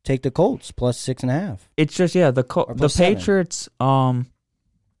screams take the Colts plus 6.5. It's just the Patriots.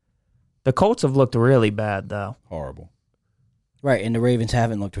 The Colts have looked really bad though. Horrible. Right, and the Ravens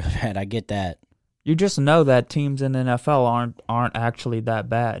haven't looked really bad. I get that. You just know that teams in the NFL aren't actually that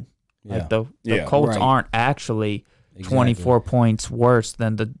bad. Yeah. Like the Colts aren't actually 24 points worse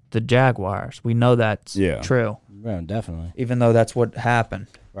than the Jaguars. We know that's true. Yeah, definitely. Even though that's what happened.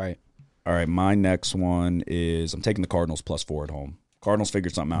 Right. All right, my next one is I'm taking the Cardinals plus 4 at home. Cardinals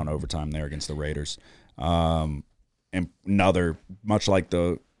figured something out in overtime there against the Raiders. And another, much like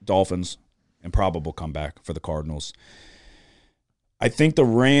the Dolphins, improbable comeback for the Cardinals. I think the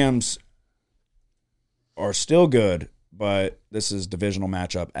Rams are still good, but this is divisional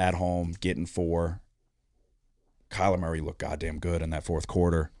matchup at home, getting 4. Kyler Murray looked goddamn good in that fourth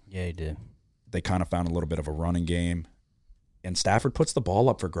quarter. Yeah, he did. They kind of found a little bit of a running game. And Stafford puts the ball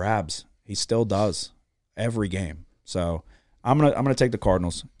up for grabs. He still does every game. So I'm gonna take the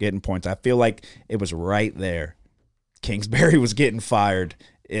Cardinals, getting points. I feel like it was right there. Kingsbury was getting fired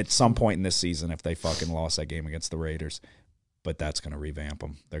at some point in this season if they fucking lost that game against the Raiders. But that's going to revamp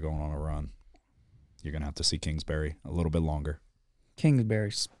them. They're going on a run. You're going to have to see Kingsbury a little bit longer.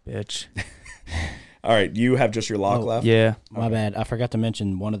 Kingsbury's bitch. All right, you have just your lock left? Yeah. My bad. I forgot to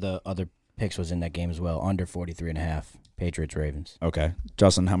mention one of the other picks was in that game as well, under 43.5, Patriots-Ravens. Okay.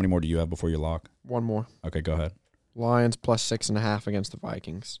 Justin, how many more do you have before you lock? One more. Okay, go ahead. Lions plus 6.5 against the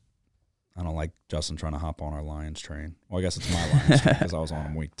Vikings. I don't like Justin trying to hop on our Lions train. Well, I guess it's my Lions train because I was on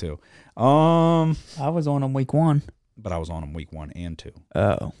them week 2. I was on them week 1. But I was on them week 1 and 2.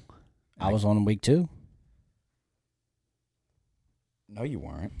 Oh. I was on them week 2. No, you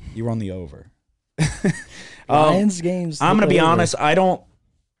weren't. You were on the over. Lions games. I'm going to be honest. I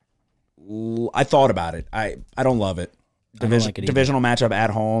thought about it. I don't love it. Divisional matchup at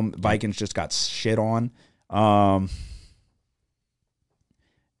home. Vikings just got shit on. The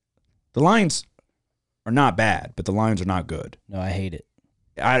Lions are not bad, but the Lions are not good. No, I hate it.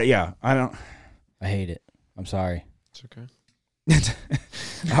 I don't. I hate it. I'm sorry. It's okay.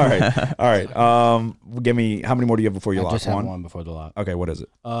 All right. Give me, how many more do you have before you lock? I just have one before the lock. Okay, what is it?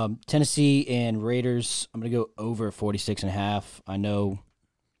 Tennessee and Raiders. I'm going to go over 46.5. I know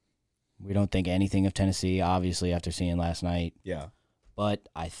we don't think anything of Tennessee, obviously, after seeing last night. Yeah. But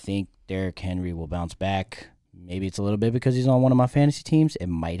I think Derrick Henry will bounce back. Maybe it's a little bit because he's on one of my fantasy teams. It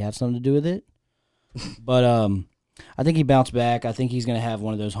might have something to do with it. But I think he bounced back. I think he's going to have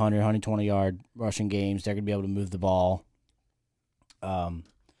one of those 100, 120-yard rushing games. They're going to be able to move the ball.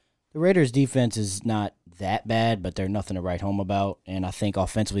 The Raiders' defense is not that bad, but they're nothing to write home about. And I think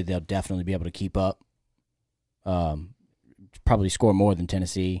offensively they'll definitely be able to keep up. Probably score more than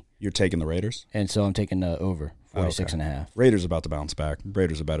Tennessee. You're taking the Raiders? And so I'm taking the over, 46.5. Raiders about to bounce back.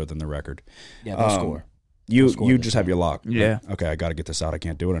 Raiders are better than the record. Yeah, they'll score. You just have your lock. Yeah. Okay, I got to get this out. I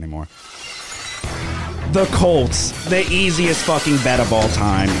can't do it anymore. The Colts, the easiest fucking bet of all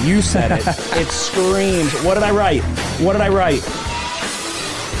time. You said it. It screams. What did I write?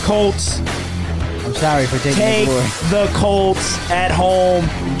 Colts. I'm sorry for taking Take the Colts at home,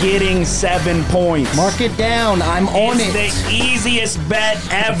 getting 7 points. Mark it down. I'm on it. It's the easiest bet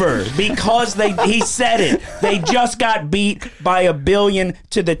ever because he said it. They just got beat by $1 billion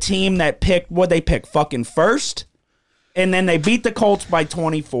to the team that picked, what they pick, fucking first? And then they beat the Colts by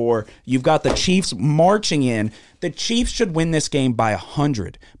 24. You've got the Chiefs marching in. The Chiefs should win this game by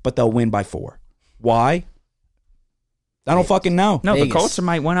 100, but they'll win by 4. Why? I don't fucking know. No, Vegas. the Colts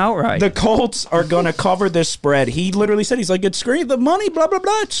might win outright. The Colts are going to cover this spread. He literally said, he's like, it screams, the money, blah, blah,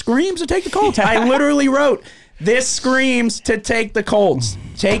 blah. It screams to take the Colts. I literally wrote, this screams to take the Colts.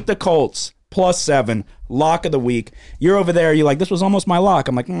 Take the Colts. +7. Lock of the week. You're over there. You're like, this was almost my lock.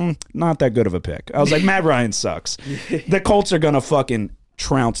 I'm like, not that good of a pick. I was like, Matt Ryan sucks. The Colts are going to fucking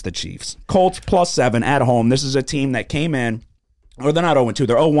trounce the Chiefs. Colts +7 at home. This is a team that came in, or they're not 0-2.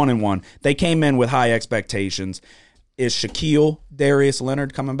 They're 0-1-1. They came in with high expectations. Is Shaquille Darius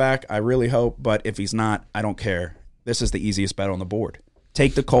Leonard coming back? I really hope, but if he's not, I don't care. This is the easiest bet on the board.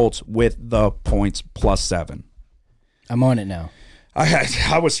 Take the Colts with the points +7. I'm on it now.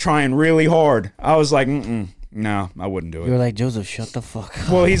 I was trying really hard. I was like, no, I wouldn't do You it. were like, Joseph, shut the fuck up.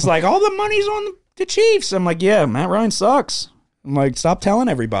 Well, he's like, all the money's on the Chiefs. I'm like, yeah, Matt Ryan sucks. I'm like, stop telling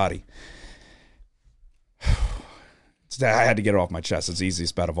everybody. I had to get it off my chest. It's the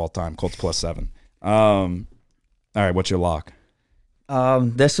easiest bet of all time. Colts +7. All right, what's your lock?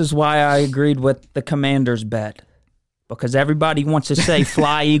 This is why I agreed with the Commanders bet. Because everybody wants to say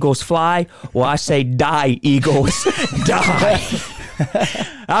fly, Eagles, fly. Well, I say die, Eagles, die.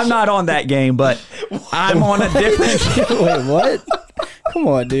 I'm not on that game, but I'm on a different... Wait, what? Come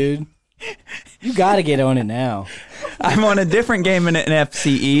on, dude. You got to get on it now. I'm on a different game in the NFC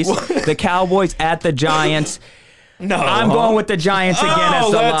East. The Cowboys at the Giants. No, I'm going with the Giants again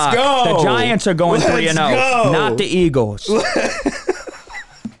as the lock. Go. The Giants are going 3-0, not the Eagles.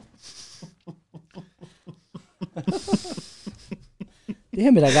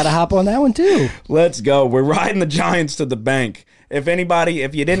 Damn it, I got to hop on that one too. Let's go. We're riding the Giants to the bank. If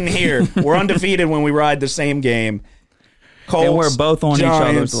you didn't hear, we're undefeated when we ride the same game. Colts, And we're both on Giants,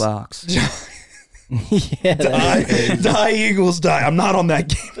 each other's locks. Yeah, die, Eagles, die. I'm not on that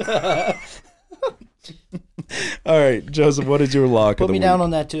game. All right, Joseph, what is your lock? put me down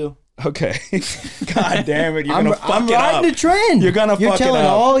on that too. Okay. God damn it. You're going to fuck I'm it up. riding the trend. You're going to fuck it up. You're telling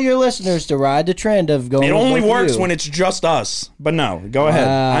all your listeners to ride the trend of going. It with only both of works you. when it's just us. But no, go ahead.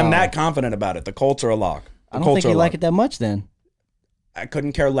 Wow. I'm that confident about it. The Colts are a lock. I don't think you like it that much then. I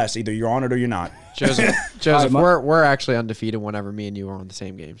couldn't care less. Either you're on it or you're not. Joseph, Right, we're actually undefeated whenever me and you are on the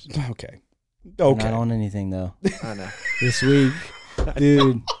same games. Okay. Not on anything though. I know. This week,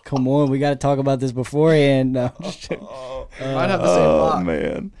 dude, come on, we got to talk about this beforehand. No. Might have the same lock.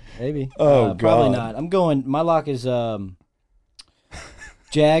 Man. Maybe. Oh, probably God. not. I'm going. My lock is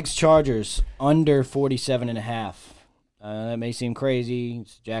Jags Chargers under 47.5. That may seem crazy.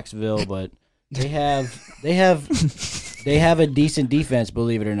 It's Jacksonville, but they have a decent defense.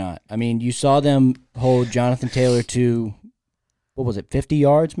 Believe it or not. I mean, you saw them hold Jonathan Taylor to what was it, 50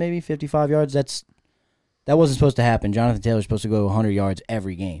 yards, maybe 55 yards. That wasn't supposed to happen. Jonathan Taylor's supposed to go 100 yards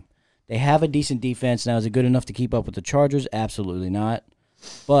every game. They have a decent defense. Now, is it good enough to keep up with the Chargers? Absolutely not.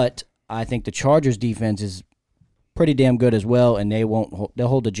 But I think the Chargers' defense is pretty damn good as well, and they'll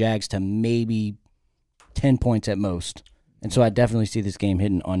hold the Jags to maybe 10 points at most. And so I definitely see this game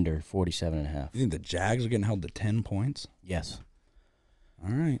hitting under 47.5. You think the Jags are getting held to 10 points? Yes.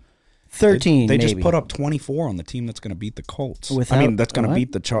 All right. 13, They maybe. just put up 24 on the team that's going to beat the Colts. That's going to what?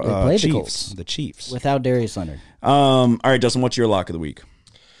 beat the They played the Chiefs. Colts. The Chiefs. Without Darius Leonard. All right, Justin, what's your lock of the week?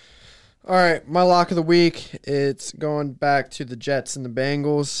 All right, my lock of the week, it's going back to the Jets and the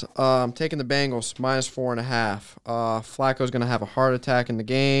Bengals. I'm taking the Bengals -4.5. Flacco's going to have a heart attack in the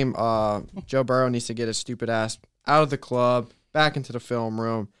game. Joe Burrow needs to get his stupid ass out of the club, back into the film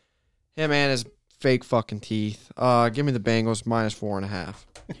room. Him and his fake fucking teeth. Give me the Bengals -4.5.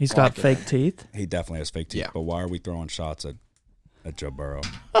 He's got fake teeth. He definitely has fake teeth, Yeah. but why are we throwing shots at Joe Burrow?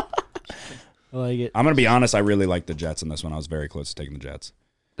 I like it. I'm going to be honest, I really like the Jets in this one. I was very close to taking the Jets.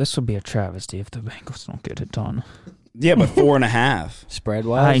 This would be a travesty if the Bengals don't get it done. Yeah, but 4.5.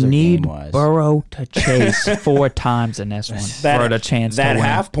 Spread-wise I or need game-wise? Burrow to chase 4 times in this one for the chance to That win.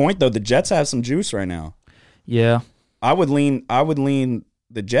 half point, though, the Jets have some juice right now. Yeah. I would lean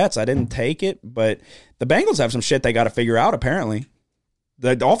the Jets. I didn't take it, but the Bengals have some shit they got to figure out, apparently.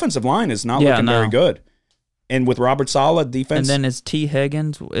 The offensive line is not looking very good. And with Robert Saleh, defense. And then is T.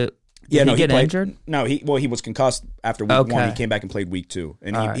 Higgins, did he he get played, injured? No, he was concussed after week Okay. 1. He came back and played week 2.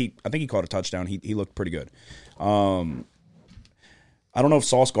 And All I think he caught a touchdown. He looked pretty good. I don't know if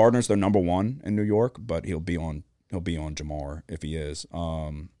Sauce Gardner's their number 1 in New York, but he'll be on Jamar if he is.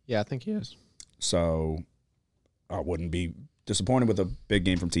 Yeah, I think he is. So I wouldn't be disappointed with a big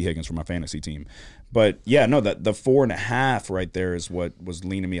game from T. Higgins for my fantasy team. But yeah, no, the 4.5 right there is what was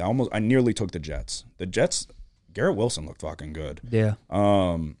leaning me. I nearly took the Jets. The Jets, Garrett Wilson looked fucking good. Yeah.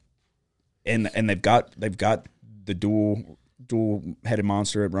 And they've got the dual headed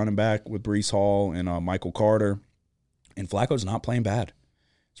monster at running back with Breece Hall and Michael Carter. And Flacco's not playing bad.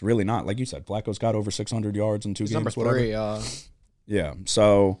 It's really not. Like you said, Flacco's got over 600 yards in 2 games. Number 3. Yeah.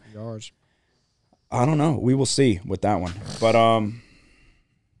 So yards. I don't know. We will see with that one. But all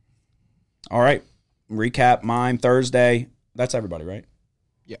right. Recap mine Thursday. That's everybody, right?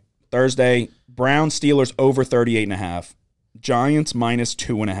 Yeah. Thursday, Browns Steelers over 38.5. Giants minus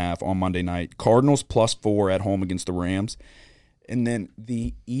 2.5 on Monday night. Cardinals plus 4 at home against the Rams. And then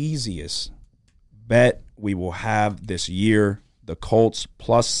the easiest bet we will have this year, the Colts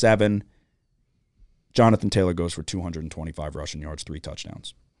plus 7. Jonathan Taylor goes for 225 rushing yards, 3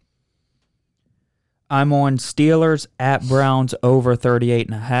 touchdowns. I'm on Steelers at Browns over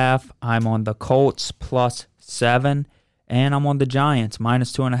 38.5. I'm on the Colts plus 7. And I'm on the Giants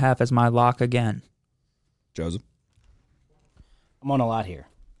minus 2.5 as my lock again. Joseph? I'm on a lot here.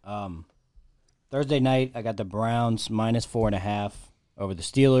 Thursday night, I got the Browns minus 4.5 over the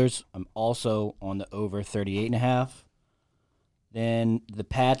Steelers. I'm also on the over 38.5. Then the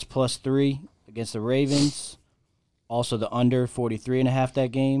Pats plus 3 against the Ravens. Also the under 43.5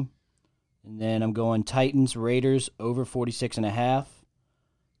 that game. And then I'm going Titans, Raiders over 46.5.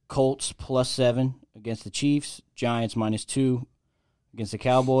 Colts plus 7 against the Chiefs. Giants minus 2 against the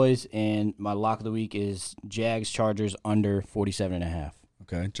Cowboys. And my lock of the week is Jags, Chargers under 47.5.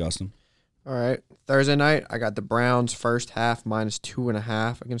 Okay, Justin. All right. Thursday night, I got the Browns first half minus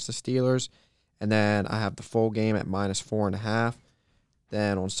 2.5 against the Steelers. And then I have the full game at minus 4.5.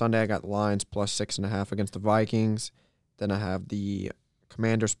 Then on Sunday, I got the Lions plus 6.5 against the Vikings. Then I have the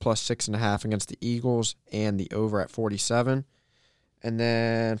Commanders plus 6.5 against the Eagles and the over at 47. And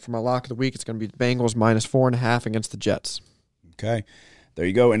then for my lock of the week, it's going to be the Bengals minus 4.5 against the Jets. Okay. There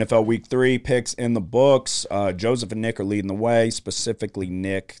you go. NFL Week 3 picks in the books. Joseph and Nick are leading the way. Specifically,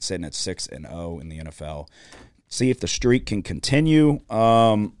 Nick sitting at 6-0 in the NFL. See if the streak can continue.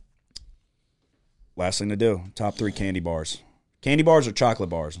 Last thing to do, top 3 candy bars. Candy bars or chocolate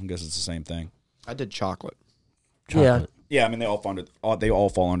bars? I guess it's the same thing. I did chocolate. Yeah, I mean, they all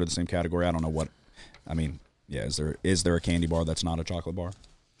fall under the same category. I don't know what. I mean, yeah, is there a candy bar that's not a chocolate bar?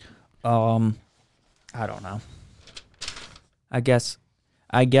 I don't know. I guess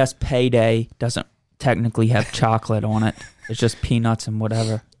Payday doesn't technically have chocolate on it. It's just peanuts and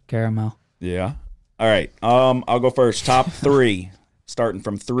whatever caramel. Yeah. All right. I'll go first. Top 3, starting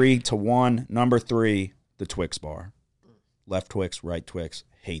from 3 to 1. Number 3, the Twix bar. Left Twix, right Twix.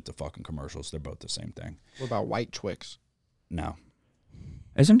 Hate the fucking commercials. They're both the same thing. What about white Twix? No.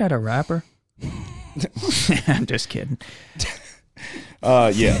 Isn't that a rapper? I'm just kidding.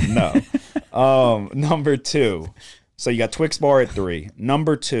 Yeah, no. Number 2. So you got Twix bar at 3.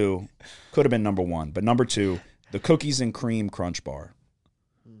 Number 2 could have been number 1, but number 2, the cookies and cream crunch bar.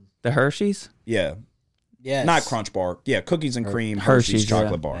 The Hershey's? Yeah. Yes. Not crunch bar. Yeah, cookies and cream Hershey's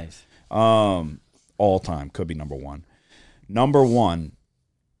chocolate bar. Nice. All time could be number 1. Number 1,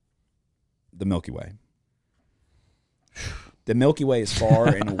 the Milky Way. The Milky Way is far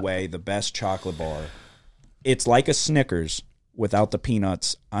and away the best chocolate bar. It's like a Snickers without the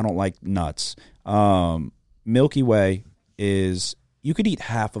peanuts. I don't like nuts. Milky Way is, you could eat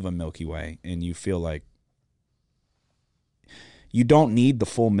half of a Milky Way and you feel like you don't need the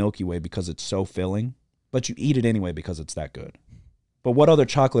full Milky Way because it's so filling, but you eat it anyway because it's that good. But what other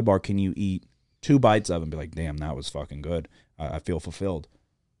chocolate bar can you eat 2 bites of and be like, damn, that was fucking good. I feel fulfilled.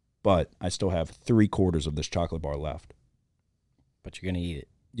 But I still have 3/4 of this chocolate bar left. But you're going to eat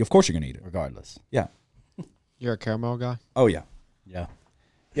it. Of course you're going to eat it. Regardless. Yeah. You're a caramel guy? Oh, yeah. Yeah.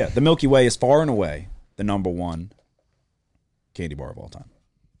 Yeah, the Milky Way is far and away the number 1 candy bar of all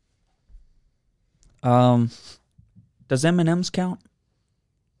time. Does M&M's count?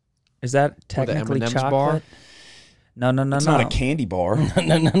 Is that technically M&M's chocolate? bar? No. It's not a candy bar.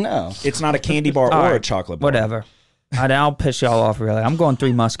 No. It's not a candy bar All or right, a chocolate bar. Whatever. I'll piss y'all off, really. I'm going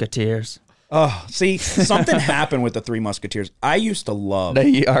 3 Musketeers. Oh, see, something happened with the 3 Musketeers. I used to love.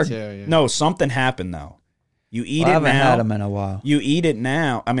 They are. Yeah. No, something happened though. You eat it now. I haven't had them in a while. You eat it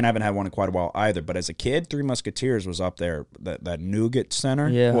now. I mean, I haven't had one in quite a while either. But as a kid, 3 Musketeers was up there. That nougat center.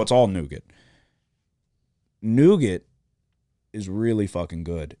 Yeah. Well, it's all nougat. Nougat is really fucking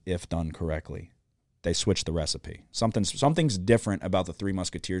good if done correctly. They switched the recipe. Something's different about the 3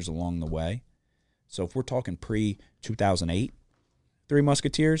 Musketeers along the way. So if we're talking pre-2008, 3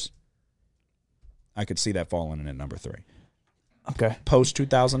 Musketeers, I could see that falling in at number 3. Okay.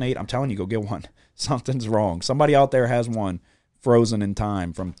 Post-2008, I'm telling you, go get one. Something's wrong. Somebody out there has one frozen in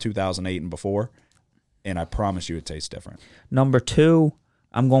time from 2008 and before, and I promise you it tastes different. Number 2,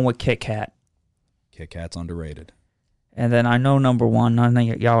 I'm going with Kit Kat. Kit Kat's underrated. And then I know number 1, I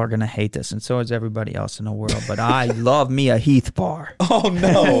think y'all are going to hate this, and so is everybody else in the world, but I love me a Heath bar. Oh,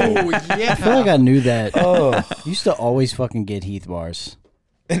 no. Yeah. I feel like I knew that. Oh, used to always fucking get Heath bars.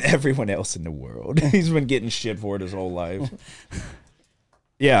 and everyone else in the world. He's been getting shit for it his whole life.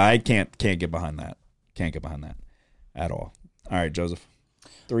 Yeah, I can't get behind that. Can't get behind that at all. All right, Joseph.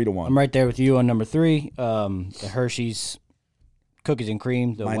 3-1. I'm right there with you on number 3. The Hershey's cookies and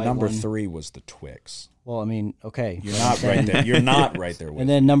cream. The My white number one. 3 was the Twix. Well, I mean, okay. You're not right there. You're not right there with And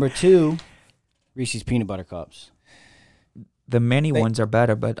then number 2, Reese's Peanut Butter Cups. The mini ones are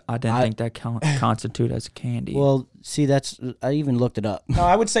better, but I didn't think that constitute as candy. Well, see, I even looked it up. No,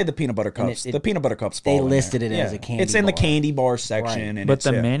 I would say the peanut butter cups. The peanut butter cups fall They in listed there. it as a candy It's in the bar. candy bar section. Right. And but it's,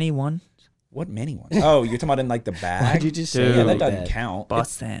 the mini one? What mini ones? Oh, you're talking about in like the bag? Why'd you just say Dude. Yeah, it that like doesn't that? count.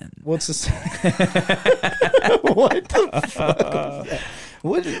 Bussin'. What's the same? What the fuck was that?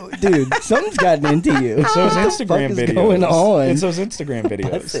 What, dude, something's gotten into you. It's those What the fuck Instagram is videos. going on? It's those Instagram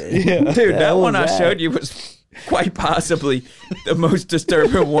videos. it. Yeah. Dude, The that hell one was I that? showed you was quite possibly the most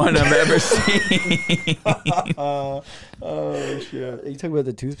disturbing one I've ever seen. Oh shit. Are you talking about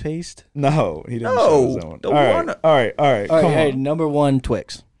the toothpaste? No, he didn't No, show his own. the All right, one- all right. All right, Come hey, on. number 1,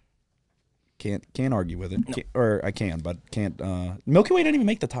 Twix. Can't argue with it. Or I can, but can't. Milky Way didn't even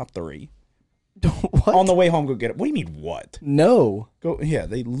make the top 3. What? On the way home, go get it. What do you mean, what? No. Go. Yeah,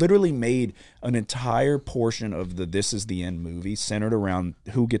 they literally made an entire portion of the This Is the End movie centered around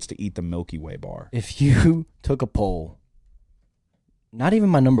who gets to eat the Milky Way bar. If you took a poll, not even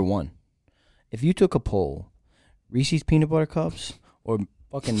my number 1, if you took a poll, Reese's Peanut Butter Cups or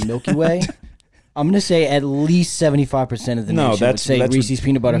fucking Milky Way, I'm going to say at least 75% of the nation would say Reese's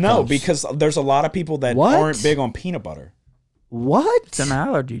Peanut Butter Cups. No, because there's a lot of people that What? aren't big on peanut butter. What? It's an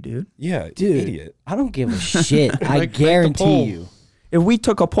allergy, dude. Yeah, Dude, idiot. I don't give a shit. I Make the guarantee poll. you. If we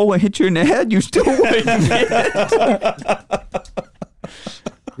took a poll and hit you in the head, you still wouldn't get it.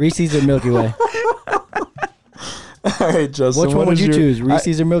 Reese's or Milky Way? All right, Justin. Which one would you choose,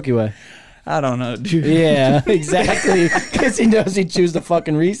 Reese's or Milky Way? I don't know, dude. Yeah, exactly. Because he knows he'd choose the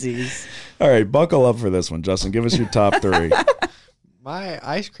fucking Reese's. All right, buckle up for this one, Justin. Give us your top 3. My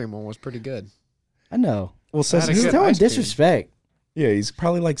ice cream one was pretty good. I know. Well, I had a He's good throwing ice cream. disrespect. yeah, he's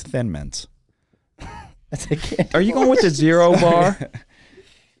probably likes Thin Mints. That's a kid. Are you going with the zero bar?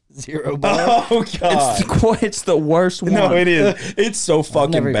 0 bar. Oh God! It's the worst one. No, it is. It's so I've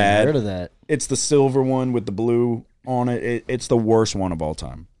fucking never even bad. heard of that. It's the silver one with the blue on it. It's the worst one of all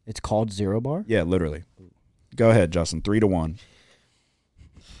time. It's called 0 bar? Yeah, literally. Go ahead, Justin. 3-1.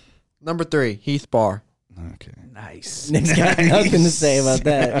 Number 3, Heath Bar. Okay. Nice. Nick's got nothing to say about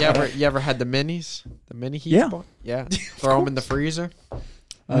that. You ever had the minis? The mini Heath Yeah. Bar? Yeah. Throw them in the freezer.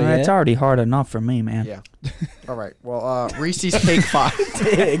 Oh, yeah? It's already hard enough for me, man. Yeah. All right. Well, Reese's Cake 5.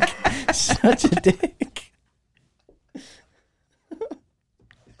 Dick. Such a dick.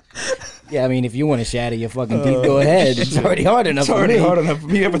 Yeah, I mean, if you want to shatter your fucking teeth, go ahead. It's already hard enough It's for already me. hard enough for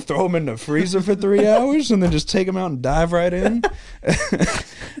me. You ever throw them in the freezer for 3 hours and then just take them out and dive right in?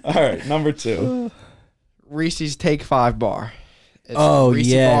 All right, number 2. Reese's Take 5 Bar. It's Oh, a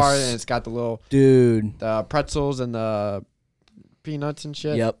Reese's yes. bar, and it's got the little Dude. pretzels and the peanuts and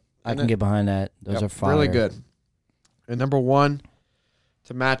shit. Yep. I And can it- get behind that. Those Yep, are fire. really good. And number 1,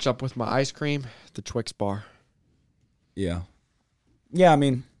 to match up with my ice cream, the Twix bar. Yeah. Yeah, I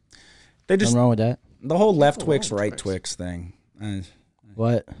mean, they just Nothing wrong with that. the whole left Nothing Twix, wrong with right Twix. Twix thing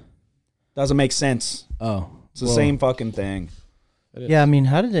What? doesn't make sense. Oh. It's the well, same fucking thing. Yeah, I mean,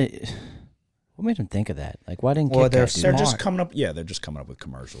 how did they... What made them think of that? Like, why didn't Well, Kit they're Kat do They're that? just coming up. Yeah, they're just coming up with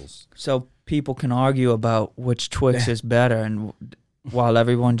commercials. So people can argue about which Twix is better, and while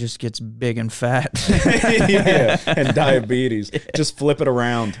everyone just gets big and fat. Yeah, and diabetes. Just flip it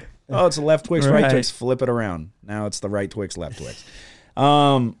around. Oh, it's a left Twix, right Right. Twix. Flip it around. Now it's the right Twix, left Twix.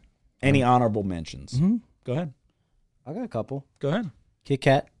 Any honorable mentions? Mm-hmm. Go ahead. I got a couple. Go ahead. Kit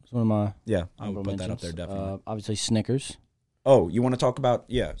Kat is one of my Yeah, I would honorable put that up there mentions. definitely. Obviously, Snickers. Oh, you want to talk about?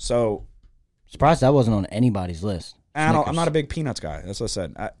 Yeah. So Surprised that wasn't on anybody's list. I'm Snickers. not a big peanuts guy. That's what I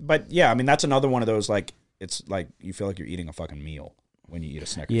said. But yeah, I mean that's another one of those like it's like you feel like you're eating a fucking meal when you eat a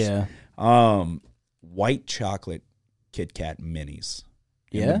Snickers. Yeah. White chocolate Kit Kat minis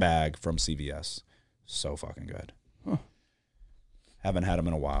in Yeah? the bag from CVS. So fucking good. Haven't had them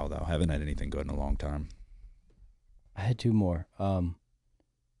in a while though. Haven't had anything good in a long time. I had 2 more.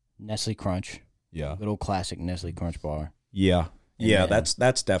 Nestle Crunch. Yeah. Good old classic Nestle Crunch bar. Yeah. And Yeah, then-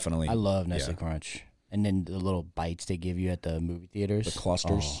 that's definitely I love Nestle yeah. Crunch. And then the little bites they give you at the movie theaters. The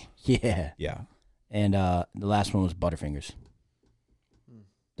clusters. Oh, yeah. Yeah. And the last one was Butterfingers.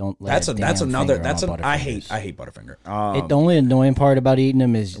 Don't let That's a that's damn another finger that's on an I Butterfingers. hate Butterfinger. The only annoying part about eating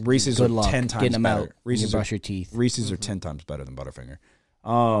them is Reese's good are luck 10 times getting them better. out when Reese's you are- brush your teeth. Reese's are 10 times better than Butterfinger.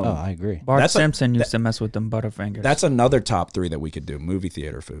 Oh, I agree. Bart That's Simpson used to mess with them Butterfingers. That's another top 3 that we could do. Movie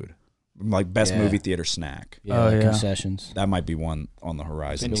theater food. Like best movie theater snack. Yeah, concessions. That might be one on the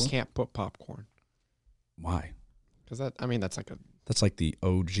horizon. And you can't put popcorn. Why? Because that's like that's like the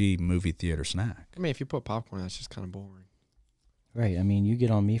OG movie theater snack. I mean, if you put popcorn, that's just kind of boring. Right. I mean, you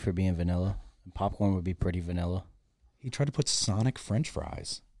get on me for being vanilla. Popcorn would be pretty vanilla. He tried to put Sonic French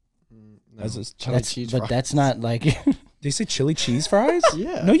fries. No. As his Chili cheese fries. But that's not like... Did you say chili cheese fries?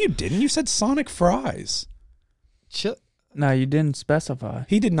 Yeah. No, you didn't. You said Sonic fries. No, you didn't specify.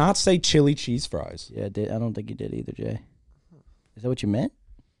 He did not say chili cheese fries. Yeah, I don't think you did either, Jay. Is that what you meant?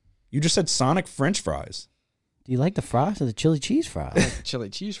 You just said Sonic French fries. Do you like the fries or the chili cheese fries? I like chili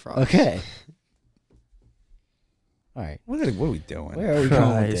cheese fries. Okay. All right. What are we doing? Where are we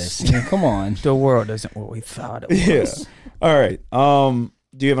going with this? I mean, come on. The world isn't what we thought it was. Yeah. All right.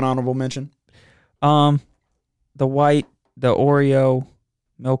 Do you have an honorable mention? The Oreo,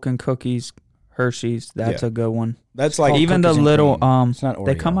 milk and cookies, Hershey's. That's a good one. That's like even the little It's not Oreo.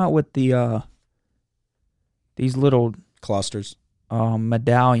 They come out with the these little clusters,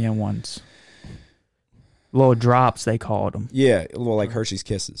 medallion ones, little drops they called them. Yeah, well, like Hershey's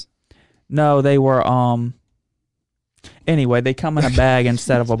Kisses. No, they were Anyway, they come in a bag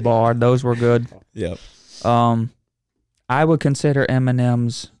instead of a bar. Those were good. Yep. I would consider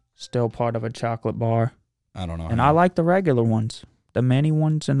M&M's still part of a chocolate bar. I don't know. And I like the regular ones. The mini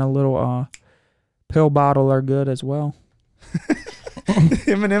ones and the little pill bottle are good as well.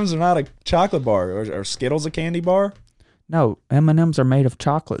 M&M's are not a chocolate bar. Or Skittles a candy bar? No, M&M's are made of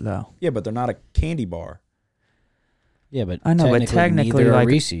chocolate though. Yeah, but they're not a candy bar. Yeah, but I know, but technically neither like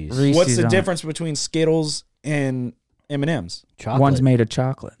Reese's. What's the difference between Skittles and M&M's? Chocolate. One's made of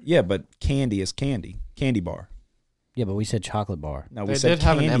chocolate. Yeah, but candy is candy. Candy bar. Yeah, but we said chocolate bar. No, They we said did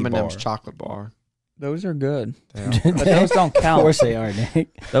have an candy M&M's bar. chocolate bar. Those are good. Yeah. But those don't count. Of course they are,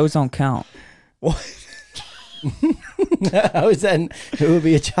 Nick. Those don't count. What? How is that? It would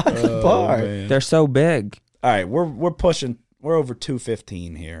be a chocolate bar. Man. They're so big. All right, we're pushing. We're over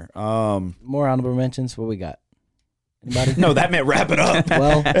 2:15 here. More honorable mentions. What we got? Anybody? No, that meant wrap it up.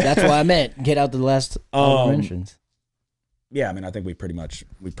 Well, that's what I meant. Get out the last honorable mentions. Yeah, I mean, I think we pretty much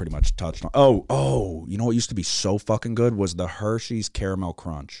touched on. Oh, you know what used to be so fucking good was the Hershey's Caramel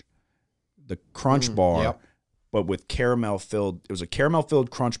Crunch, the Crunch bar, yep. but with caramel filled. It was a caramel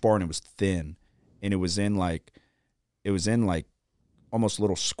filled Crunch bar, and it was thin, and it was in like almost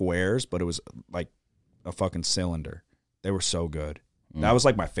little squares, but it was like a fucking cylinder. They were so good. That was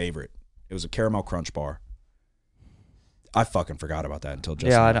like my favorite. It was a caramel Crunch bar. I fucking forgot about that until just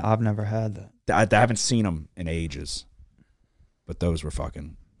Yeah, now. I've never had that. I haven't seen them in ages. But those were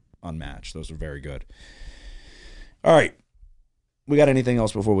fucking unmatched. Those were very good. All right. We got anything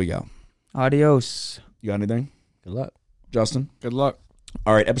else before we go? Adios. You got anything? Good luck. Justin? Good luck.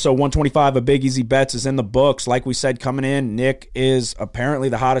 All right. Episode 125 of Big Easy Bets is in the books. Like we said, coming in, Nick is apparently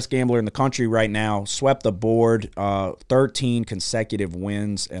the hottest gambler in the country right now. Swept the board. 13 consecutive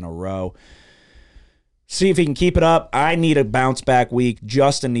wins in a row. See if he can keep it up. I need a bounce-back week.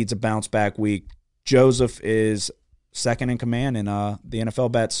 Justin needs a bounce-back week. Joseph is second in command in the NFL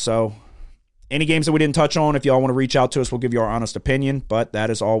bets. So any games that we didn't touch on, if y'all want to reach out to us, we'll give you our honest opinion. But that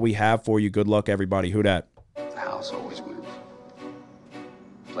is all we have for you. Good luck, everybody. Who dat? The house always wins.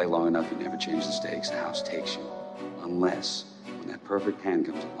 Play long enough, you never change the stakes. The house takes you. Unless, when that perfect hand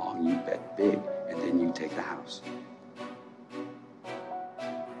comes along, you bet big, and then you take the house.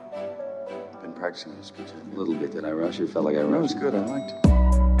 I've been practicing this a little bit. Did I rush it? Felt like I rushed. That was good. I liked it.